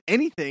to do with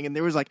anything. And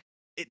there was like,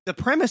 the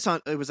premise on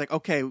it was like,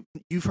 okay,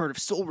 you've heard of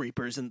Soul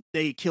Reapers and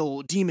they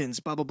kill demons,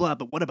 blah, blah, blah.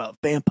 But what about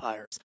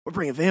vampires? We're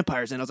bringing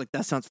vampires in. I was like,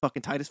 that sounds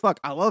fucking tight as fuck.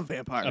 I love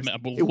vampires.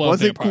 It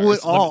wasn't cool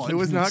at all. It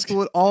was not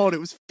cool at all. And it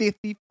was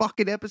 50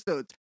 fucking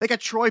episodes. They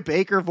got Troy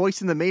Baker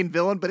voicing the main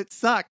villain, but it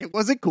sucked. It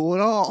wasn't cool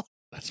at all.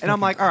 And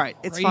I'm like, all right,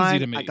 it's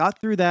fine. I got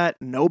through that.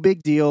 No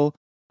big deal.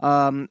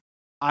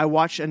 I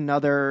watched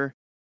another,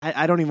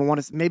 I don't even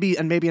want to, maybe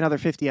another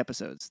 50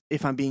 episodes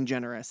if I'm being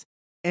generous.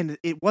 And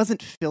it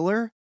wasn't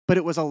filler, but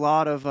it was a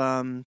lot of,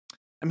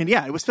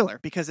 it was filler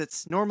because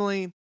it's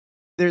normally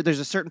there's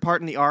a certain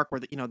part in the arc where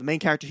the main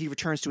character, he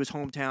returns to his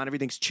hometown,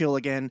 everything's chill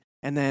again.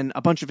 And then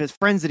a bunch of his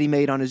friends that he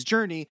made on his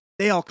journey,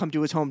 they all come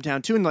to his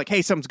hometown too. And like,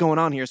 hey, something's going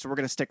on here. So we're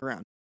going to stick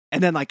around.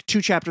 And then like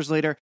 2 chapters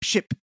later,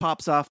 shit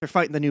pops off. They're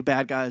fighting the new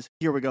bad guys.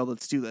 Here we go.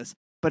 Let's do this.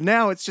 But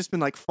now it's just been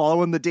like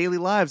following the daily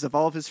lives of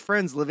all of his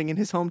friends living in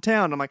his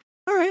hometown. I'm like,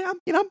 all right,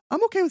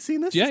 I'm okay with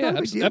seeing this.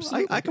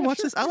 Absolutely. I can watch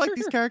this. I like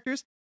these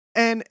characters.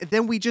 And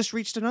then we just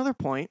reached another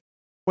point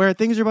where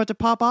things are about to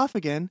pop off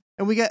again,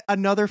 and we get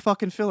another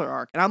fucking filler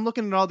arc. And I'm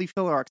looking at all these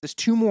filler arcs. There's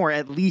 2 more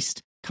at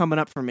least coming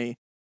up for me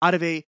out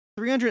of a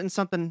 300 and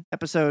something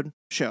episode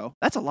show.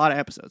 That's a lot of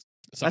episodes.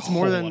 That's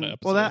more than I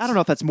don't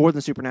know if that's more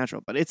than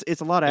Supernatural, but it's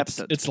a lot of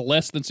episodes. It's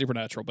less than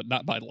Supernatural, but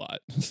not by a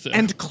lot. So.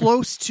 And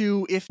close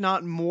to, if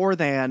not more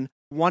than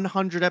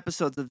 100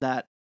 episodes of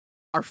that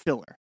are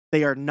filler.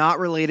 They are not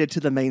related to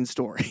the main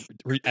story.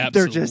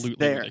 They're just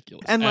there.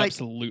 Ridiculous. And like,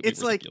 absolutely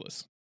it's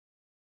ridiculous.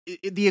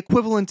 Like the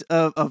equivalent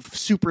of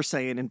Super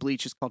Saiyan in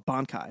Bleach is called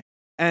Bankai.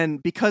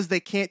 And because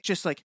they can't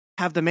just like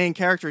have the main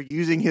character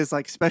using his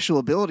like special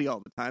ability all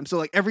the time. So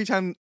like every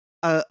time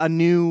a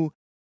new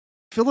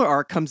filler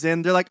arc comes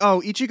in, they're like,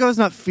 oh, Ichigo's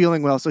not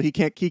feeling well, so he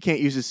can't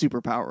use his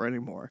superpower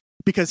anymore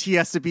because he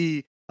has to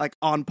be like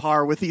on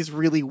par with these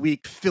really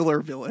weak filler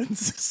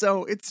villains.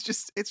 So it's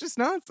just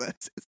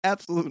nonsense. It's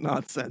absolute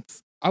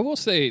nonsense. I will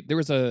say there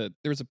was a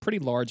pretty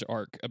large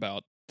arc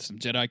about some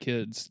Jedi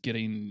kids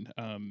getting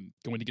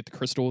going to get the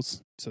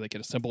crystals so they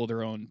could assemble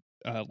their own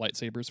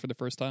lightsabers for the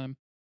first time.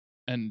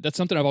 And that's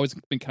something I've always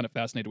been kind of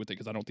fascinated with it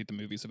because I don't think the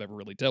movies have ever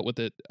really dealt with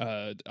it.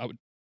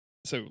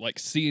 So like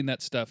seeing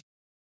that stuff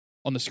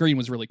on the screen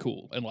was really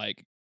cool, and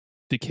like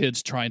the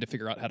kids trying to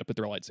figure out how to put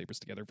their lightsabers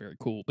together, very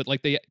cool. But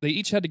like they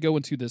each had to go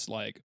into this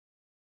like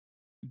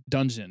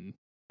dungeon,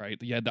 right?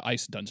 You had the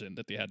ice dungeon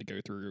that they had to go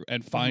through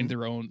and find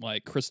their own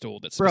like crystal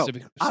that's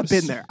specific. I've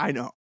been there. I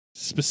know.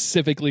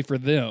 Specifically for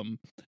them.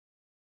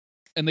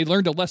 and they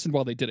learned a lesson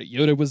while they did it.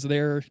 Yoda was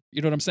there.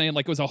 You know what I'm saying?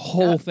 Like, it was a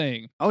whole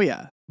thing. Oh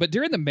yeah. But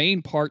during the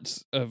main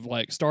parts of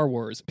like Star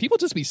Wars, people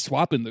just be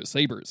swapping those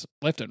sabers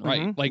left and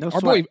right. Mhm. Like No our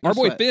sweat, no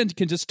boy sweat. Finn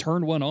can just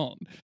turn one on.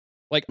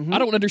 Like, Mhm. I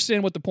don't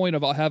understand what the point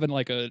of having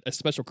like a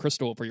special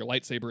crystal for your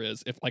lightsaber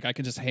is if like I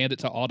can just hand it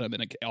to Autumn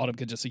and Autumn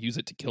can just use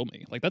it to kill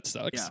me. Like, that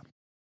sucks.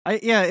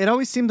 Yeah. It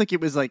always seemed like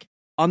it was like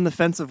on the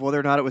fence of whether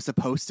or not it was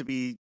supposed to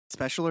be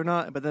special or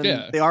not. But then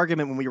Yeah. the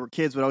argument when we were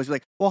kids would always be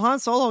like, well, Han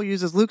Solo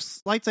uses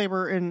Luke's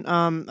lightsaber in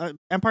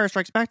Empire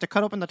Strikes Back to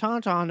cut open the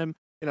tauntaun, and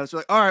so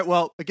like, all right,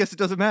 well, I guess it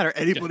doesn't matter.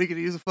 Anybody can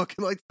use a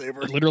fucking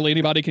lightsaber. Literally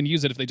anybody can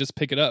use it if they just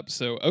pick it up.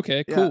 So,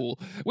 okay, Yeah. cool.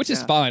 Which is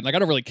Yeah. fine. Like, I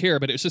don't really care,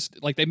 but it's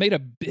just like they made a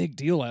big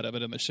deal out of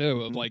it in the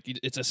show of Mhm. like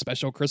it's a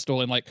special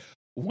crystal, and like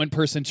one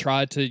person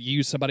tried to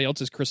use somebody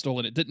else's crystal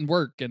and it didn't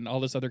work and all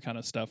this other kind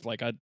of stuff.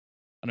 Like, I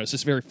don't know, it's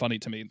just very funny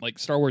to me. Like,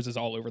 Star Wars is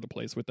all over the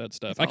place with that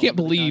stuff. It's I all can't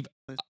over the believe goddamn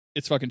place.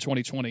 it's fucking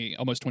 2020,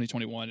 almost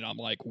 2021, and I'm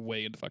like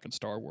way into fucking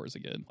Star Wars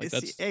again. Like,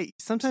 that's Hey,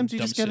 sometimes some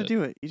you just dumb got to shit.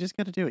 do it. You just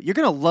got to do it. You're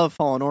gonna love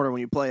Fallen Order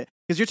when you play it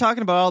because you're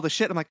talking about all the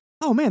shit. I'm like,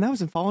 oh man, that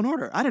was in Fallen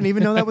Order. I didn't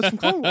even know that was from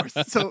Clone Wars.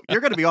 So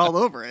you're gonna be all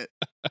over it.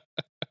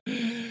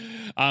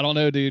 I don't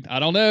know, dude. I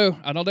don't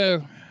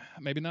know.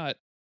 Maybe not.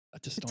 I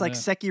just It's don't like know.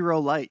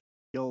 Sekiro Light.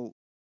 You'll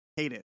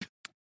hate it.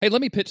 Hey,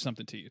 let me pitch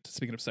something to you.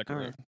 Speaking of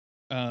Sekiro,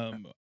 All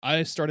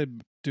I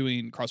started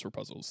doing crossword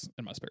puzzles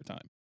in my spare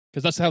time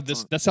because that's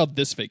how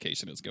this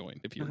vacation is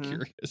going. If you're Mhm.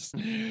 curious,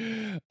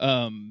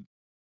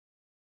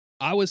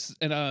 I was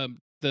and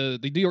the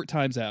New York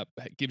Times app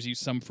gives you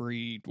some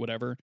free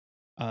whatever,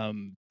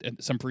 and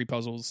some free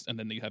puzzles, and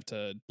then you have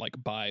to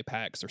like buy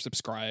packs or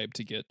subscribe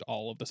to get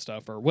all of the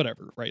stuff or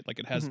whatever, right? Like,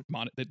 it has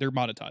they're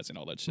monetizing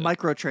all that shit.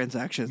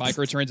 Microtransactions.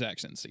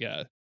 Microtransactions,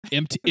 yeah.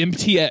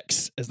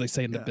 MTX, as they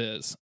say in the Yeah.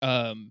 biz.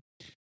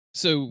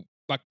 So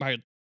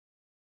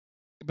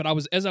but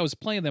as I was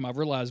playing them, I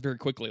realized very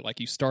quickly,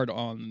 like, you start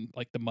on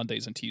like the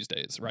Mondays and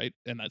Tuesdays, right?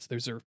 And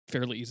those are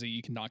fairly easy.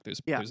 You can knock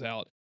those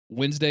out.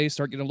 Wednesdays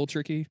start getting a little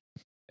tricky,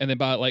 and then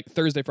by like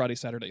Thursday, Friday,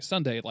 Saturday,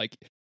 Sunday, like,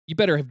 you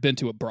better have been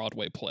to a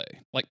Broadway play,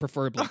 like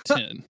preferably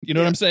 10. You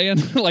know what I'm saying?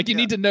 Like, you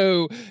need to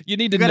know. You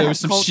need to You gotta know have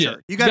some culture. shit.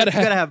 You gotta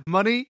have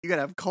money. You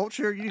gotta have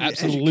culture. You need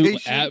Absolutely,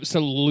 education.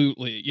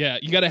 absolutely, yeah.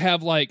 You got to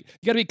have like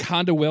you got to be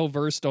kind of well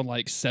versed on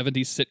like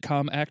 70s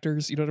sitcom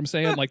actors. You know what I'm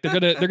saying? Like, they're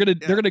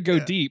gonna go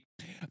deep.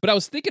 But I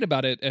was thinking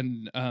about it,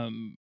 and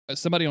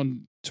somebody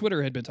on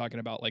Twitter had been talking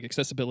about like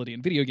accessibility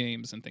in video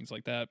games and things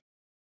like that,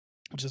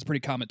 which is a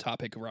pretty common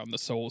topic around the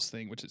Souls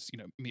thing, which is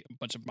me, a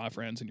bunch of my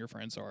friends and your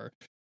friends are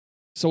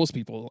Souls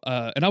people.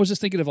 And I was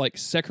just thinking of like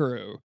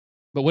Sekiro.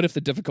 But what if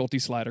the difficulty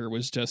slider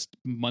was just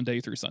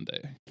Monday through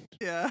Sunday?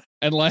 Yeah.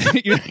 And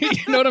like, you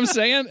know what I'm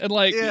saying? And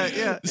like,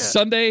 Yeah.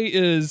 Sunday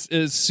is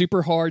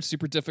super hard,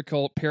 super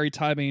difficult. Parry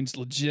timing's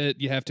legit.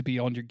 You have to be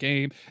on your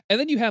game. And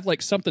then you have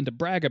like something to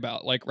brag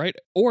about, like, right?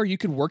 Or you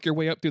could work your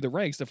way up through the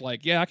ranks of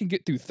like, yeah, I can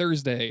get through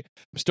Thursday.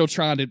 I'm still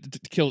trying to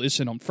kill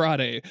Ishin on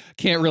Friday.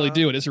 Can't really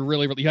do it. It's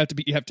really, you have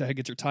to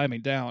get your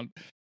timing down.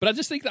 But I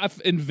just think that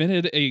I've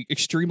invented a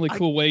extremely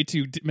cool way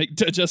to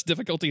adjust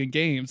difficulty in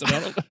games.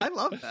 And I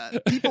love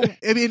that. People,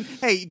 I mean,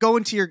 hey, you go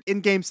into your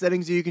in-game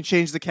settings, you can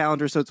change the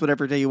calendar so it's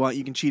whatever day you want.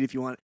 You can cheat if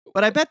you want.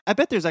 But I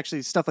bet there's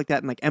actually stuff like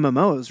that in like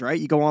MMOs, right?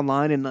 You go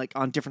online and like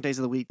on different days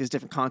of the week, there's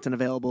different content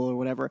available or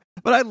whatever.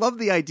 But I love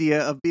the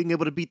idea of being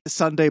able to beat the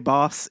Sunday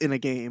boss in a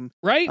game,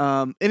 right?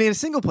 And in a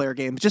single player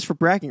game, just for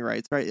bragging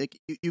rights, right? Like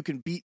you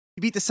can beat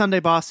the Sunday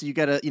boss, so you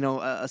get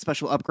a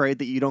special upgrade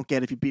that you don't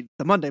get if you beat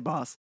the Monday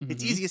boss.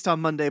 It's easiest on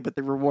Monday, but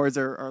the rewards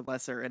are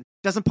lesser, and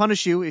doesn't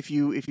punish you if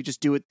you just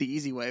do it the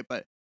easy way.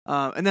 But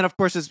and then of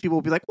course, as people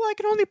will be like, well, I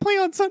can only play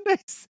on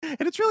Sundays,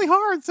 and it's really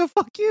hard, so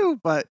fuck you.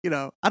 But I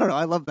don't know.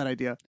 I love that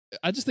idea.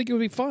 I just think it would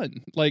be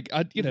fun. Like,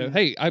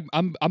 hey,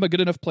 I'm a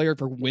good enough player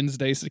for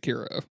Wednesday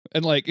Sekiro,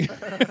 and like,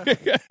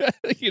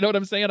 you know what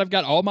I'm saying? I've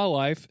got all my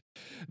life.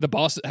 The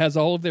boss has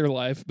all of their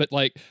life, but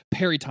like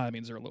parry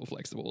timings are a little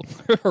flexible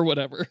or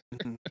whatever.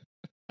 I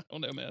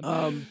don't know,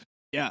 man.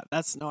 Yeah,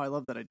 I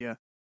love that idea.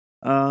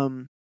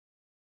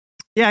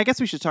 Yeah, I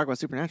guess we should talk about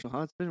Supernatural,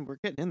 huh? We're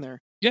getting in there.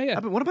 Yeah.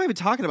 What have I been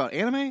talking about?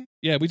 Anime?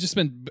 Yeah, we just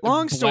been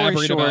long story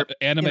short about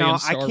anime and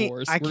Star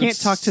Wars. I can't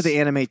talk to the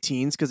anime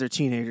teens because they're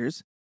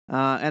teenagers,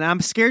 and I'm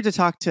scared to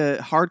talk to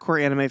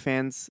hardcore anime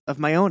fans of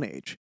my own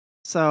age.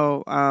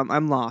 So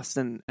I'm lost,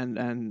 and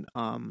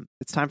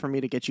it's time for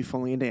me to get you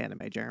fully into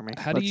anime, Jeremy.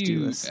 How Let's do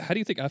do this. How do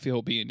you think I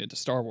feel being into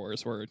Star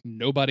Wars, where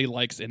nobody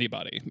likes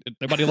anybody?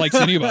 Nobody likes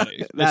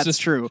anybody. That's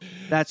true.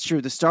 That's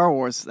true. The Star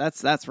Wars.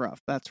 That's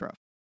rough. That's rough.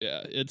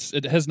 Yeah,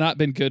 it has not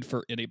been good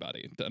for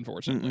anybody,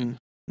 unfortunately.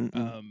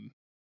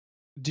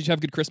 Did you have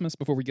a good Christmas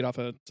before we get off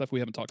of stuff? We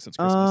haven't talked since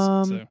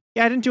Christmas. So.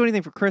 Yeah, I didn't do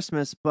anything for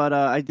Christmas, but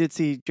I did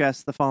see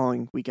Jess the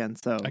following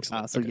weekend. So,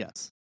 excellent. Okay.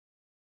 Yes.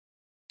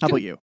 How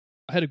about you?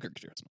 I had a good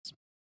Christmas.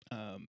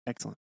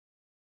 Excellent.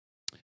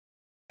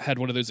 I had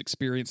one of those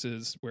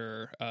experiences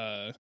where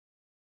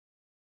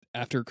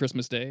after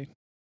Christmas Day,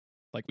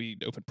 like, we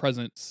opened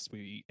presents,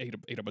 we ate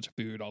a bunch of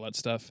food, all that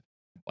stuff.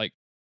 Like,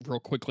 real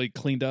quickly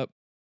cleaned up.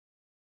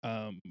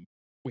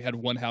 We had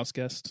one house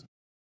guest,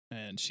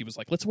 and she was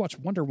like, let's watch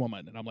Wonder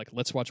Woman. And I'm like,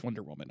 let's watch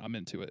Wonder Woman. I'm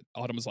into it.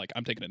 Autumn was like,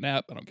 I'm taking a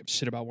nap. I don't give a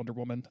shit about Wonder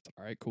Woman.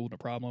 All right, cool, no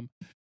problem.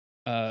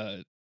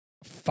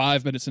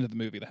 5 minutes into the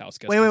movie, the house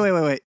guest.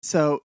 Wait.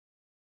 So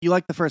you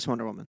like the first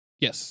Wonder Woman?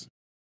 Yes.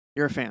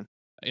 You're a fan.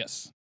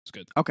 Yes. It's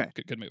good. Okay.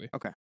 Good movie.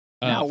 Okay.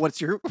 Now, what's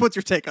your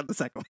take on the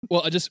second one?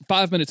 Well, just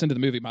 5 minutes into the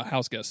movie, my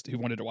house guest who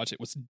wanted to watch it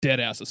was dead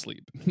ass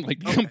asleep, like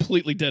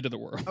completely dead to the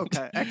world.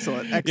 Okay,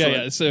 excellent.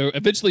 Yeah. So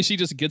eventually, she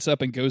just gets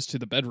up and goes to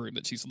the bedroom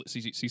that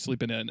she's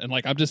sleeping in, and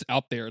like I'm just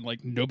out there, and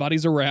like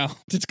nobody's around.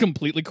 It's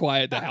completely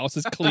quiet. The house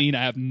is clean.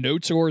 I have no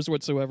chores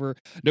whatsoever.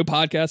 No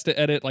podcast to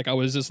edit. Like I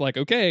was just like,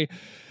 okay,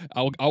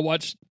 I'll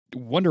watch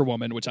Wonder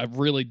Woman, which I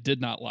really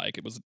did not like.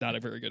 It was not a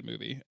very good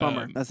movie.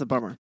 Bummer. That's a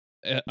bummer.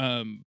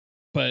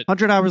 But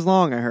 100 hours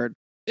long, I heard.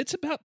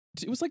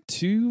 It was like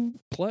 2+,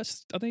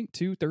 I think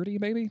 2:30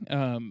 maybe.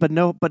 But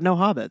no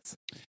hobbits.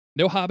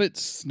 No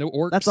hobbits, no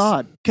orcs. That's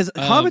odd because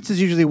hobbits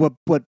is usually what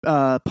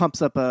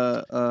pumps up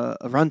a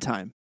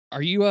runtime.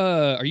 Are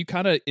you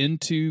kind of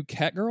into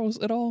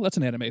Catgirls at all? That's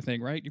an anime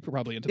thing, right? You're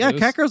probably into those.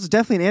 Catgirls is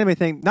definitely an anime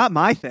thing. Not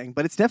my thing,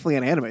 but it's definitely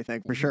an anime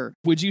thing for sure.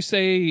 Would you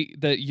say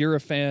that you're a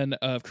fan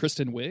of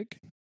Kristen Wiig?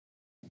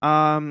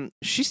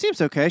 She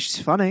seems okay.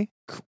 She's funny.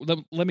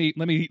 Let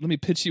me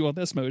pitch you on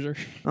this, Mosier.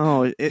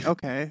 Oh,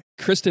 okay.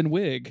 Kristen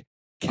Wiig,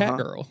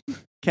 Catgirl.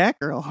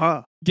 Catgirl,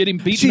 huh? Getting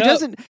beaten She up.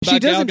 doesn't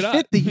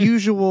fit the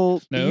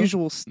usual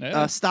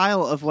No.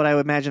 style of what I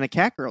would imagine a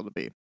Catgirl to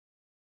be.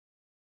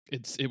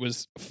 It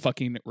was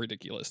fucking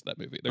ridiculous, that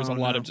movie. There's a Oh,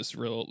 lot no. of just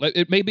real.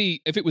 It may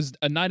be, if it was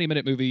a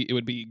 90-minute movie, it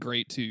would be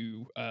great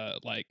to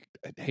like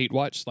hate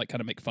watch, like kind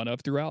of make fun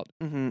of throughout.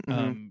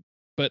 Mm-hmm.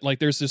 But like,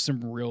 there's just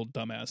some real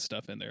dumbass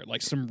stuff in there.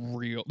 Like some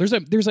real. There's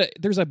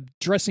a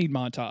dressing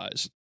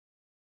montage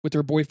with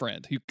her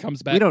boyfriend who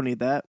comes back. We don't need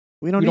that.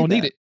 We don't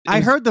need it.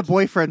 I heard the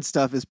boyfriend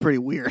stuff is pretty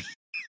weird.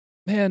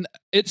 Man,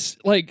 it's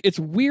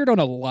weird on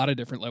a lot of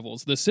different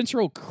levels. The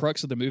central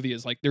crux of the movie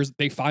is like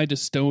they find a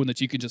stone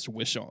that you can just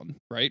wish on,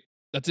 right?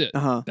 That's it.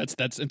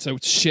 That's and so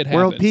shit happens.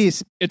 World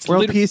peace. It's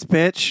World peace,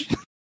 bitch.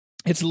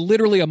 It's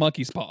literally a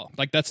monkey's paw.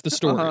 Like that's the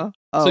story.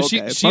 Oh, so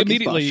okay. she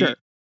immediately Sure.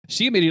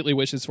 she immediately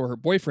wishes for her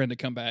boyfriend to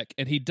come back,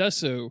 and he does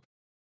so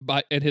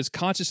and his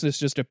consciousness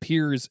just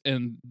appears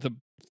in the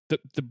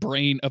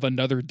brain of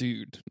another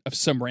dude, of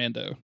some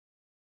rando.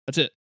 That's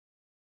it.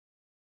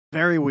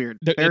 Very weird.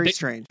 Very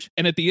strange.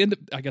 And at the end,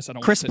 I guess I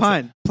don't. Chris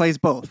Pine plays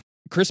both.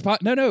 Chris Pine?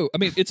 No. I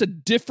mean, it's a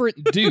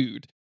different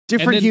dude.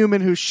 Different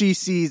human who she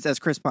sees as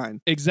Chris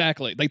Pine.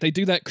 Exactly. Like they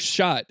do that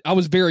shot. I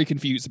was very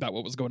confused about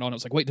what was going on. I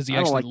was like, wait, does he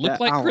actually look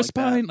like Chris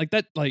Pine? Like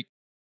that, like,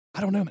 I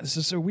don't know, man, this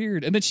is so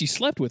weird. And then she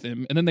slept with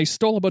him, and then they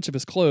stole a bunch of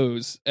his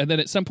clothes. And then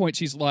at some point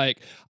she's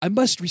like, I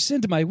must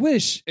rescind my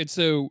wish. And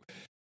so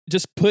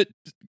just put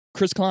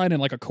Chris Klein in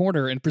like a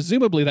corner, and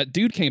presumably that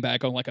dude came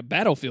back on like a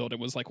battlefield and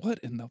was like, what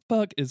in the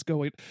fuck is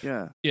going?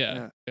 Yeah.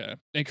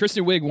 And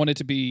Kristen Wiig wanted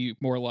to be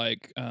more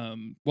like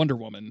Wonder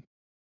Woman.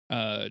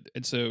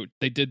 And so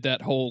they did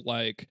that whole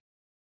like,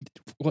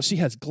 well, she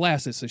has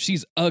glasses, so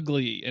she's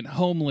ugly and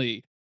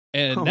homely.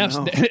 And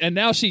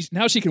now she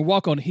can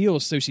walk on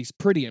heels, so she's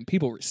pretty and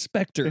people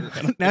respect her.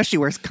 Now she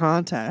wears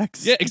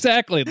contacts. Yeah,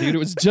 exactly, dude. It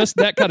was just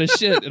that kind of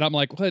shit. And I'm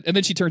like, what? And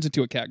then she turns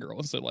into a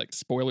Catgirl. So like,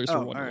 spoilers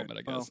for Wonder Woman,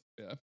 I guess.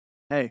 Yeah.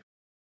 Hey.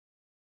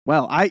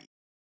 Well,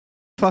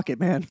 fuck it,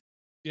 man.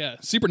 Yeah,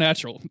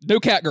 Supernatural. No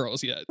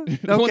Catgirls yet.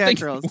 No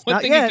Catgirls.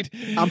 Not yet.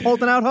 I'm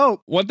holding out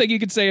hope. One thing you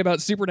could say about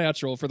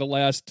Supernatural for the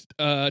last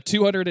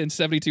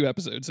 272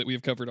 episodes that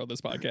we've covered on this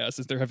podcast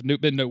is there have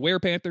been no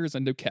Werepanthers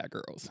and no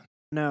Catgirls.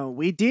 No,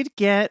 we did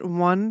get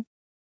one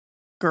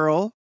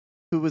girl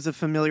who was a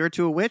familiar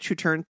to a witch who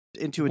turned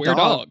into a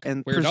dog.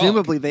 And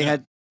presumably they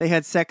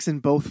had sex in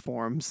both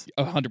forms.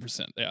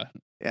 100%, yeah.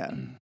 Yeah.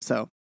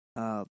 So,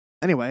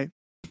 anyway.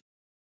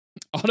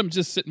 Autumn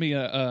just sent me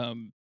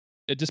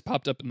it just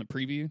popped up in the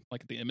preview,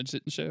 like the image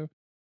didn't show.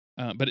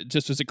 But it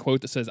just was a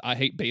quote that says, I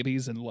hate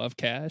babies and love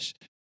cash.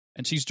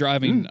 And she's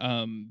driving,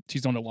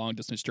 she's on a long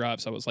distance drive.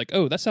 So I was like,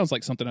 oh, that sounds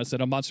like something I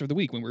said on Monster of the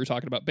Week when we were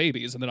talking about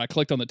babies. And then I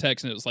clicked on the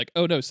text and it was like,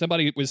 oh no,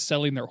 somebody was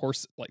selling their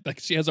horse. Like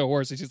she has a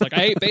horse and she's like, I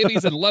hate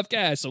babies and love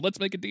cash. So let's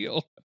make a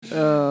deal.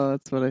 Oh,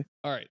 that's funny.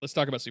 All right, let's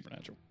talk about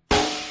Supernatural.